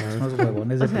entonces, ¿sabes? Unos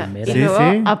huevones de O sea, primera. y Sí, luego,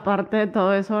 sí. aparte de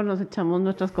todo eso, nos echamos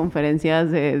nuestras conferencias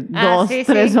de Ah, 2, sí,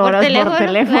 3 sí, por horas teléfono, por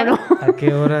teléfono. ¿A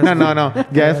qué horas? No,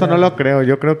 ya eso no lo creo.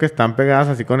 Yo creo que están pegadas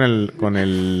así con el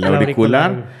El auricular.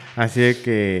 auricular. Así de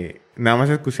que nada más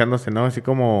escuchándose, ¿no? Así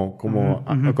como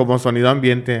Ujú. como sonido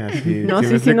ambiente, así. No, ¿sí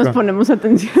sí, me sí nos explico? ponemos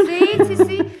atención.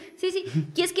 Sí.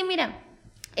 Y es que mira,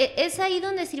 es ahí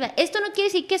donde sirva. Esto no quiere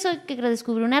decir que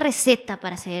descubrí una receta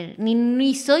para hacer,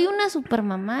 ni soy una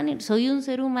supermamá, ni soy un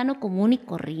ser humano común y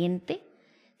corriente.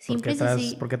 Simple y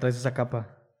sencillo. ¿Por qué traes esa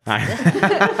capa? Ay,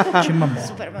 Chimamón.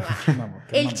 Supermamá. Chimamón,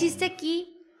 qué El mamón. chiste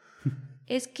aquí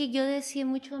es que yo decía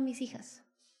mucho a mis hijas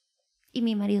y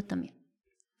mi marido también.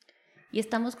 Y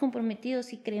estamos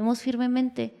comprometidos y creemos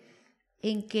firmemente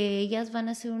en que ellas van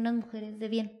a ser unas mujeres de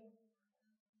bien.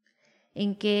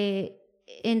 En que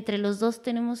entre los dos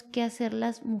tenemos que hacer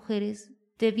las mujeres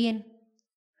de bien.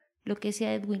 Lo que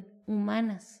decía Edwin,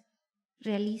 humanas,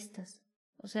 realistas.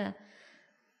 O sea,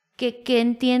 que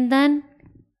entiendan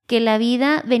que la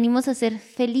vida venimos a ser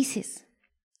felices.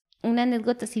 Una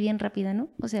anécdota así bien rápida, ¿no?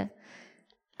 O sea,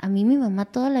 a mí mi mamá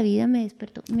toda la vida me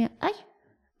despertó. Ay,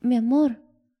 mi amor,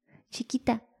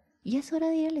 chiquita, ya es hora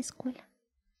de ir a la escuela.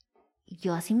 Y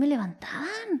yo así me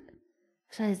levantaban.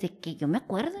 O sea, desde que yo me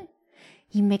acuerdo.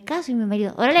 Y me caso y mi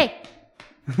marido, órale,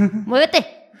 muévete,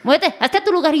 hazte a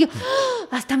tu lugar. Y yo,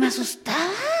 hasta me asustaba.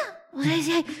 O sea,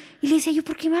 decía, y le decía yo,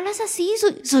 ¿por qué me hablas así?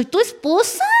 Soy tu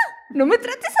esposa, no me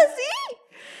trates así.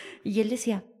 Y él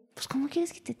decía, pues, ¿cómo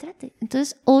quieres que te trate?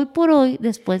 Entonces, hoy por hoy,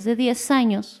 después de 10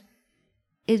 años,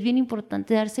 es bien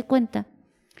importante darse cuenta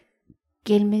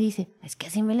que él me dice, es que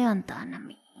así me levantaban a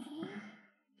mí.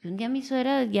 Y un día mi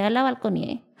suegra ya la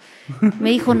balconeé.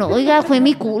 Me dijo, no, oiga, fue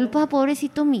mi culpa,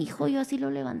 pobrecito mi hijo, yo así lo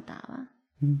levantaba.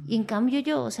 Y en cambio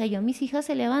yo, o sea, yo mis hijas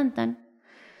se levantan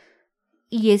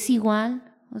y es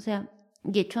igual, o sea,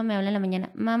 Yechoa me habla en la mañana,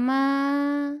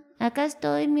 mamá, acá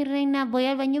estoy, mi reina, voy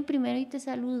al baño primero y te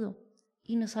saludo.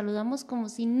 Y nos saludamos como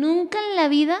si nunca en la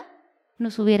vida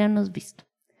nos hubiéramos visto.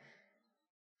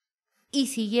 Y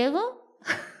si llego,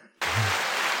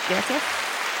 gracias.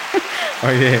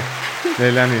 oye,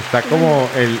 Leilani, está como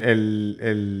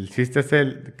el chiste es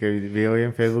el que vi hoy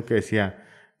en Facebook que decía,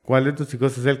 ¿cuál de tus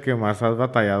hijos es el que más has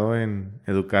batallado en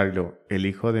educarlo? El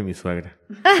hijo de mi suegra.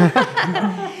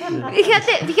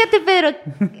 Fíjate, Pedro,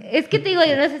 es que te digo,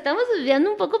 nos estamos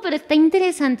desviando un poco, pero está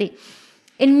interesante.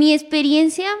 En mi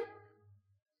experiencia,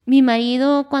 mi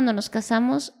marido, cuando nos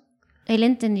casamos, él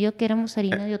entendió que éramos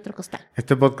harina de otro costal.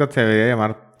 Este podcast se debería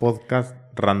llamar podcast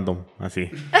random, así.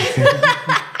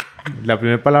 La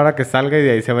primera palabra que salga y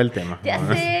de ahí se va el tema. Ya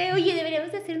sé, oye,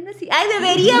 deberíamos de hacer una así. ¡Ay,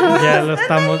 deberíamos!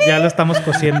 Ya lo estamos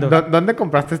cosiendo. ¿Dónde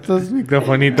compraste estos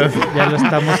microfonitos? Ya lo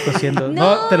estamos cosiendo.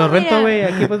 No, No, te lo rento, mira. güey.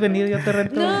 Aquí puedes venir, yo te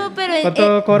rento. No, pero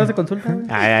 ¿Cuánto cobras de consulta, güey?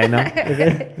 Ay, no.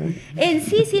 en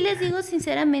sí les digo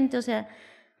sinceramente, o sea,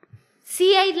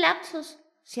 sí hay lapsos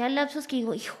que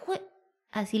digo, hijo,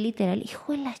 así literal,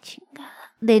 hijo de la chingada,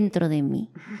 dentro de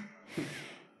mí.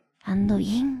 Ando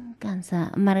bien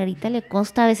cansada. Margarita le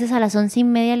consta, a veces a las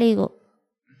 11:30 le digo,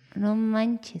 no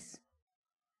manches,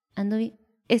 ando bien.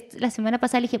 La semana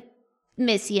pasada le dije,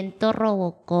 me siento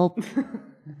Robocop.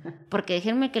 Porque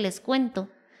déjenme que les cuento.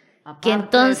 Que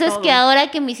entonces, que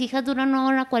ahora que mis hijas duran 1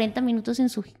 hora 40 minutos en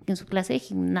su clase de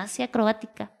gimnasia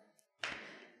acrobática,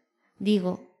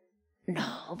 digo,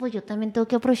 no, pues yo también tengo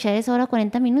que aprovechar esa hora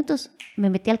 40 minutos.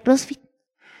 Me metí al CrossFit.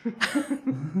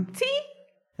 Sí.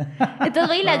 Entonces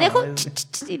voy y las dejo. Échale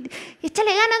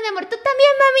ganas, mi amor. Tú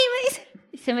también, mami. Me dice.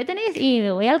 Y se meten ellas y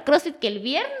me voy al CrossFit que el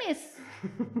viernes.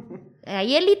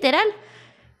 Ayer literal.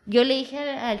 Yo le dije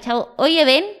al chavo, oye,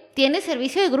 ven, ¿tienes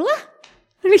servicio de grúa?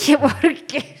 Le dije, ¿por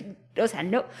qué? O sea,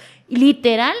 no. Y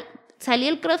literal, salí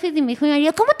del CrossFit y me dijo mi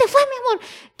marido, ¿cómo te fue, mi amor?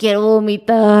 Quiero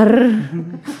vomitar.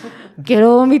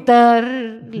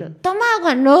 Toma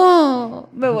agua. No,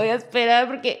 me voy a esperar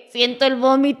porque siento el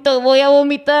vómito, voy a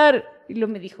vomitar. Y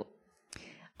luego me dijo,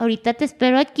 ahorita te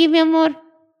espero aquí, mi amor.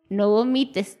 No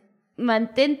vomites.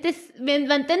 Mantente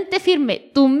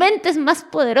firme. Tu mente es más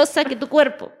poderosa que tu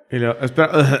cuerpo. Y luego, espera.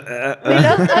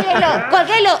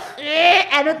 Cógelo.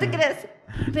 No te creas.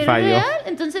 Pero Falló. real.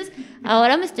 Entonces,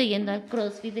 ahora me estoy yendo al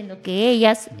CrossFit en lo que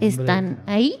ellas están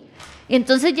ahí.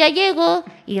 Entonces ya llego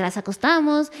y las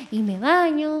acostamos y me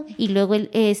baño y luego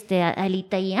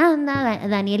Alita ahí anda,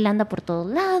 Daniel anda por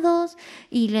todos lados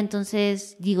y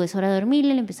entonces digo, es hora de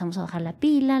dormirle, le empezamos a bajar la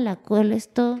pila, la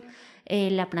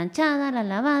la planchada, la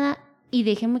lavada y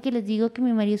déjenme que les digo que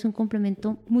mi marido es un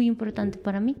complemento muy importante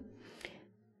para mí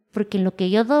porque en lo que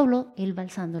yo doblo, él va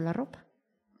alzando la ropa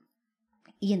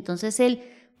y entonces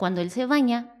cuando él se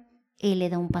baña, él le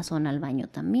da un pasón al baño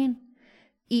también.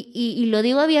 Y lo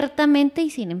digo abiertamente y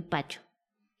sin empacho.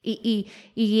 Y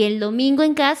el domingo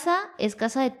en casa es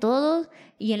casa de todos.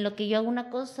 Y en lo que yo hago una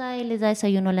cosa, él les da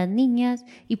desayuno a las niñas.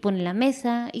 Y pone la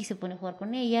mesa y se pone a jugar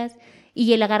con ellas.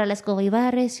 Y él agarra la escoba y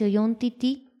barre. Se oyó un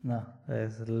tití. No,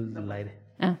 es el aire.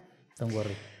 Ah, Don't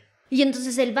worry. Y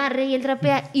entonces él barre y él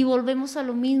trapea y volvemos a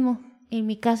lo mismo. En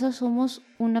mi casa somos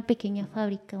una pequeña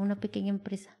fábrica, una pequeña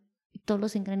empresa. Y todos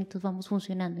los engranitos vamos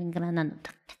funcionando, engranando.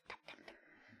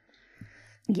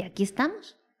 Y aquí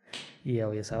estamos. Y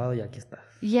hoy es sábado y aquí está.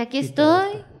 Y aquí Y todo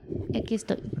estoy. Y aquí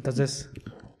estoy. Entonces,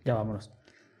 ya vámonos.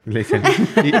 Le dicen,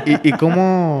 ¿y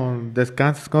cómo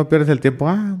descansas? ¿Cómo pierdes el tiempo?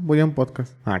 Ah, voy a un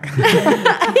podcast.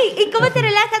 ¿Y cómo te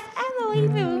relajas? Me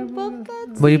voy a un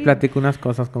podcast. Voy y platico unas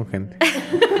cosas con gente.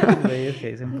 Güeyes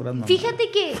que dicen puras mamadas. Fíjate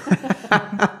que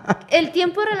el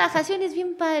tiempo de relajación es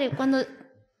bien padre. Cuando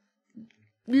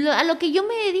a lo que yo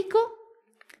me dedico,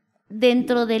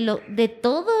 dentro de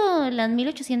todo las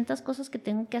 1800 cosas que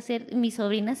tengo que hacer, mis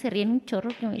sobrinas se ríen un chorro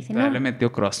que me dicen, Ya no, le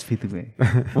metió CrossFit, güey.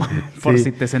 Por Sí.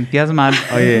 si te sentías mal.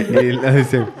 Oye, y le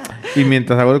dice, y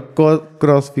mientras hago el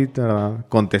CrossFit, ¿verdad?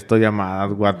 Contesto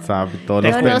llamadas, WhatsApp, todos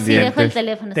los no, sí dejo el pendientes.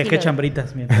 teléfono. Te sí que lo-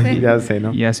 chambritas. Mientras. Ya sé,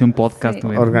 ¿no? Y hace un podcast, Sí.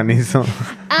 güey. Organizo.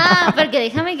 Porque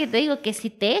déjame que te digo que sí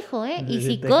tejo, y Sí,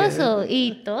 sí te coso,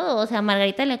 y todo. O sea, a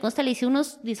Margarita le consta, le hice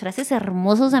unos disfraces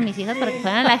hermosos a mis hijas para que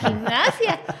fueran a la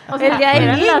gimnasia. O sea, el día del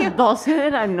eran niño. las 12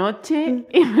 de la noche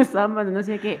y me estaban mandando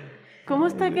así de que, ¿cómo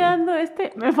está quedando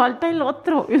este? Me falta el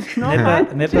otro. Y yo, no, Neta,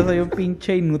 manches. neta soy un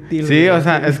pinche inútil. Sí, güey. o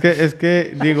sea, es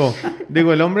que digo,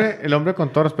 el hombre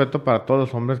con todo respeto para todos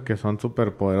los hombres que son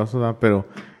súper poderosos, ¿verdad? Pero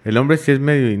el hombre sí es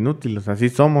medio inútil, o sea, sí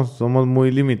somos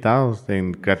muy limitados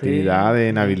en creatividad, Sí.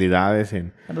 en habilidades,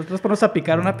 en... Nosotros ponemos a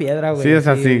picar una piedra, güey. Sí, o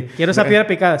sea, sí. Quiero esa piedra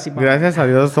picada, sí, mamá. Gracias a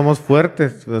Dios somos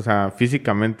fuertes, o sea,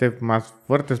 físicamente más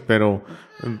fuertes, pero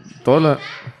todo lo...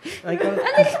 Ay, cabrón.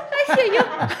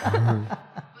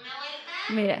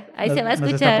 Mira, ahí Nos- se va a Nos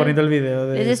está escuchar. poniendo el video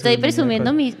de Les su estoy niña presumiendo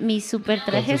con- mis super con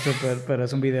su trajes. pero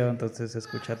es un video, entonces se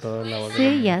escucha toda la voz. de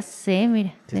Sí, la- ya sé, mira.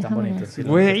 Sí, están déjame bonitos. ver. sí, los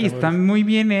Güey, están están muy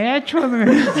bien hechos, güey.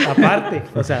 bonitos. Aparte,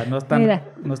 o sea, no Mira.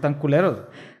 están culeros.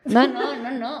 No.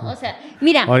 O sea,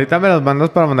 mira. Ahorita me los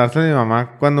mandas para mandárselo a mi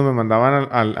mamá cuando me mandaban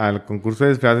al concurso de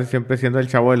disfraces, siempre siendo el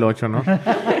Chavo del 8, ¿no?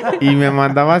 Y me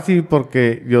mandaba así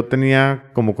porque yo tenía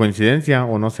como coincidencia,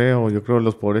 o no sé, o yo creo que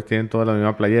los pobres tienen toda la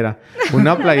misma playera.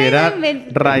 Una playera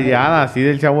rayada así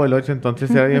del Chavo del 8, entonces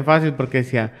era bien fácil porque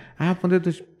decía, ponte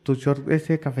tu short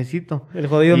ese cafecito. El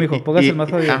jodido, mijo, póngase el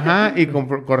más jodido. Ajá, y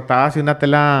cortaba así una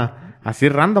tela así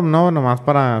random, ¿no? Nomás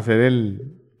para hacer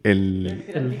el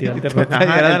El tirante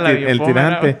Ajá, Era la el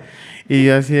biopómera. tirante. Y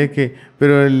yo así de que...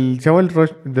 Pero el Chavo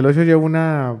del 8 lleva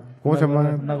una... ¿Cómo se llama?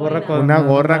 Una gorra con... Una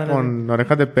gorra con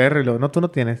orejas de perro. Y luego, no, tú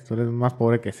no tienes. Tú eres más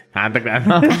pobre que ese. Te creas,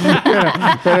 no.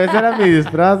 pero ese era mi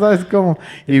disfraz, ¿sabes cómo?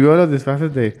 Y veo los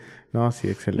disfraces de... No, sí,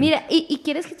 excelente. Mira, y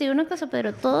quieres que te diga una cosa,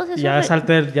 Pedro, todos esos... Ya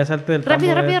salte del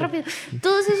Rápido, tambo, rápido.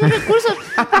 Todos esos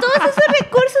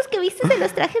recursos que viste de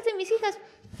los trajes de mis hijas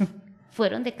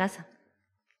fueron de casa.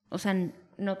 O sea,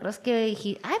 no crees que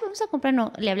dije, vamos a comprar,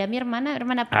 no. Le hablé a mi hermana,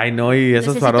 Ay, no, y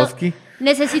esos Swarovski.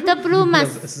 Necesito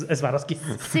plumas. Es Swarovski.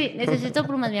 Sí, necesito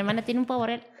plumas. Mi hermana tiene un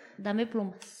Powerel. Dame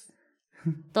plumas.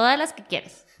 Todas las que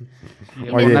quieras.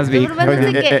 Oye, Unas Vic. plumas no sé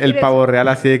Oye, qué. el pavo real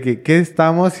así de que... ¿Qué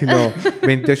estamos? Y lo...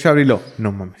 28 de abril, lo...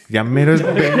 No mames, ya mero es...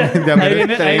 Ya mero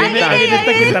es 30. Ahí viene a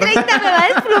quitar- 30 me va a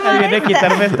desplumar. Ahí viene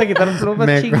a quitar plumas,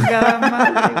 Me- chingada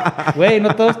madre. Güey,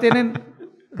 no todos tienen...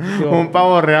 digo, Un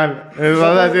pavo real. Vas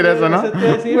a decir eso, ¿no? Eso te iba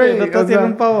a decir, Güey, no todos o tienen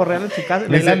sea, un pavo real en su casa.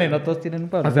 dice- Leilani, no todos tienen un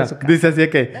pavo O real sea, en su casa. dice así de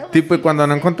que, tipo, y cuando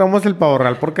no encontramos el pavo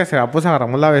real porque se va, pues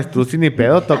agarramos la avestruz y ni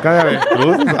pedo, toca de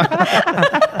avestruz.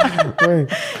 Güey,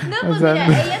 No, o pues sea,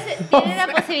 mira, ella tiene la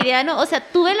posibilidad, ¿no? O sea,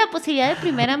 tuve la posibilidad de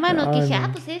primera mano. Que dije,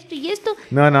 no. pues esto y esto.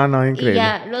 No, increíble. Y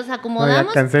ya los No, ya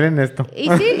acomodamos. cancelen esto. Y sí,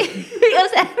 o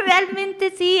sea,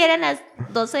 realmente sí, eran las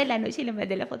 12 de la noche y le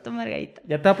mandé la foto a Margarita.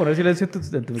 Ya te voy a poner silencio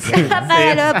en tu micrófono.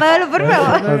 Apágalo, por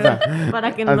favor. O sea,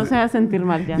 Para que no así- se haga sentir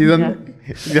mal ya. ¿y dónde?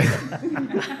 Ya.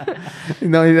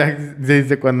 No, y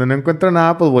dice, cuando no encuentro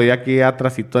nada, pues voy aquí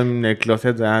atrásito en el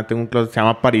closet. Ya tengo un closet que se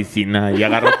llama Parisina y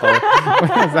agarro todo.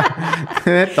 O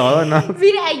sea, de todo, ¿no?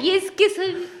 Mira, y es que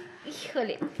soy...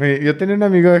 Híjole. Oye, yo tenía un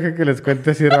amigo, deje que les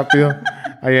cuente así rápido,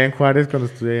 allá en Juárez cuando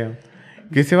estudié allá.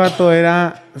 Que ese vato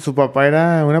era, su papá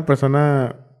era una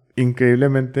persona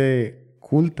increíblemente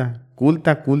culta.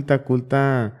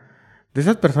 De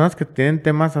esas personas que tienen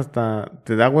temas hasta,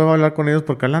 te da hueva hablar con ellos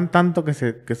porque hablan tanto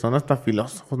que son hasta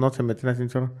filósofos, ¿no? Se meten así en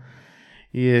chorro.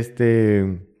 Y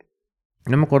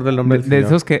no me acuerdo el nombre del De señor.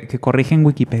 esos que corrigen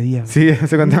Wikipedia. güey. Sí,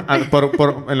 hace cuenta,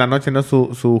 en la noche, ¿no?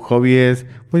 Su hobby es,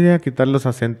 voy a quitar los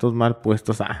acentos mal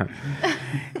puestos.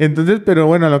 Entonces, pero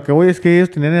bueno, lo que voy es que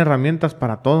ellos tenían herramientas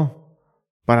para todo.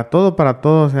 Para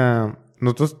todo. O sea,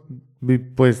 nosotros,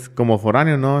 pues, como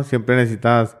foráneo, ¿no? Siempre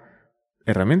necesitas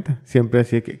herramienta. Siempre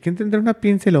así que, ¿quién tendrá una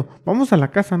pinza? Y vamos a la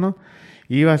casa, ¿no?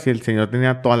 Ibas y el señor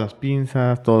tenía todas las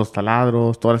pinzas, todos los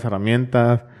taladros, todas las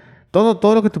herramientas.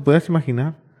 Todo lo que te pudieras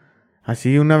imaginar.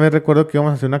 Así, una vez recuerdo que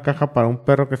íbamos a hacer una caja para un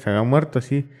perro que se había muerto,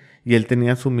 así. Y él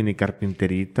tenía su mini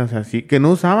carpinterita, o sea, así. Que no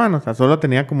usaban, o sea, solo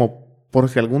tenía como... Por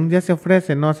si algún día se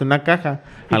ofrece, ¿no? Hacer una caja.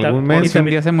 Algún Y mes.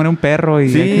 también se muere un perro y...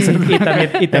 Sí. Y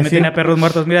también Así. tenía perros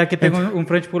muertos. Mira, aquí tengo un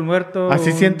French Pool muerto.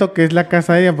 Así siento que es la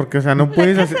casa de ella, porque, o sea, no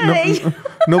puedes hacer...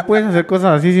 No puedes hacer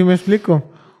cosas así, ¿sí me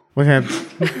explico? O sea,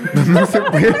 no se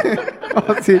puede.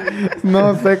 Sí,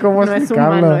 no sé cómo No es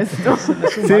explicarlo. humano esto.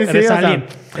 Sí, Eres o sea, alien.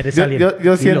 Eres yo, alien. yo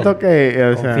Dilo. siento que,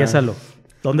 o sea... Confiésalo.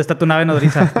 ¿Dónde está tu nave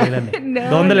nodriza? Dígame.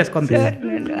 ¿Dónde la escondes?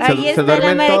 Ahí se está la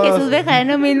duermen madre de todos. Jesús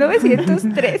Bejarano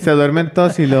 1903. Se duermen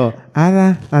todos y lo...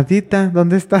 Adita,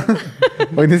 ¿dónde está?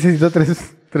 Hoy necesito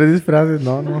tres disfraces.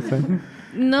 No sé.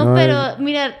 No, No, pero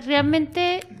mira,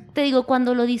 realmente te digo,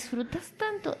 cuando lo disfrutas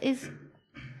tanto es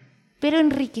pero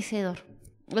enriquecedor.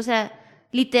 O sea,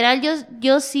 literal,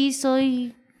 yo sí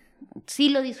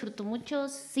lo disfruto mucho,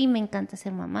 sí me encanta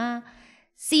ser mamá,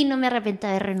 sí no me arrepiento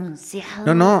de haber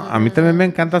renunciado. No, a mí también me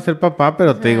encanta ser papá,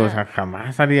 pero te digo, o sea,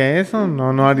 jamás haría eso.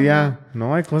 No haría...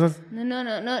 No, hay cosas...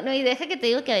 No, y deja que te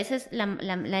digo que a veces la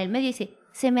él me dice,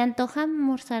 se me antoja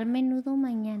almorzar menudo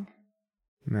mañana.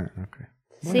 No creo.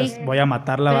 Sí. Voy a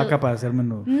matar la Pero- vaca para hacer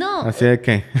menudo. No. Así de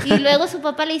que... Y luego su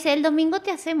papá le dice, el domingo te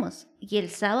hacemos. Y el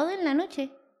sábado en la noche,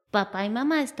 papá y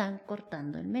mamá están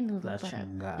cortando el menudo La para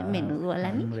chingada. el menudo a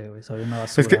la niña. Hombre, güey, soy una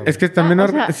basura. Es que también... O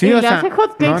sea, sí, y o le sea... hace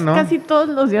hotcakes no. casi todos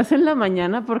los días en la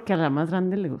mañana porque a la más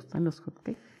grande le gustan los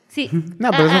hotcakes. Sí.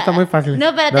 No, pero eso está muy fácil. No,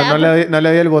 espérate. No le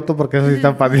doy el voto porque eso sí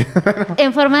está fácil.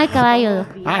 En forma de caballo.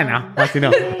 No, así no.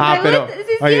 Pero...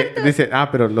 Oye, dice...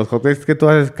 pero los hotcakes que tú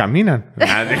haces caminan. No,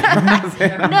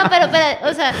 pero,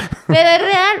 o sea, pero es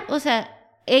real. O sea,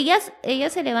 ellas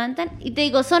se levantan y te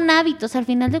digo, son hábitos. Al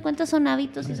final de cuentas son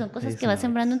hábitos y son cosas que vas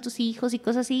sembrando en tus hijos y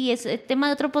cosas así. Y es tema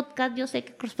de otro podcast, yo sé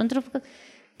que corresponde a otro podcast.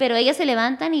 Pero ellas se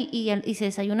levantan y se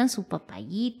desayunan su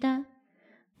papayita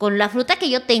con la fruta que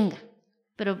yo tenga.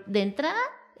 Pero de entrada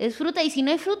es fruta. Y si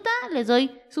no hay fruta, les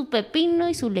doy su pepino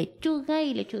y su lechuga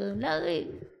y lechuga de un lado.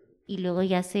 Y luego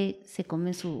ya se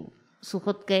comen su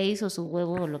hot cakes o su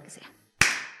huevo o lo que sea.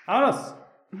 ¡Vámonos!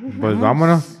 Pues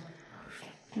vámonos.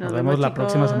 Nos vemos la chicos.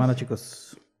 próxima semana,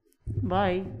 chicos.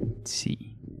 Bye.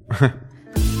 Sí.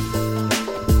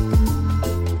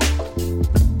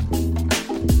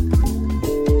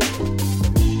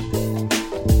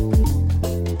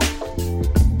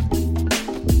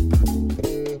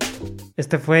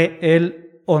 Este fue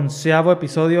el 11º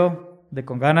episodio de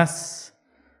Con Ganas.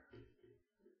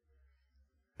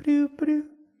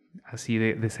 Así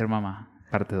de ser mamá,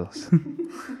 parte 2.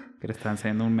 Que le están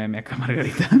enseñando un meme acá a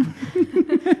Margarita.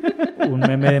 Un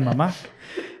meme de mamá.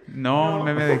 No, un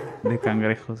meme de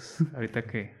cangrejos. Ahorita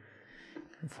que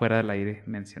fuera del aire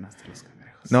mencionaste los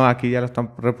cangrejos. No, aquí ya lo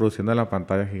están reproduciendo en la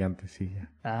pantalla gigante, sí.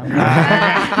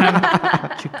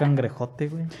 Ya. Chicangrejote,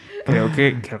 güey. Creo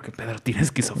que Pedro tiene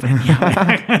esquizofrenia.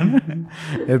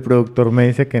 El productor me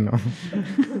dice que no.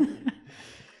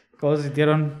 ¿Cómo se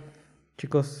sintieron,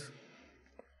 chicos?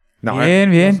 No,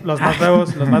 Bien. Los más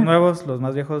nuevos, los más nuevos, los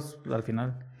más viejos, al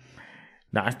final.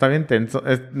 no, está bien tenso.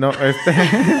 No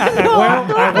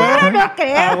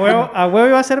creo. A huevo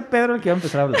iba a ser Pedro el que iba a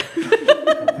empezar a hablar.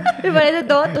 Me parece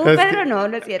todo tú, Es Pedro. No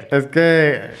es cierto. Es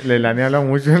que Leilani habla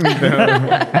mucho.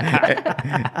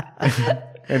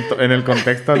 En el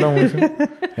contexto habla mucho.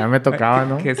 Ya me tocaba,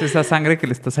 ¿no? ¿Qué es esa sangre que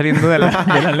le está saliendo de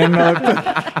la lengua, doctor?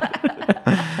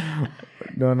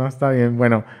 No, está bien.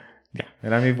 Bueno, ya,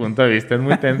 era mi punto de vista. Es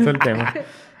muy tenso el tema.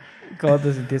 ¿Cómo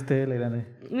te sentiste, Leilani?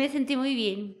 Me sentí muy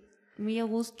bien, muy a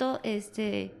gusto.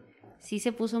 Sí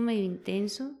se puso medio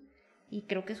intenso y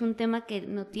creo que es un tema que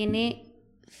no tiene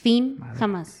fin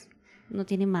jamás. No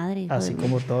tiene madre. Así joder.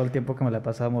 como todo el tiempo que me la he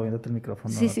pasado moviéndote el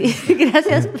micrófono. Sí, ¿no? sí.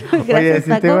 Gracias. Gracias, Oye, sí,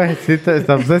 Paco.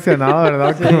 está obsesionado,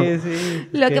 ¿verdad? Sí.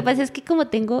 Lo que pasa es que como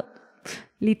tengo,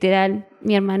 literal,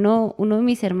 uno de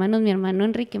mis hermanos, mi hermano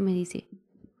Enrique me dice,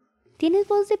 ¿tienes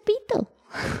voz de pito?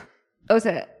 O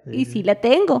sea, y sí la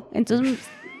tengo. Entonces,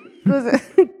 o sea,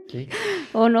 Sí.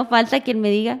 o no falta quien me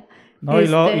diga. No, y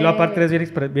luego aparte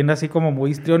eres bien así como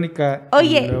muy histriónica.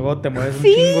 Oye, Y luego te mueves un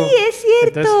sí, chingo. es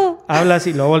cierto. Entonces hablas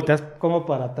y luego volteas como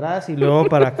para atrás y luego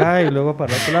para acá y luego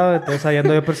para el otro lado. Entonces ahí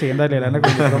ando yo persiguiendo a Leilani con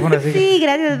el micrófono así. Sí,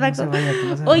 gracias, No se Paco. vaya, que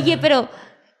no se Oye, vaya. pero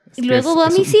Es luego que veo a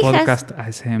es mis un hijas. podcast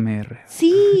ASMR.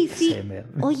 Sí. ASMR.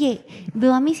 Oye,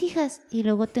 veo a mis hijas y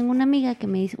luego tengo una amiga que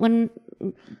me dice, oye,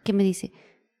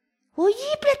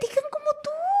 platican como tú.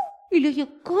 Y le digo,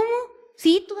 ¿cómo?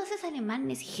 Sí, tú haces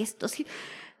alemanes y gestos. Y...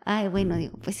 Ay, bueno,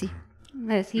 digo, pues sí.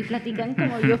 Sí, platican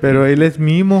como yo. Pero él es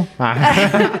mimo.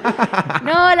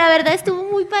 No, la verdad estuvo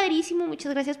muy padrísimo.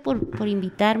 Muchas gracias por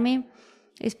invitarme.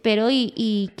 Espero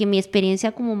y que mi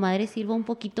experiencia como madre sirva un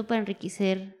poquito para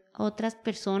enriquecer a otras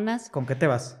personas. ¿Con qué te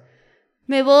vas?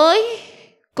 Me voy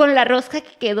con la rosca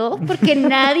que quedó porque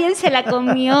nadie se la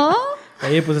comió.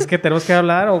 Oye, pues es que tenemos que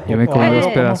hablar o... Yo me o comí algo, los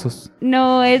 ¿cómo? pedazos.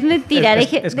 No, es mentira.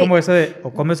 Es como eso de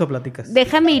o comes o platicas.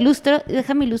 Déjame ilustro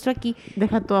aquí.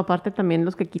 Deja tú aparte también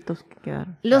los quequitos que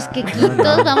quedaron. Los quequitos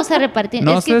vamos a repartir.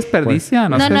 No Es se que- desperdicia.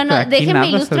 No, aquí déjenme nada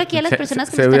ilustro se- aquí a las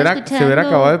personas que se me hubiera, están escuchando. se hubiera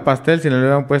acabado el pastel si no le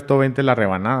hubieran puesto 20 la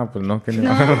rebanada, pues no. Que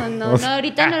No,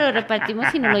 ahorita no lo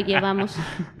repartimos y no lo llevamos.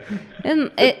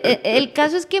 El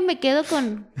caso es que me quedo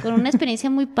con una experiencia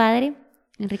muy padre,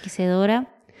 enriquecedora.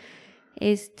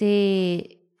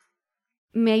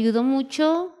 Me ayudó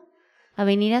mucho a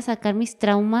venir a sacar mis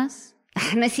traumas.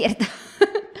 No es cierto.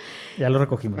 Ya lo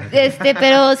recogimos.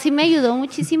 Pero sí me ayudó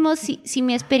muchísimo. Si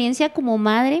mi experiencia como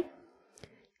madre,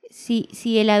 si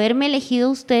el haberme elegido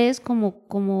a ustedes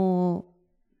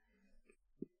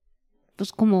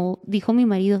pues como dijo mi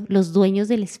marido, los dueños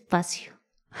del espacio.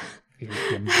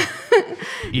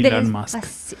 Elon Musk.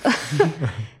 Espacio.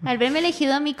 Al verme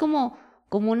elegido a mí como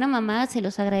una mamá, se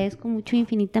los agradezco mucho,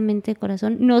 infinitamente de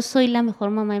corazón. No soy la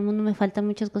mejor mamá del mundo, me faltan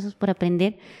muchas cosas por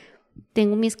aprender.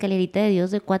 Tengo mi escalerita de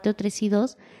Dios de 4, 3 y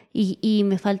 2 y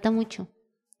me falta mucho.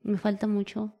 Me falta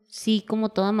mucho. Sí, como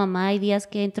toda mamá, hay días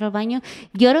que entro al baño,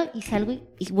 lloro y salgo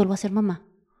y vuelvo a ser mamá.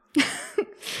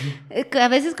 A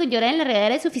veces con llorar en la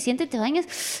regadera es suficiente, te bañas,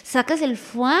 sacas el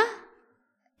foie,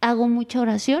 hago mucha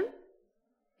oración,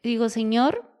 digo,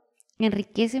 Señor,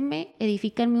 enriquéceme,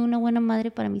 edifícame una buena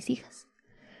madre para mis hijas.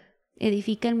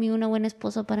 Edifícame una buena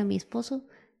esposa para mi esposo.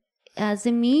 Haz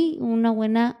de mí una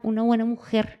buena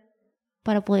mujer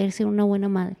para poder ser una buena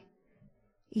madre.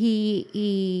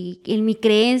 Y en mi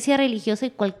creencia religiosa,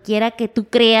 y cualquiera que tú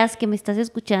creas que me estás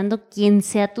escuchando, quien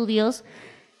sea tu Dios,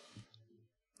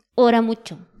 ora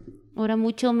mucho,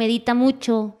 medita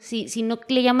mucho. Si no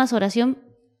le llamas oración,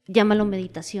 llámalo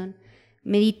meditación.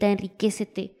 Medita,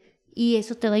 enriquécete, y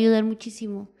eso te va a ayudar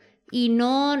muchísimo. Y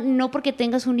no porque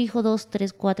tengas un hijo, 2,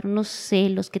 3, 4, no sé,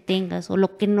 los que tengas, o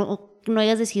lo que no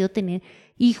hayas decidido tener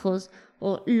hijos,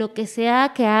 o lo que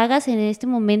sea que hagas en este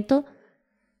momento,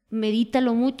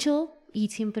 medítalo mucho y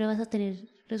siempre vas a tener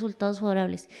resultados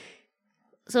favorables.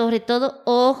 Sobre todo,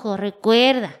 ojo,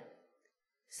 recuerda,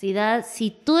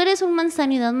 si tú eres un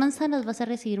manzano y das manzanas, vas a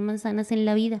recibir manzanas en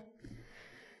la vida.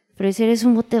 Pero si eres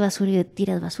un bote de basura y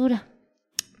tiras basura,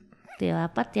 te va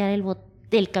a patear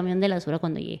el camión de la basura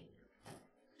cuando llegue.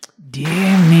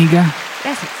 Yeah, amiga.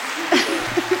 Gracias.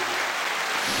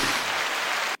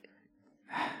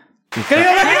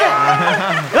 ¡Querido México!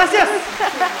 ¡Gracias!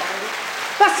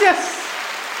 ¡Gracias!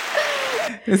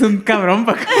 Es un cabrón,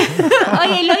 Paco.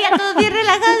 Oye, y luego ya todos bien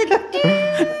relajados.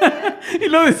 Y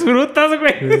lo disfrutas,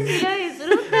 güey. Y lo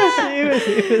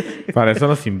disfrutas. Para eso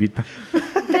nos invita.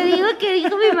 Te digo que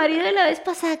dijo mi marido la vez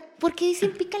pasada, ¿por qué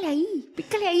dicen pícale ahí?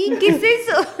 Pícale ahí, ¿qué es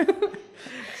eso?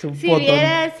 Es un botón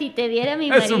Si te viera mi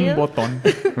Es un marido. botón.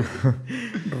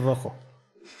 rojo.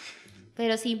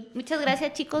 Pero sí, muchas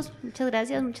gracias, chicos. Muchas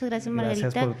gracias, Margarita.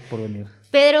 Gracias por venir.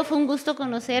 Pedro, fue un gusto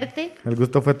conocerte. El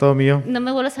gusto fue todo mío. No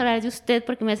me vuelvas a hablar de usted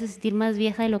porque me hace sentir más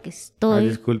vieja de lo que Ay, estoy.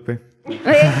 disculpe. ¿Qué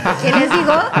les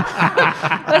digo?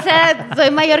 O sea, soy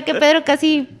mayor que Pedro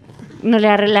casi... No,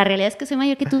 la realidad es que soy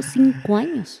mayor que tú 5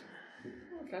 años.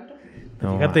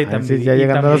 No, Fíjate, y a tan veces vi- ya y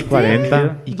llegando tan a los vi-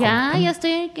 40. Y Ya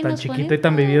estoy aquí en tan los chiquito 40. y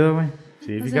tan vivido, güey.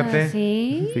 Sí, O fíjate. sea,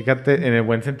 sí. Fíjate, en el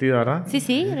buen sentido, ¿verdad?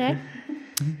 Sí, real.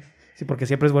 Sí, porque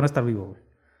siempre es bueno estar vivo,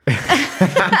 güey.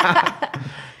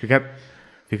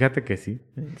 Fíjate que sí.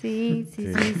 Sí.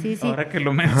 Ahora que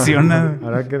lo mencionas.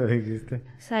 Ahora que lo dijiste.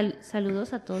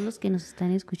 Saludos a todos los que nos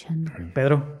están escuchando.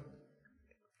 Pedro,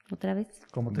 Otra vez.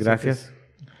 ¿cómo te Gracias.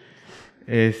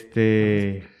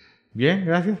 Bien,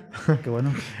 gracias. sientes? Qué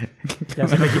bueno. Ya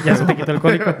se te quitó el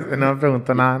cólico. No me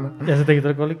preguntó nada, ¿no? Ya se te quitó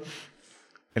el cólico.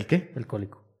 ¿El qué? El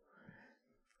cólico.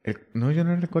 No, yo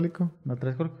no era alcohólico. ¿No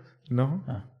traes cólicos? No.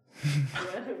 Ah,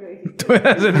 Tú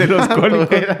eras el de los cólicos.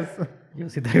 Tú eras. yo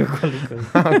sí traigo cólicos.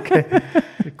 Ok.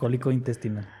 El cólico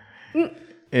intestinal.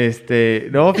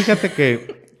 No, fíjate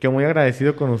que muy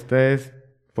agradecido con ustedes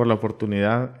por la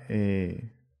oportunidad.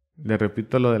 Les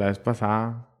repito lo de la vez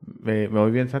pasada. Me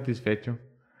voy bien satisfecho.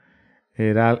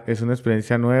 Es una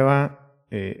experiencia nueva.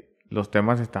 Los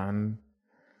temas están,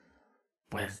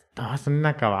 pues, todos son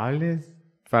inacabables.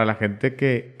 Para la gente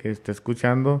que esté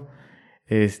escuchando,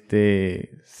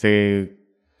 se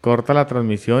corta la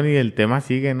transmisión y el tema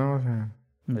sigue, ¿no? O sea,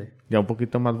 Sí. ya un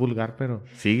poquito más vulgar, pero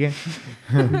sigue.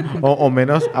 o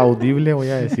menos audible, voy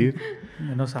a decir.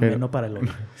 Menos ameno para el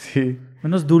oído. Sí.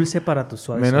 Menos dulce para tus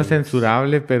suaves Menos oídos.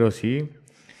 censurable, pero sí.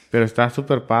 Pero está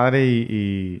súper padre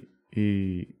y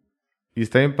Y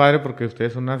está bien padre porque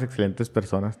ustedes son unas excelentes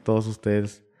personas, todos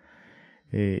ustedes.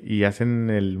 Y hacen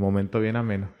el momento bien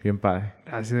ameno, bien padre.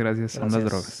 Gracias. Son las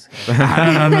drogas.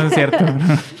 Gracias. No es cierto.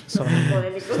 Son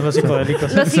los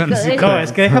psicodélicos. Los psicodélicos. No,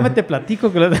 es que déjame te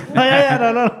platico.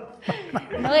 No.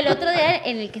 No, el otro día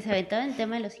en el que se aventaba el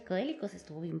tema de los psicodélicos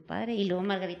estuvo bien padre. Y luego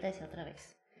Margarita decía otra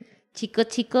vez: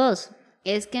 chicos,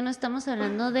 es que no estamos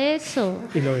hablando de eso.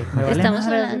 Y luego, ¿me vale? Estamos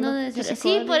hablando de eso.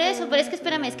 Sí, por eso, pero es que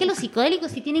espérame, es que los psicodélicos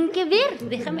sí tienen que ver.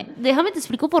 Déjame te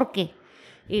explico por qué.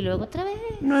 Y luego otra vez.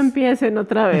 No empiecen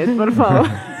otra vez, por favor.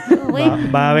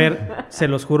 Va a haber, se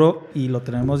los juro, y lo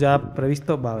tenemos ya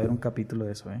previsto, va a haber un capítulo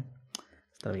de eso, ¿eh?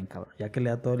 Está bien, cabrón. Ya que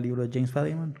lea todo el libro de James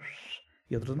Fadiman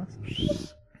y otros más.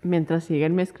 Mientras siga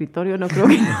en mi escritorio, no creo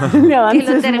que le Que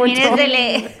avances lo termines mucho. de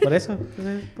leer. Por eso.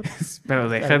 Pero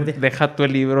deja tu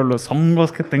el libro, los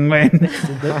hongos que tengo en...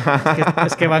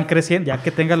 Es que van creciendo. Ya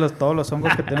que tengas todos los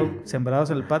hongos que tengo sembrados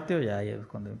en el patio, ya es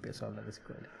cuando empiezo a hablar de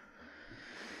psicodélicos.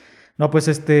 No, pues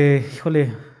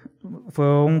híjole,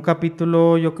 fue un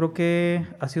capítulo, yo creo que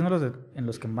ha sido uno de en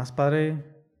los que más padre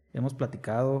hemos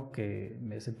platicado, que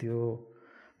me he sentido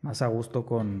más a gusto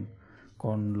con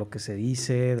lo que se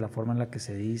dice, de la forma en la que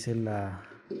se dice, la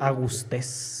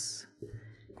agustez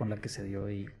con la que se dio.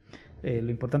 Y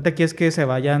lo importante aquí es que se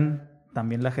vayan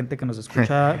también la gente que nos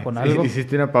escucha con algo.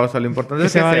 Hiciste una pausa, lo importante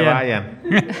es que se vayan.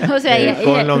 O sea,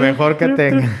 Con lo mejor que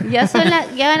tengan. ya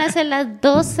van a ser las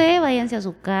 12, váyanse a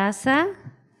su casa,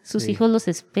 sus Sí. hijos los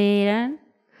esperan.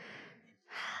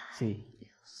 Sí,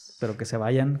 pero que se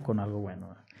vayan con algo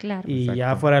bueno. Claro. Y Exacto.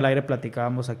 ya fuera del aire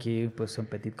platicábamos aquí, pues en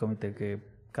Petit Comité, que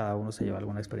cada uno se lleva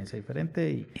alguna experiencia diferente.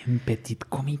 Y En petit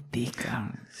comité,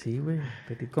 cabrón. sí, güey,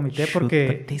 Petit Comité, porque...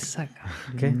 Chútate esa,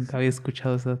 cabrón. ¿Qué? Nunca había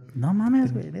escuchado eso. No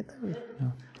mames, güey, neta, güey.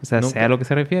 No. O sea, Nunca- sé a lo que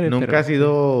se refiere, ¿Nunca pero... has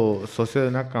sido socio de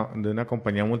una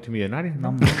compañía multimillonaria?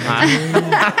 No mames.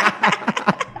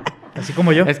 Así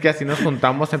como yo. Es que así nos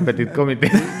juntamos en Petit Comité.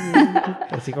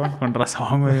 Así como... Con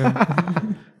razón, güey.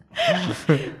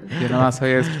 Yo nada más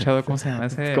había escuchado, ¿cómo se llama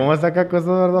ese? ¿Cómo saca cosas,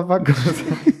 verdad, Paco?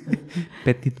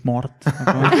 Petit Mort.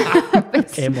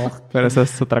 Emort. Pero eso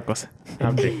es otra cosa.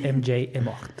 MJ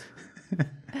Emort.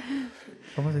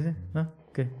 ¿Cómo se dice? ¿No?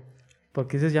 ¿Qué? ¿Por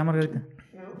qué dices ya, Margarita?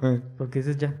 ¿Por qué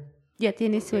dices ya? Ya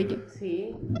tienes sueño.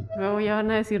 Sí. Luego ya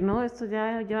van a decir, no, estos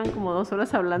ya llevan como 2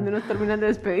 horas hablando y no terminan de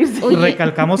despedirse. Oye.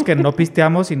 Recalcamos que no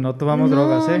pisteamos y no tomamos No,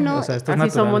 drogas, ¿eh? no. O sea, esto es Así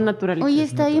natural. somos naturalistas. Oye,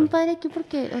 está bien padre aquí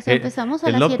porque, o sea, empezamos a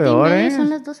es las lo 7:30 peor, y ¿eh? son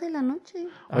las 12 de la noche.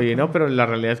 Oye, no, pero la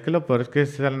realidad es que lo peor es que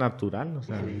es al natural. O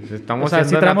sea, estamos O sea, sí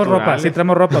siendo traemos ropa, naturales. sí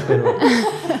traemos ropa,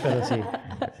 pero sí.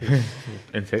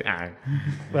 ¿En serio? Ah.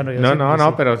 Bueno, yo No, sí, no, pues no,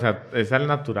 sí. pero o sea, es al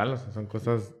natural. O sea, son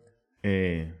cosas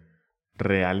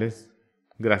reales,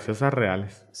 graciosas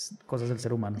reales. Cosas del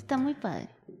ser humano. Está muy padre.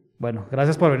 Bueno,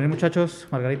 gracias por venir, muchachos.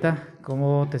 Margarita,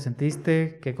 ¿cómo te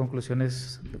sentiste? ¿Qué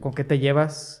conclusiones? ¿Con qué te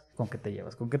llevas? ¿Con qué te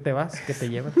llevas? ¿Con qué te vas? ¿Qué te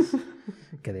llevas?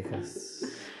 ¿Qué dejas?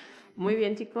 Muy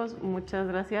bien, chicos. Muchas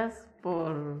gracias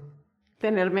por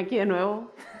tenerme aquí de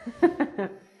nuevo.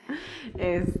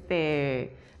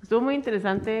 Estuvo muy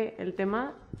interesante el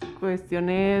tema.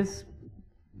 Cuestiones,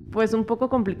 pues, un poco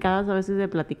complicadas a veces de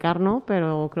platicar, ¿no?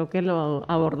 Pero creo que lo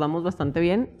abordamos bastante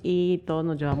bien y todos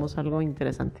nos llevamos algo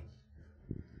interesante.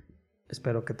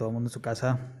 Espero que todo el mundo en su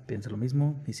casa piense lo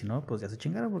mismo. Y si no, pues ya se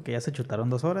chingaron porque ya se chutaron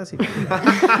 2 horas y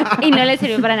Y no le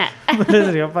sirvió para nada. no les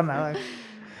sirvió para nada.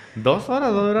 2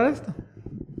 horas va a durar esto.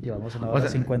 Llevamos 1 hora sea-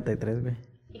 53, güey.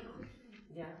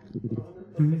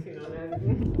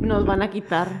 Nos van a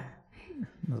quitar.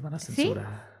 Nos van a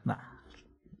censurar. Nah.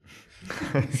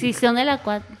 Si son de la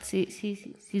cuarta, sí,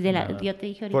 de la, yo te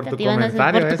dije Por ahorita, tu te iban a hacer por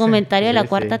comentario tu ese. comentario de la Sí,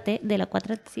 cuarta sí. T, de la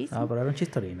cuarta, sí. Ah, pero era un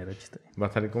chistorín, era un chistorín. Va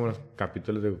a salir como los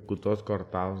capítulos de todos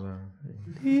cortados.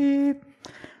 ¿eh?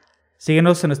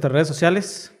 Síguenos en nuestras redes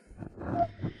sociales.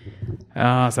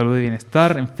 Salud y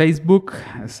Bienestar en Facebook.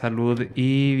 Salud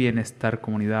y Bienestar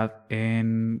Comunidad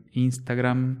en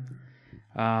Instagram.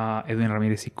 Edwin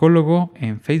Ramírez Psicólogo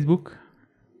en Facebook.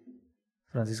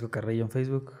 Francisco Carrillo en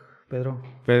Facebook. Pedro.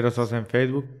 Pedro Sosa en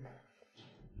Facebook.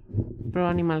 Pro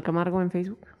Animal Camargo en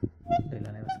Facebook.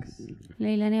 Leilani Vázquez.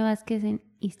 Leilani Vázquez en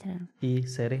Instagram. Y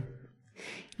Cere.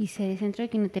 Y Centro de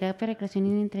Quinoterapia,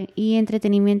 Recreación y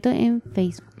Entretenimiento en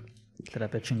Facebook.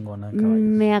 Terapia chingona, caballos.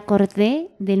 Me acordé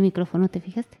del micrófono, ¿te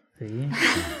fijaste? Sí.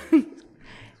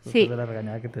 Sí. De la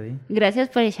regañada que te di. Gracias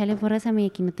por echarle porras a mi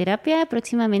equinoterapia.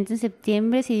 Próximamente en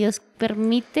septiembre, si Dios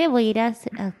permite, voy a ir a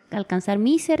alcanzar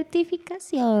mi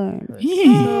certificación.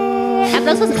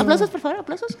 Aplausos, por favor,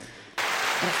 aplausos.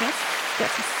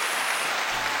 Gracias.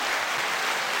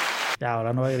 Ya,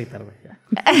 ahora no voy a gritar, güey. Ya.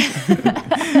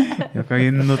 Yo acá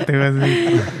viéndote, güey,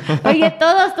 así. Oye,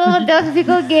 todos volteamos así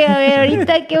como que, a ver,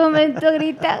 ahorita, ¿qué momento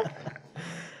grita?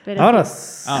 Pero Vámonos.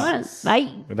 sí. Ah. Vámonos.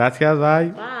 Bye. Gracias,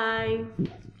 bye.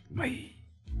 Bye.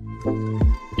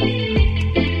 Bye.